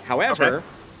 However, Okay.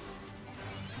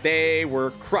 they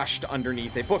were crushed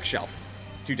underneath a bookshelf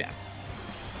to death.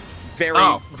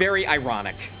 Very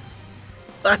ironic.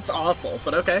 That's awful,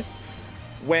 but okay.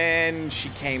 When she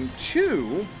came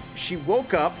to, she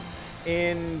woke up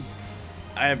in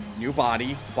a new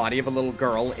body of a little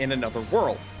girl in another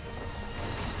world.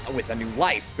 With a new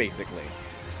life, basically.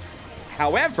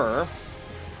 However,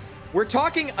 we're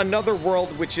talking another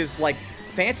world which is, like,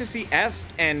 fantasy-esque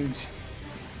and...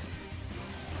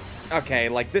 Okay,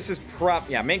 like, this is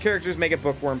main characters make a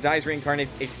bookworm, dies,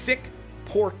 reincarnates. A sick,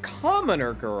 poor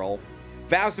commoner girl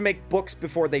vows to make books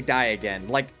before they die again.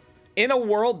 Like, in a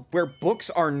world where books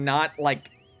are not, like,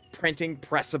 printing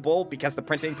pressable because the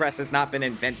printing press has not been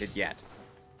invented yet.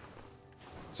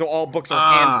 So all books are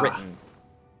handwritten.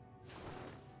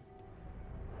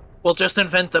 We'll just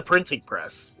invent the printing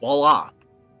press. Voila.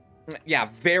 Yeah,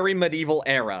 very medieval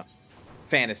era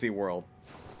fantasy world.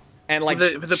 And like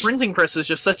the printing press is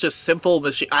just such a simple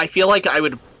machine. I feel like I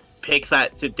would pick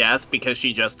that to death because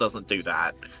she just doesn't do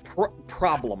that.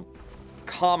 Problem.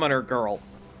 Commoner girl.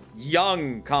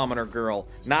 Young commoner girl.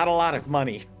 Not a lot of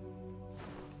money.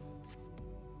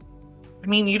 I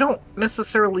mean, you don't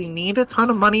necessarily need a ton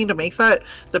of money to make that.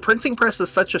 The printing press is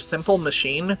such a simple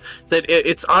machine that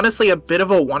it's honestly a bit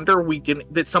of a wonder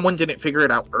that someone didn't figure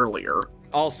it out earlier.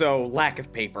 Also, lack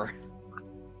of paper.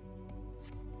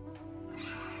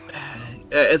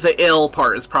 The ill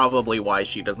part is probably why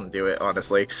she doesn't do it,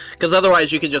 honestly. Because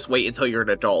otherwise you could just wait until you're an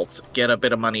adult, get a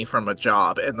bit of money from a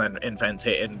job, and then invent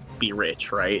it and be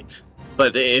rich, right?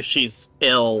 But if she's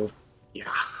ill,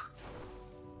 yeah.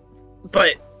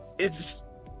 But it's...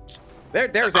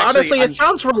 There's actually... Honestly, it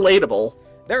sounds relatable.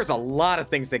 There's a lot of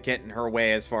things that get in her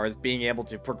way as far as being able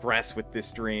to progress with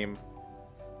this dream.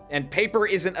 And paper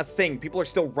isn't a thing. People are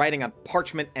still writing on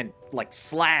parchment and, like,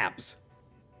 slabs.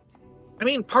 I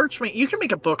mean, parchment, you can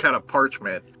make a book out of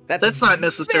parchment. That's not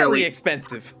necessarily... very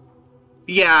expensive.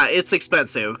 Yeah, it's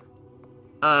expensive.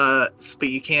 But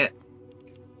you can't...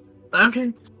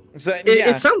 Okay. So,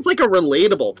 yeah. It sounds like a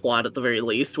relatable plot at the very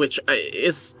least, which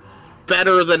is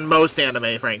better than most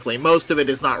anime, frankly. Most of it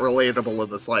is not relatable in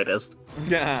the slightest.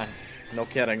 Yeah, no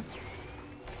kidding.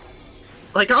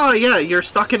 Like, oh yeah, you're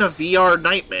stuck in a VR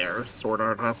nightmare, sort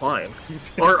of, not fine.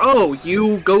 Or, oh,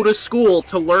 you go to school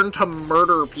to learn to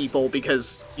murder people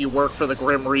because you work for the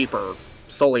Grim Reaper,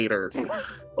 Soul Eater.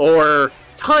 Or,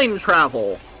 time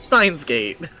travel, Steins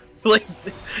Gate. Like,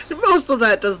 most of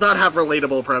that does not have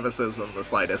relatable premises in the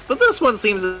slightest, but this one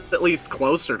seems at least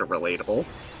closer to relatable.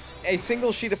 A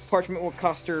single sheet of parchment will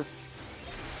cost her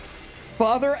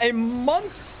father a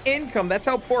month's income. That's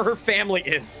how poor her family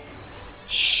is.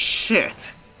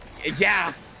 Shit.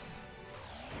 Yeah.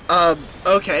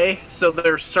 Okay, so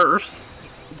they're serfs.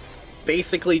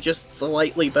 Basically just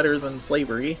slightly better than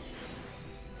slavery.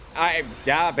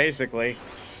 Yeah, basically.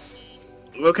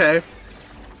 Okay.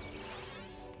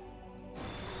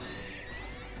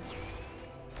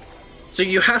 So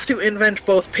you have to invent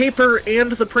both paper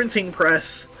and the printing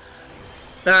press.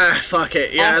 Ah, fuck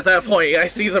it. Yeah, at that point, I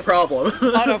see the problem.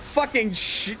 On a fucking,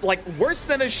 like, worse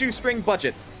than a shoestring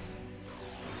budget.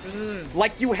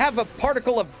 Like, you have a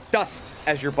particle of dust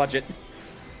as your budget.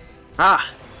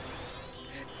 Ah.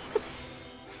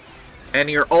 And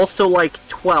you're also like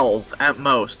 12 at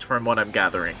most, from what I'm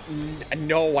gathering.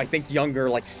 No, I think younger,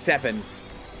 like 7.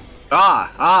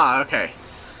 Okay.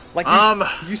 Like,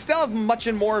 you still have much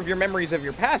and more of your memories of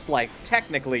your past life,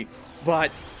 technically,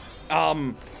 but,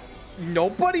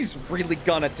 nobody's really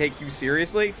gonna take you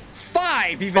seriously.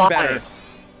 5, even better.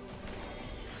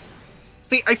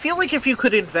 See, I feel like if you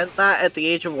could invent that at the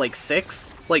age of, like,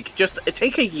 6, like, just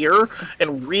take a year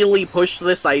and really push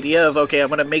this idea of, okay, I'm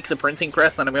gonna make the printing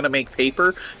press and I'm gonna make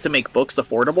paper to make books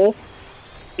affordable.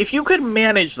 If you could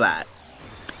manage that,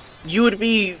 you would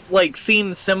be, like,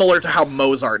 seen similar to how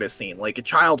Mozart is seen, like a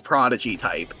child prodigy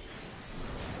type.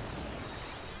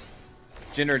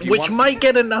 Jinder, which might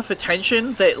get enough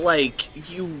attention that,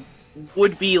 like, you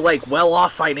would be, like, well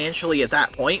off financially at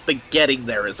that point, but getting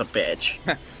there is a bitch.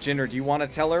 Jinder, do you want to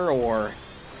tell her, or...?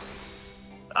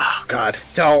 Oh, God.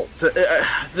 Don't.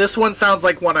 This one sounds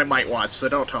like one I might watch, so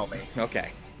don't tell me.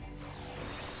 Okay.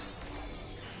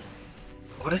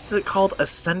 what is it called?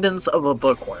 Ascendance of a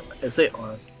Bookworm. Is it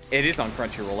on? It is on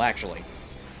Crunchyroll, actually.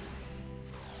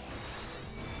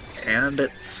 And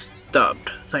it's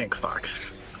dubbed. Thank fuck.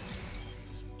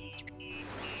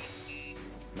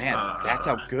 Man, that's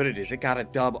how good it is. It got a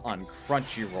dub on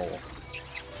Crunchyroll.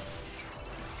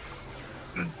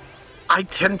 I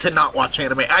tend to not watch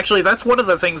anime. Actually, that's one of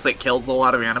the things that kills a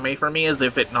lot of anime for me, is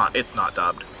if it's not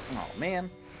dubbed. Oh, man.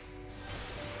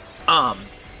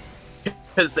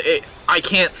 Because I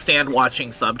can't stand watching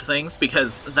subbed things,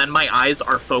 because then my eyes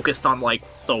are focused on, like,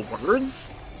 the words,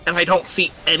 and I don't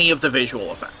see any of the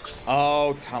visual effects.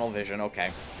 Oh, tunnel vision,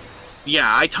 okay.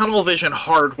 Yeah, I tunnel vision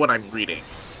hard when I'm reading.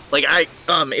 Like,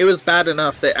 it was bad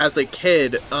enough that as a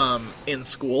kid, in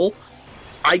school,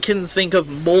 I can think of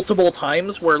multiple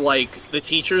times where, like, the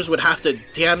teachers would have to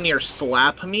damn near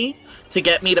slap me to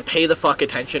get me to pay the fuck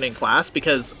attention in class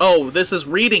because, oh, this is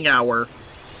reading hour,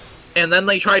 and then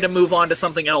they try to move on to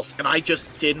something else, and I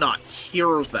just did not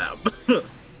hear them.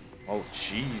 Oh,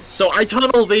 jeez. So I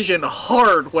tunnel vision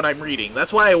hard when I'm reading.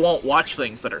 That's why I won't watch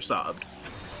things that are subbed.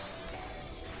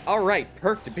 Alright,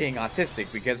 perk to being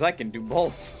autistic, because I can do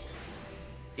both.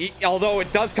 Although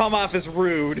it does come off as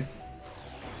rude.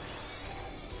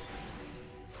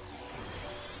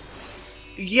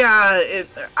 Yeah,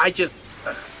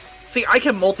 see, I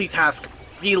can multitask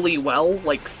really well,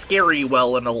 like, scary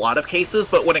well in a lot of cases,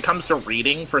 but when it comes to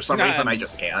reading, for some reason, I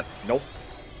just can't. Nope.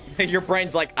 Your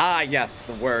brain's like, ah, yes,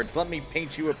 the words. Let me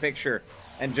paint you a picture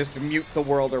and just mute the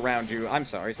world around you. I'm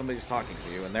sorry, somebody's talking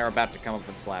to you, and they're about to come up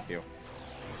and slap you.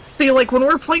 See, like, when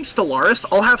we're playing Stellaris,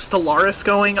 I'll have Stellaris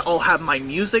going, I'll have my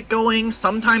music going,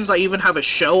 sometimes I even have a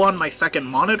show on my second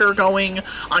monitor going,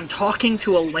 I'm talking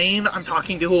to Elaine, I'm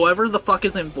talking to whoever the fuck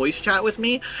is in voice chat with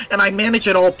me, and I manage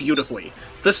it all beautifully.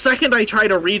 The second I try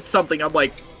to read something, I'm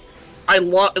like, I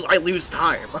lose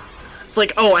time. It's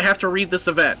like, oh, I have to read this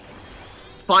event.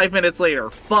 It's 5 minutes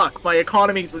later. Fuck, my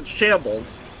economy's in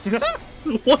shambles.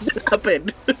 What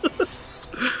happened?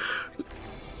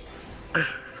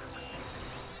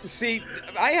 See,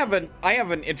 I have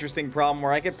an interesting problem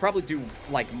where I could probably do,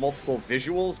 like, multiple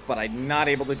visuals, but I'm not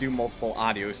able to do multiple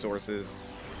audio sources.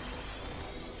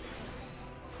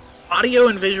 Audio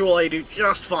and visual I do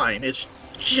just fine. It's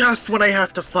just when I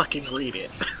have to fucking read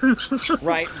it.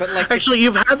 Right, but like... Actually,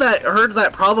 you've heard that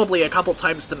probably a couple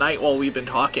times tonight while we've been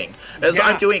talking. As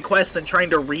I'm doing quests and trying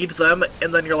to read them,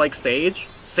 and then you're like, Sage?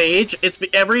 Sage?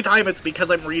 Every time it's because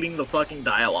I'm reading the fucking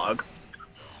dialogue.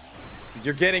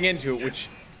 You're getting into it, which...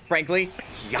 Frankly,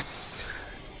 yes.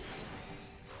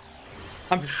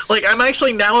 I'm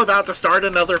actually now about to start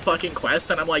another fucking quest,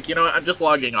 and I'm like, you know what, I'm just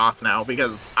logging off now,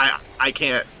 because I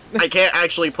can't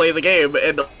actually play the game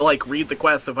and, like, read the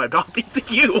quest if I'm talking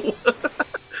to you.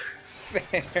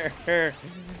 Fair.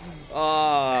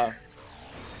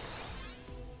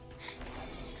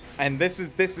 And this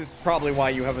is probably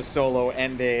why you have a solo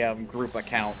and a group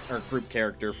account, or group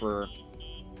character for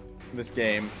this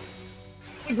game.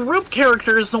 The group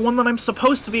character is the one that I'm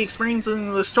supposed to be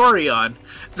experiencing the story on.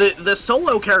 The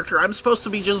solo character, I'm supposed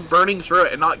to be just burning through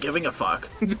it and not giving a fuck.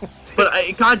 But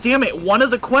god damn it, one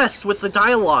of the quests with the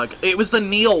dialogue, it was the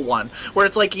kneel one, where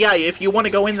it's like, yeah, if you want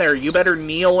to go in there, you better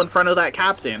kneel in front of that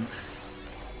captain.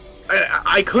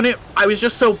 I couldn't, I was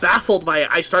just so baffled by it,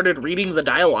 I started reading the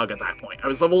dialogue at that point. I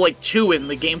was level, like, 2 and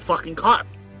the game fucking caught.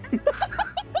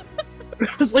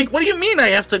 I was like, what do you mean I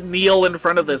have to kneel in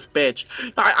front of this bitch?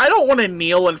 I don't want to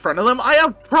kneel in front of them. I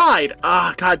have pride.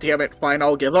 Ah, god damn it. Fine,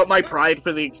 I'll give up my pride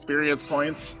for the experience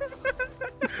points.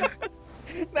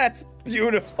 That's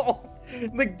beautiful.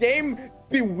 The game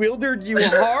bewildered you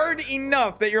hard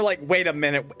enough that you're like, wait a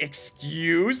minute,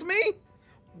 excuse me?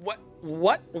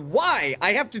 What? Why?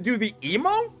 I have to do the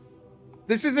emo?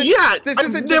 This isn't. Yeah,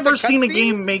 I've never seen a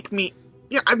game make me.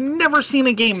 Yeah, I've never seen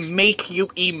a game make you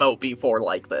emo before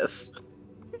like this.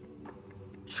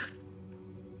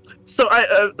 So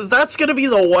that's gonna be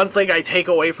the one thing I take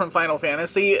away from Final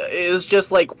Fantasy, is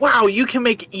just like, wow, you can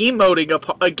make emoting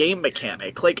a game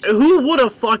mechanic. Like, who would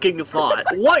have fucking thought?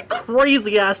 What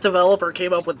crazy-ass developer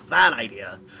came up with that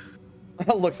idea?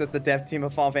 Looks at the dev team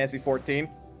of Final Fantasy XIV.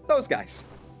 Those guys.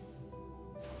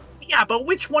 Yeah, but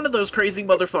which one of those crazy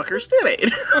motherfuckers did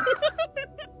it?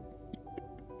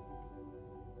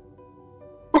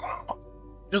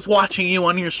 Just watching you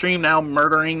on your stream now,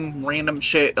 murdering random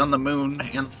shit on the moon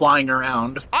and flying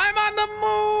around. I'm on the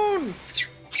moon!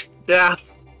 Yeah.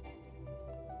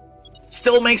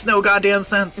 Still makes no goddamn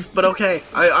sense, but okay.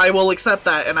 I will accept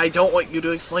that, and I don't want you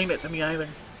to explain it to me either.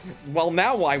 Well,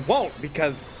 now I won't,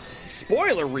 because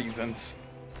spoiler reasons.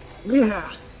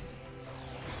 Yeah.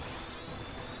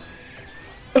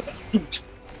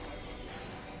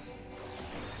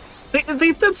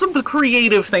 They've done some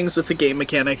creative things with the game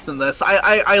mechanics in this.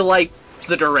 I like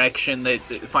the direction that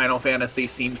Final Fantasy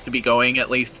seems to be going, at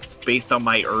least based on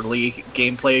my early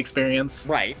gameplay experience.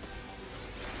 Right.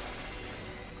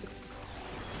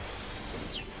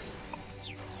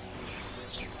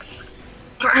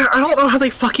 I don't know how they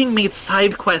fucking made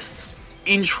side quests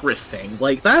interesting.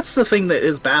 Like, that's the thing that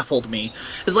has baffled me.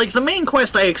 Is, like, the main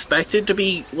quest I expected to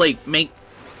be, like, make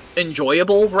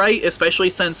enjoyable, right? Especially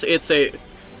since it's a...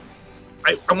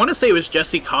 I want to say it was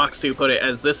Jesse Cox who put it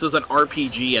as this is an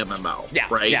RPG MMO, yeah,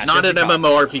 right? Yeah, not Jesse an Cox.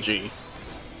 MMORPG.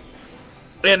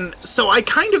 And so I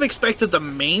kind of expected the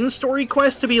main story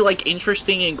quest to be, like,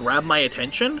 interesting and grab my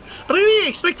attention, but I didn't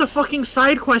expect the fucking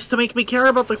side quest to make me care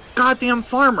about the goddamn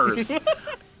farmers.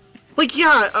 Like,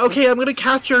 yeah, okay, I'm gonna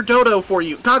catch your dodo for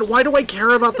you. God, why do I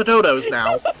care about the dodos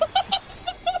now?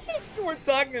 We're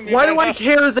talking Why do I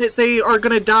care that they are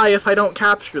gonna die if I don't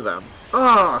capture them?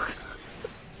 Ugh.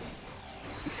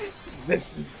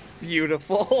 This is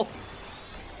beautiful.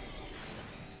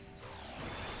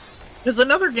 There's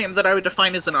another game that I would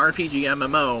define as an RPG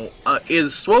MMO,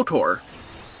 is SWTOR.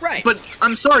 Right. But,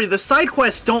 I'm sorry, the side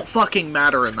quests don't fucking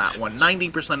matter in that one,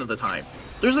 90% of the time.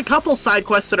 There's a couple side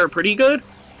quests that are pretty good,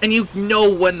 and you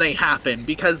know when they happen,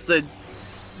 because the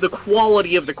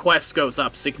quality of the quest goes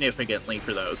up significantly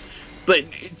for those. But,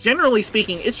 generally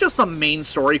speaking, it's just some main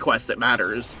story quest that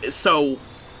matters, so...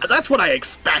 That's what I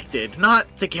expected,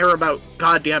 not to care about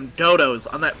goddamn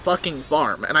dodos on that fucking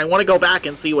farm, and I want to go back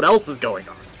and see what else is going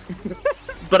on.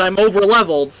 But I'm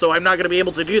over-leveled, so I'm not going to be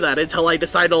able to do that until I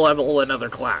decide to level another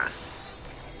class.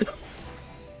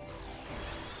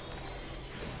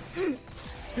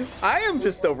 I am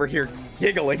just over here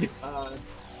giggling.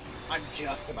 I'm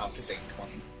just about to date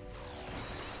 20.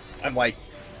 I'm like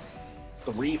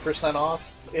 3%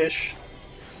 off-ish.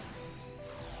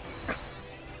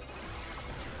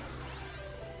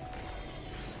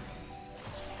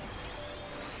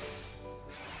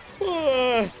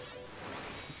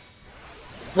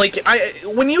 Like,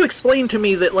 when you explained to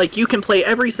me that, like, you can play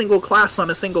every single class on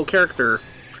a single character,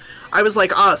 I was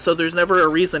like, so there's never a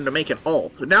reason to make an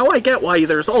alt. Now I get why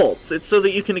there's alts. It's so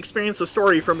that you can experience the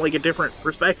story from, like, a different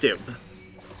perspective.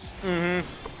 Mm-hmm.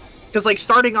 Because, like,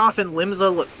 starting off in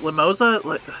Limsa,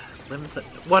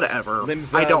 whatever.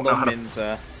 Limsa, I don't know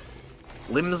Lominsa.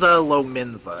 Limsa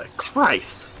Lominsa.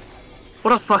 Christ.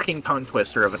 What a fucking tongue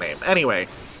twister of a name. Anyway.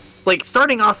 Like,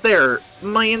 starting off there,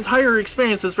 my entire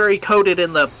experience is very coded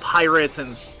in the pirates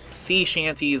and sea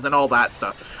shanties and all that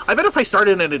stuff. I bet if I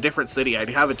started in a different city, I'd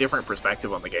have a different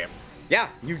perspective on the game. Yeah,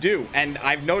 you do. And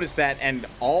I've noticed that, and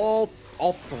all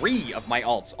three of my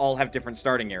alts all have different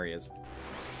starting areas.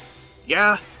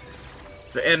 Yeah.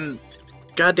 And,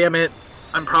 goddammit,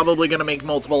 I'm probably gonna make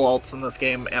multiple alts in this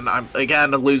game, and I'm,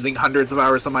 again, losing hundreds of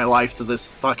hours of my life to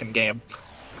this fucking game.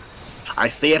 I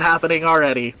see it happening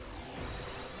already.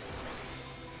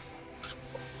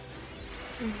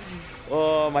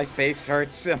 Oh, my face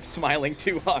hurts. I'm smiling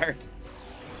too hard.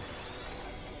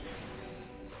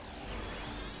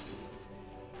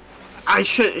 I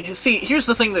should... See, here's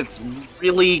the thing that's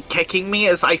really kicking me,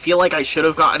 is I feel like I should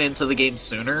have gotten into the game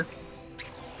sooner.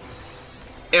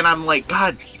 And I'm like,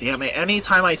 god damn it,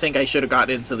 anytime I think I should have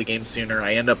gotten into the game sooner,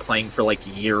 I end up playing for, like,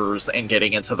 years and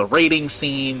getting into the raiding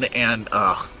scene, and,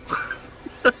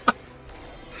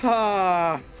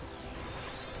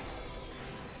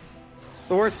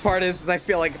 The worst part is I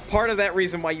feel like part of that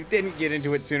reason why you didn't get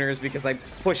into it sooner is because I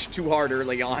pushed too hard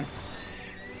early on.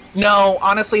 No,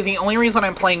 honestly, the only reason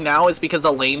I'm playing now is because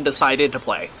Elaine decided to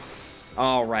play.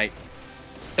 All right.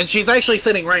 And she's actually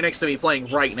sitting right next to me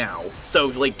playing right now. So,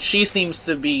 like, she seems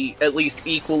to be at least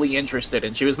equally interested,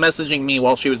 and she was messaging me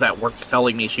while she was at work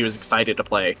telling me she was excited to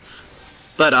play.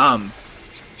 But,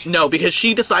 no, because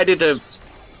she decided to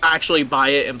actually buy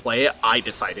it and play it, I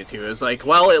decided to. It was like,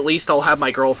 well, at least I'll have my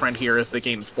girlfriend here if the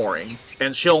game's boring,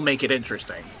 and she'll make it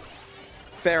interesting.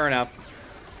 Fair enough.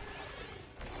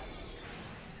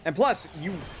 And plus,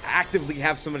 you actively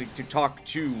have somebody to talk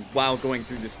to while going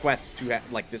through this quest to,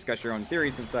 like, discuss your own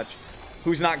theories and such,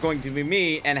 who's not going to be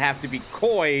me and have to be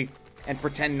coy and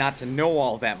pretend not to know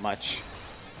all that much.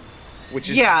 Which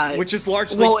is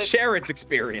largely Sharon's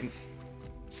experience.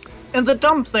 And the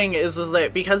dumb thing is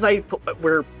that because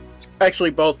we're actually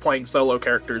both playing solo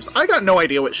characters, I got no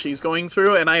idea what she's going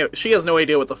through, and she has no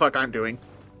idea what the fuck I'm doing.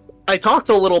 I talked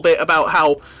a little bit about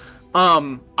how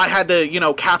I had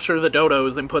to, capture the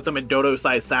dodos and put them in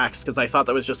dodo-sized sacks because I thought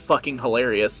that was just fucking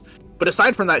hilarious. But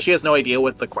aside from that, she has no idea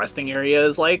what the questing area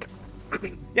is like.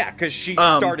 Yeah, because she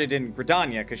started in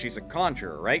Gridania because she's a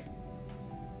conjurer, right?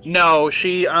 No,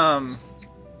 she,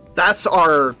 that's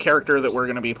our character that we're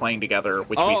going to be playing together,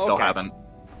 which we still haven't.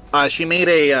 She made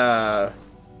a,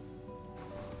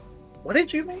 what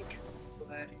did you make?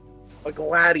 A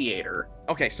gladiator.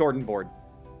 Okay, sword and board.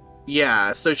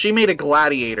 Yeah, so she made a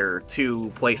gladiator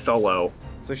to play solo.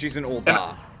 So she's an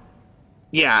Ulda.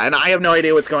 Yeah, and I have no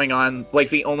idea what's going on. Like,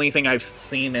 the only thing I've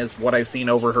seen is what I've seen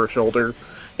over her shoulder.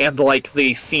 And, like,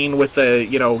 the scene with the,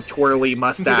 you know, twirly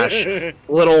mustache,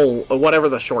 little, whatever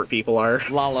the short people are.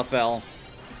 Lalafell.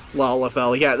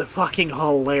 Lalafell, yeah, the fucking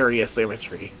hilarious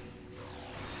imagery.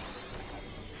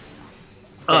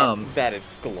 That is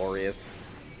glorious.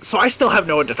 So I still have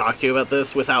no one to talk to about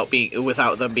this without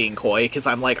them being coy, because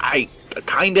I'm like, I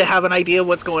kind of have an idea of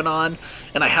what's going on,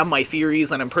 and I have my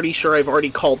theories, and I'm pretty sure I've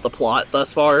already called the plot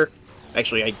thus far.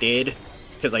 Actually, I did,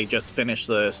 because I just finished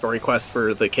the story quest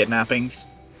for the kidnappings.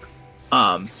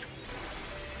 But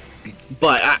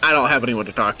I don't have anyone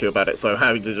to talk to about it, so I'm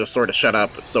having to just sort of shut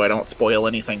up so I don't spoil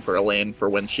anything for Elaine for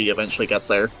when she eventually gets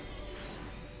there.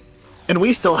 And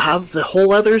we still have the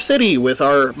whole other city with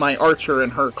my archer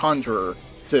and her conjurer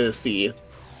to see.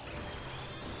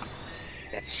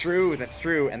 That's true,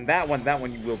 and that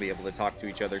one you will be able to talk to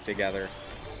each other together.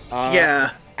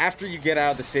 Yeah. After you get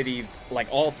out of the city, like,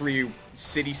 all 3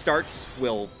 city starts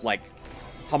will, like,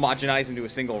 homogenize into a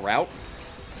single route.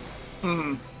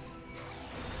 Hmm.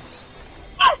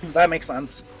 That makes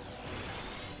sense.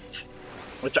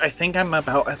 Which I think I'm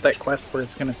about at that quest where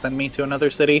it's going to send me to another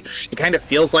city. It kind of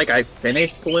feels like I've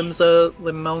finished whatever.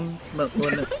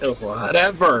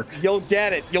 You'll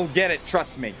get it,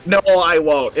 trust me. No, I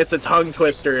won't. It's a tongue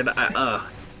twister, and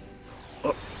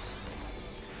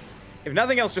If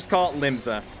nothing else, just call it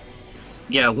Limsa.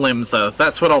 Yeah, Limsa.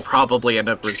 That's what I'll probably end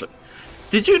up with.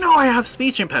 Did you know I have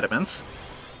speech impediments?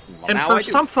 Well, and for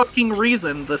some fucking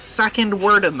reason, the second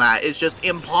word in that is just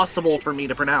impossible for me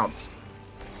to pronounce.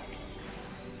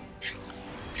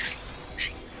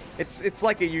 It's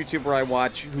like a YouTuber I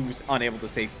watch who's unable to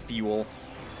say fuel.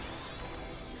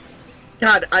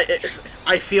 God,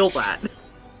 I feel that.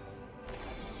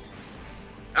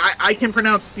 I can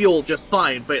pronounce fuel just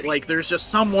fine, but, like, there's just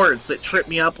some words that trip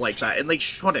me up like that, and they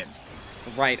shouldn't.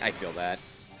 Right, I feel that.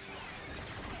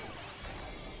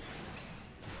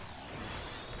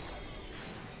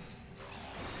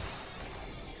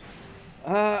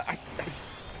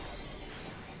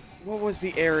 What was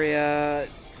the area?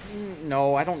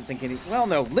 No, I don't think any... Well,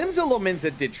 no, Limsa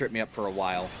Lominsa did trip me up for a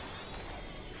while.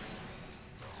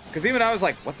 Because even I was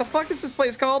like, what the fuck is this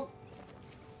place called?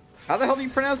 How the hell do you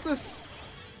pronounce this?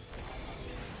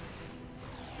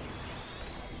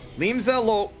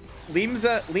 Limsa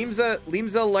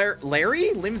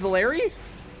Larry?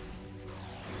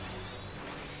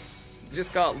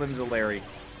 Just call it Limsa Larry.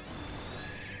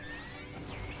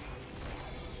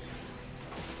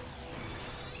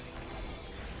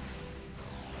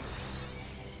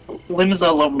 Limsa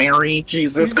Lomary,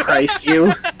 Jesus Christ,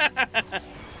 you.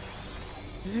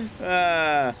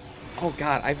 Oh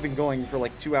god, I've been going for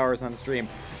like 2 hours on stream.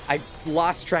 I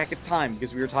lost track of time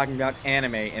because we were talking about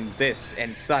anime and this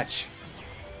and such.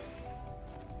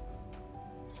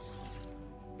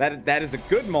 That is a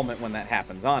good moment when that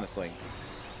happens, honestly.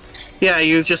 Yeah,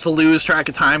 you just lose track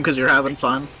of time because you're having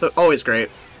fun. But always great.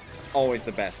 Always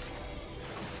the best.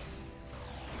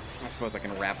 I suppose I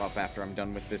can wrap up after I'm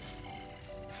done with this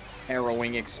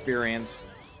harrowing experience.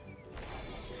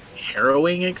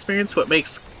 Harrowing experience? What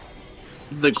makes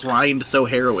the grind so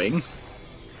harrowing?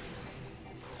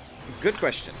 Good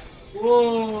question.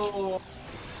 Whoa.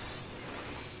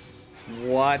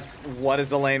 What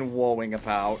is Elaine woeing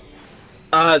about?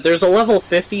 There's a level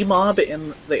 50 mob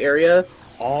in the area.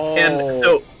 Oh. And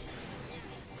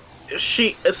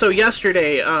so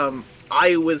yesterday,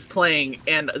 I was playing,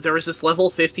 and there was this level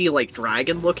 50, like,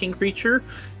 dragon-looking creature,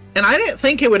 and I didn't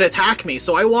think it would attack me,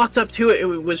 so I walked up to it, it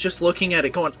was just looking at it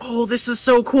going, oh, this is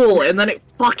so cool, and then it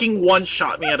fucking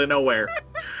one-shot me out of nowhere.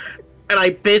 And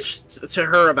I bitched to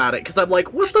her about it, because I'm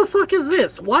like, what the fuck is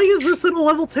this? Why is this in a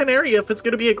level 10 area if it's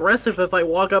going to be aggressive if I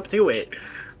walk up to it?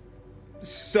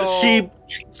 So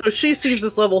she sees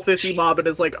this level 50 mob and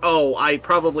is like, oh, I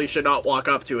probably should not walk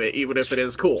up to it, even if it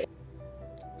is cool.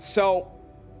 So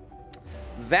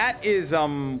that is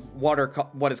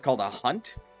what is called a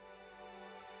hunt.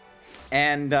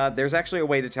 And there's actually a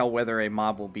way to tell whether a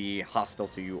mob will be hostile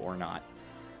to you or not.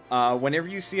 Whenever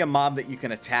you see a mob that you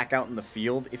can attack out in the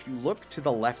field, if you look to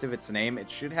the left of its name, it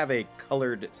should have a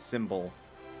colored symbol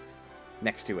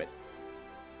next to it.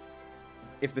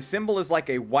 If the symbol is like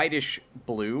a whitish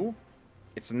blue,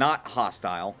 it's not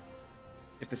hostile.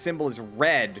 If the symbol is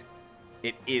red,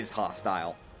 it is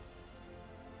hostile.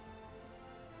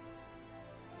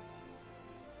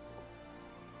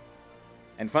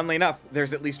 And funnily enough,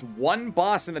 there's at least one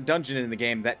boss in a dungeon in the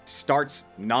game that starts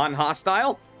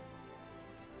non-hostile.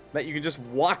 that you can just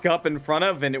walk up in front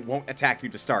of and it won't attack you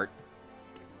to start.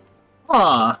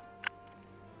 Huh.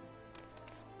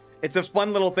 It's a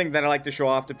fun little thing that I like to show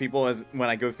off to people as when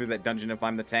I go through that dungeon if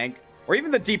I'm the tank. Or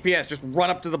even the DPS, just run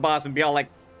up to the boss and be all like,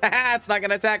 haha, it's not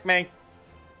gonna attack me.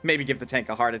 Maybe give the tank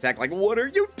a heart attack, like, what are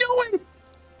you doing?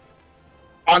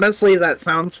 Honestly, that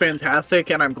sounds fantastic,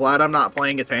 and I'm glad I'm not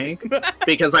playing a tank.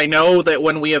 Because I know that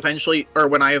when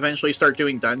I eventually start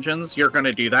doing dungeons, you're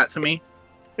gonna do that to me.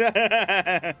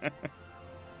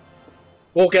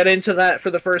 We'll get into that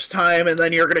for the first time, and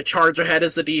then you're gonna charge ahead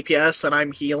as the DPS, and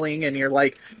I'm healing, and you're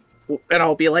like... And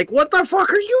I'll be like, what the fuck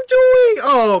are you doing?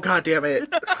 Oh, god damn it.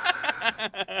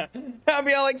 I'll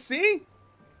be all like, see?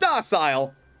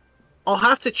 Docile. I'll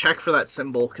have to check for that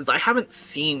symbol, because I haven't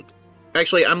seen...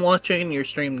 Actually, I'm watching your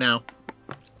stream now.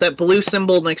 That blue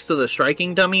symbol next to the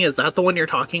striking dummy, is that the one you're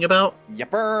talking about?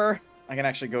 Yepper. I can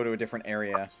actually go to a different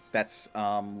area that's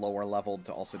lower leveled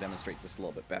to also demonstrate this a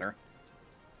little bit better.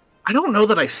 I don't know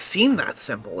that I've seen that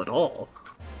symbol at all.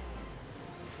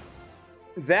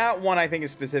 That one, I think,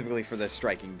 is specifically for the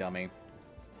striking dummy.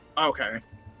 Okay.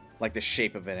 Like the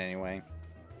shape of it, anyway.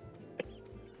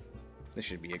 This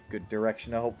should be a good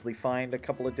direction to hopefully find a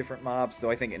couple of different mobs, though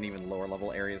I think an even lower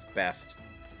level area is best.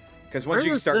 Because once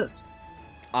you start... This?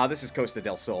 This is Costa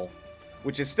del Sol,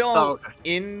 which is still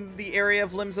in the area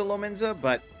of Limsa Lominsa,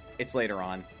 but it's later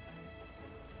on.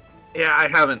 Yeah, I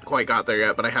haven't quite got there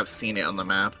yet, but I have seen it on the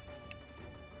map.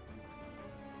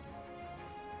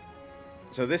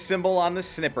 So this symbol on the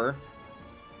snipper,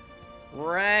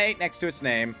 right next to its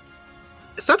name.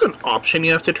 Is that an option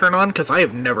you have to turn on? Because I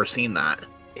have never seen that.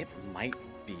 It might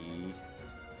be.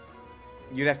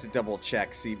 You'd have to double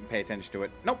check, see, pay attention to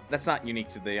it. Nope, that's not unique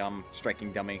to the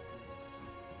striking dummy.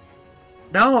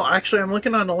 No, actually, I'm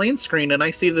looking on the lane screen and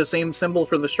I see the same symbol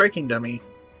for the striking dummy.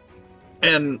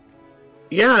 And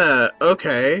yeah,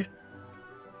 okay.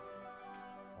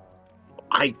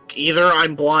 Either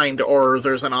I'm blind or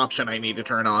there's an option I need to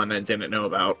turn on and didn't know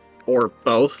about. Or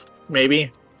both,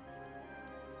 maybe.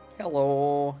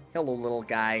 Hello. Hello, little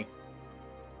guy.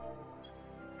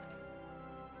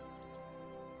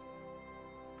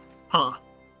 Huh.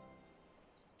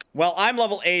 Well, I'm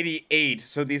level 88,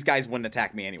 so these guys wouldn't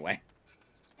attack me anyway.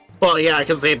 Well, yeah,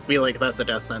 because they'd be like, that's a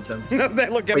death sentence. They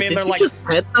look at me and they're like... Did you just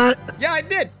pet that? Yeah, I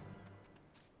did!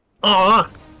 Aw,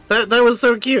 that was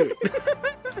so cute.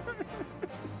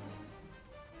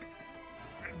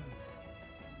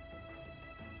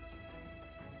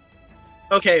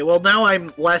 Okay, well now I'm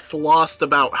less lost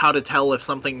about how to tell if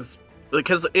something's...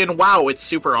 Because in WoW, it's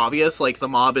super obvious, like the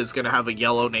mob is gonna have a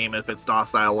yellow name if it's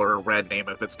docile or a red name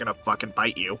if it's gonna fucking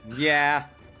bite you. Yeah.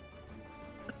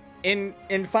 In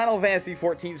Final Fantasy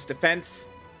XIV's defense,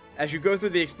 as you go through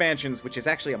the expansions, which is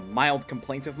actually a mild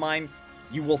complaint of mine,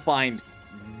 you will find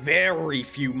very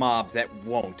few mobs that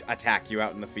won't attack you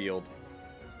out in the field.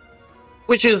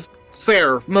 Which is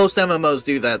fair. Most MMOs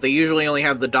do that. They usually only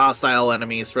have the docile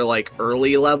enemies for, like,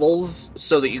 early levels,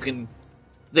 so that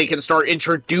they can start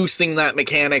introducing that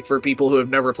mechanic for people who have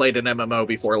never played an MMO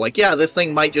before. Like, yeah, this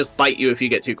thing might just bite you if you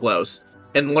get too close.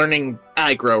 And learning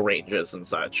aggro ranges and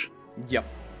such. Yep.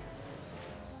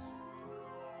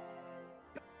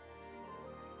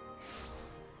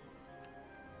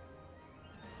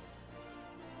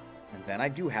 And then I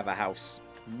do have a house.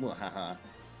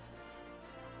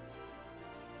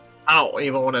 I don't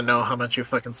even want to know how much you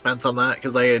fucking spent on that,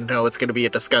 because I know it's going to be a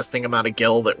disgusting amount of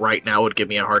gil that right now would give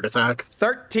me a heart attack.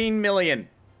 13 million.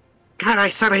 God, I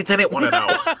said I didn't want to know.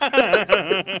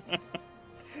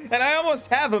 And I almost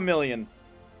have 1 million.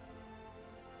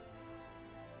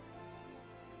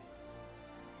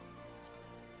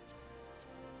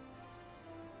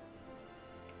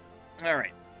 All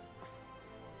right.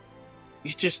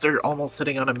 You just are almost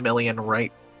sitting on 1 million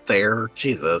right there.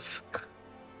 Jesus.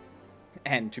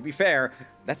 And to be fair,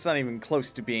 that's not even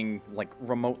close to being, like,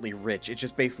 remotely rich. It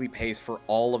just basically pays for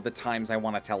all of the times I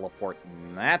want to teleport.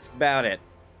 And that's about it.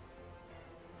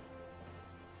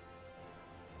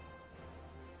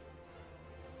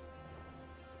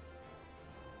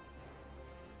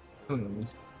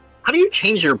 How do you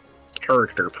change your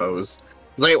character pose?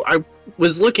 I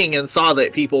was looking and saw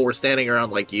that people were standing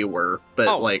around like you were,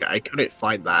 but, like, I couldn't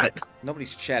find that.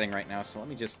 Nobody's chatting right now, so let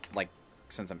me just, like...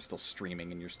 Since I'm still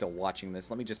streaming and you're still watching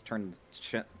this, let me just turn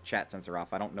the chat sensor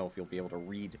off. I don't know if you'll be able to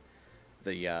read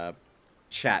the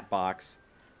chat box.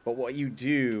 But what you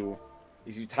do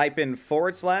is you type in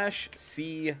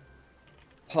 /C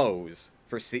pose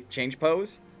for change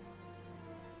pose.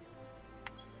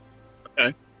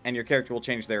 Okay. And your character will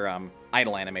change their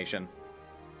idle animation.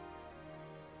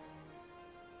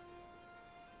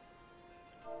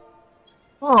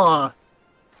 Aw.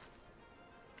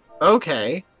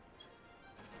 Okay.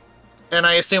 And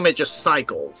I assume it just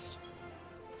cycles.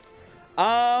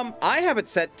 I have it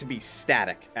set to be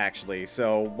static, actually,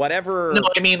 so whatever... No,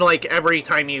 I mean, like, every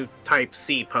time you type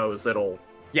C pose, it'll...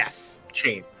 Yes.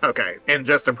 Change. Okay, and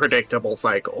just a predictable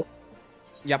cycle.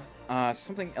 Yep.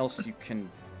 Something else you can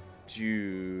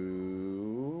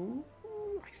do...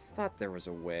 I thought there was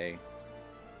a way.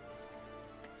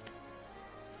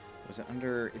 Was it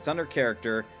under... It's under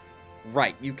character.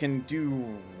 Right, you can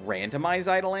do randomize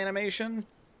idle animation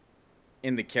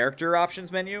in the character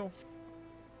options menu.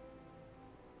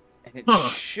 And it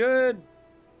should...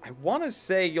 I want to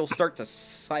say you'll start to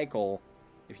cycle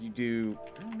if you do...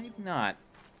 Oh, maybe not.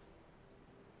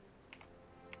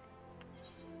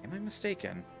 Am I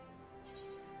mistaken?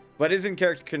 But it is in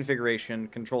character configuration,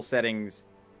 control settings,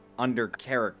 under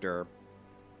character.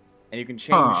 And you can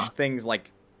change things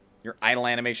like your idle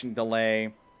animation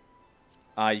delay.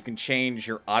 You can change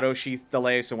your auto sheath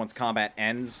delay, so once combat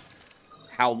ends,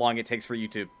 how long it takes for you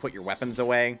to put your weapons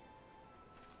away.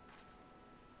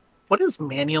 What does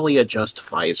manually adjust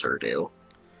visor do?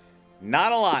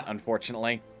 Not a lot,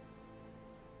 unfortunately.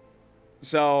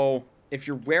 So, if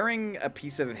you're wearing a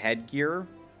piece of headgear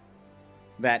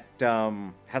that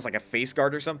has like a face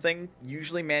guard or something,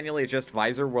 usually manually adjust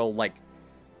visor will like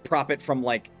prop it from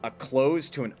like a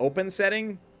closed to an open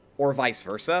setting, or vice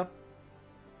versa.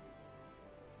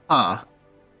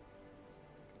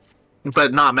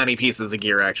 But not many pieces of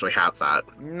gear actually have that.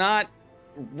 Not,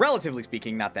 relatively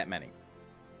speaking, not that many.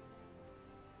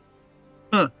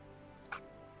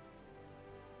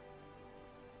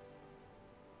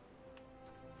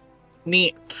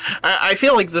 Neat. I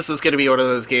feel like this is going to be one of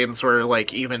those games where,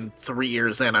 like, even 3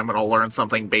 years in, I'm going to learn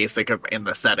something basic in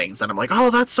the settings, and I'm like, oh,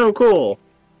 that's so cool.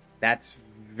 That's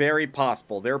very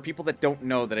possible. There are people that don't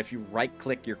know that if you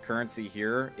right-click your currency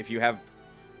here, if you have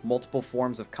multiple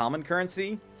forms of common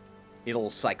currency, it'll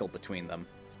cycle between them.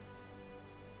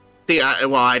 See,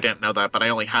 well, I didn't know that, but I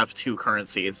only have 2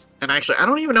 currencies. And actually, I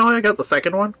don't even know how I got the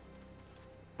second one.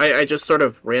 I just sort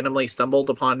of randomly stumbled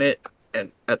upon it,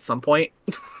 and at some point,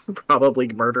 probably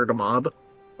murdered a mob.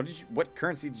 What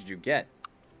currency did you get?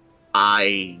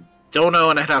 I don't know,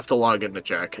 and I'd have to log in to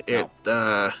check.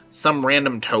 Some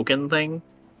random token thing.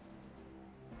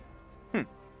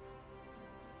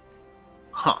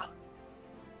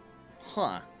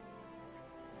 Huh.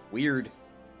 Weird.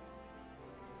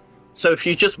 So if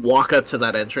you just walk up to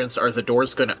that entrance, are the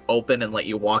doors going to open and let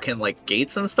you walk in like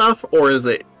gates and stuff? Or is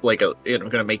it like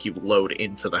going to make you load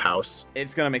into the house?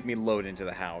 It's going to make me load into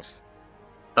the house.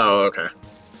 Oh, okay.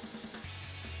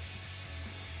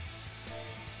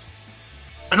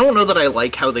 I don't know that I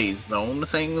like how they zone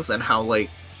things and how, like...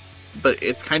 But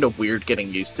it's kind of weird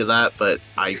getting used to that, but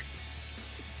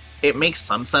it makes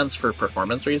some sense for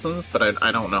performance reasons, but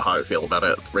I don't know how I feel about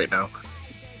it right now.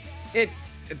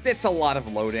 It's a lot of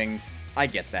loading. I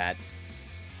get that.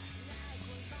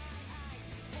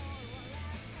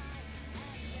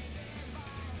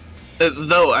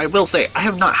 Though, I will say, I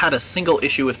have not had a single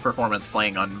issue with performance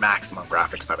playing on maximum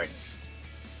graphics settings.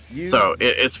 So,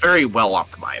 it's very well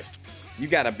optimized. You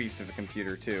got a beast of a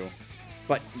computer, too.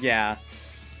 But, yeah.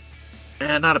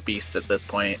 Not a beast at this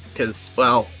point, because,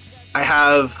 well, I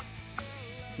have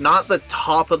not the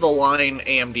top-of-the-line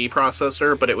AMD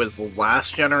processor, but it was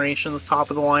last generation's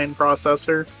top-of-the-line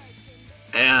processor.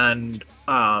 And,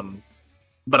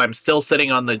 but I'm still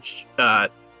sitting on the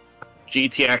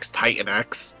GTX Titan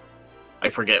X. I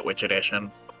forget which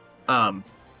edition.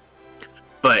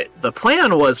 But the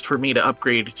plan was for me to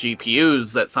upgrade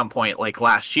GPUs at some point, like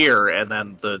last year, and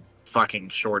then the fucking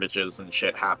shortages and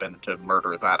shit happened to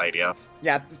murder that idea.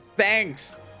 Yeah,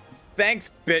 thanks. Thanks,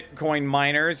 Bitcoin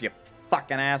miners, you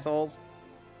fucking assholes.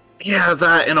 Yeah,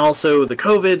 that, and also the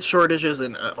COVID shortages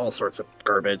and all sorts of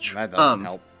garbage. That doesn't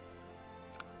help.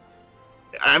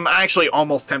 I'm actually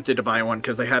almost tempted to buy one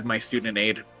because I had my student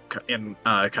aid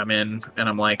come in, and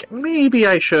I'm like, maybe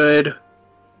I should,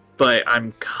 but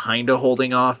I'm kind of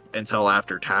holding off until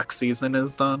after tax season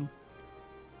is done.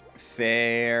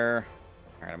 Fair.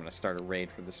 Alright, I'm going to start a raid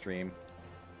for the stream.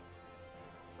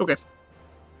 Okay.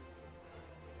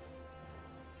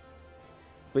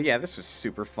 But yeah, this was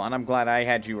super fun. I'm glad I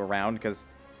had you around, because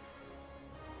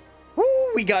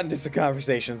we got into some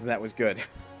conversations, and that was good.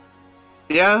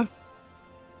 Yeah.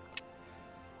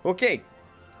 Okay.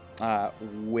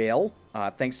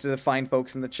 Thanks to the fine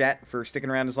folks in the chat for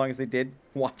sticking around as long as they did,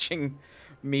 watching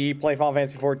me play Final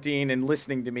Fantasy XIV and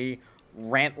listening to me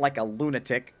rant like a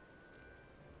lunatic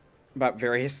about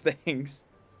various things.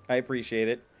 I appreciate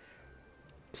it.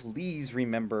 Please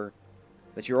remember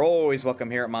that you're always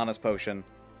welcome here at Mana's Potion.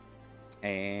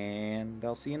 And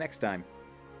I'll see you next time.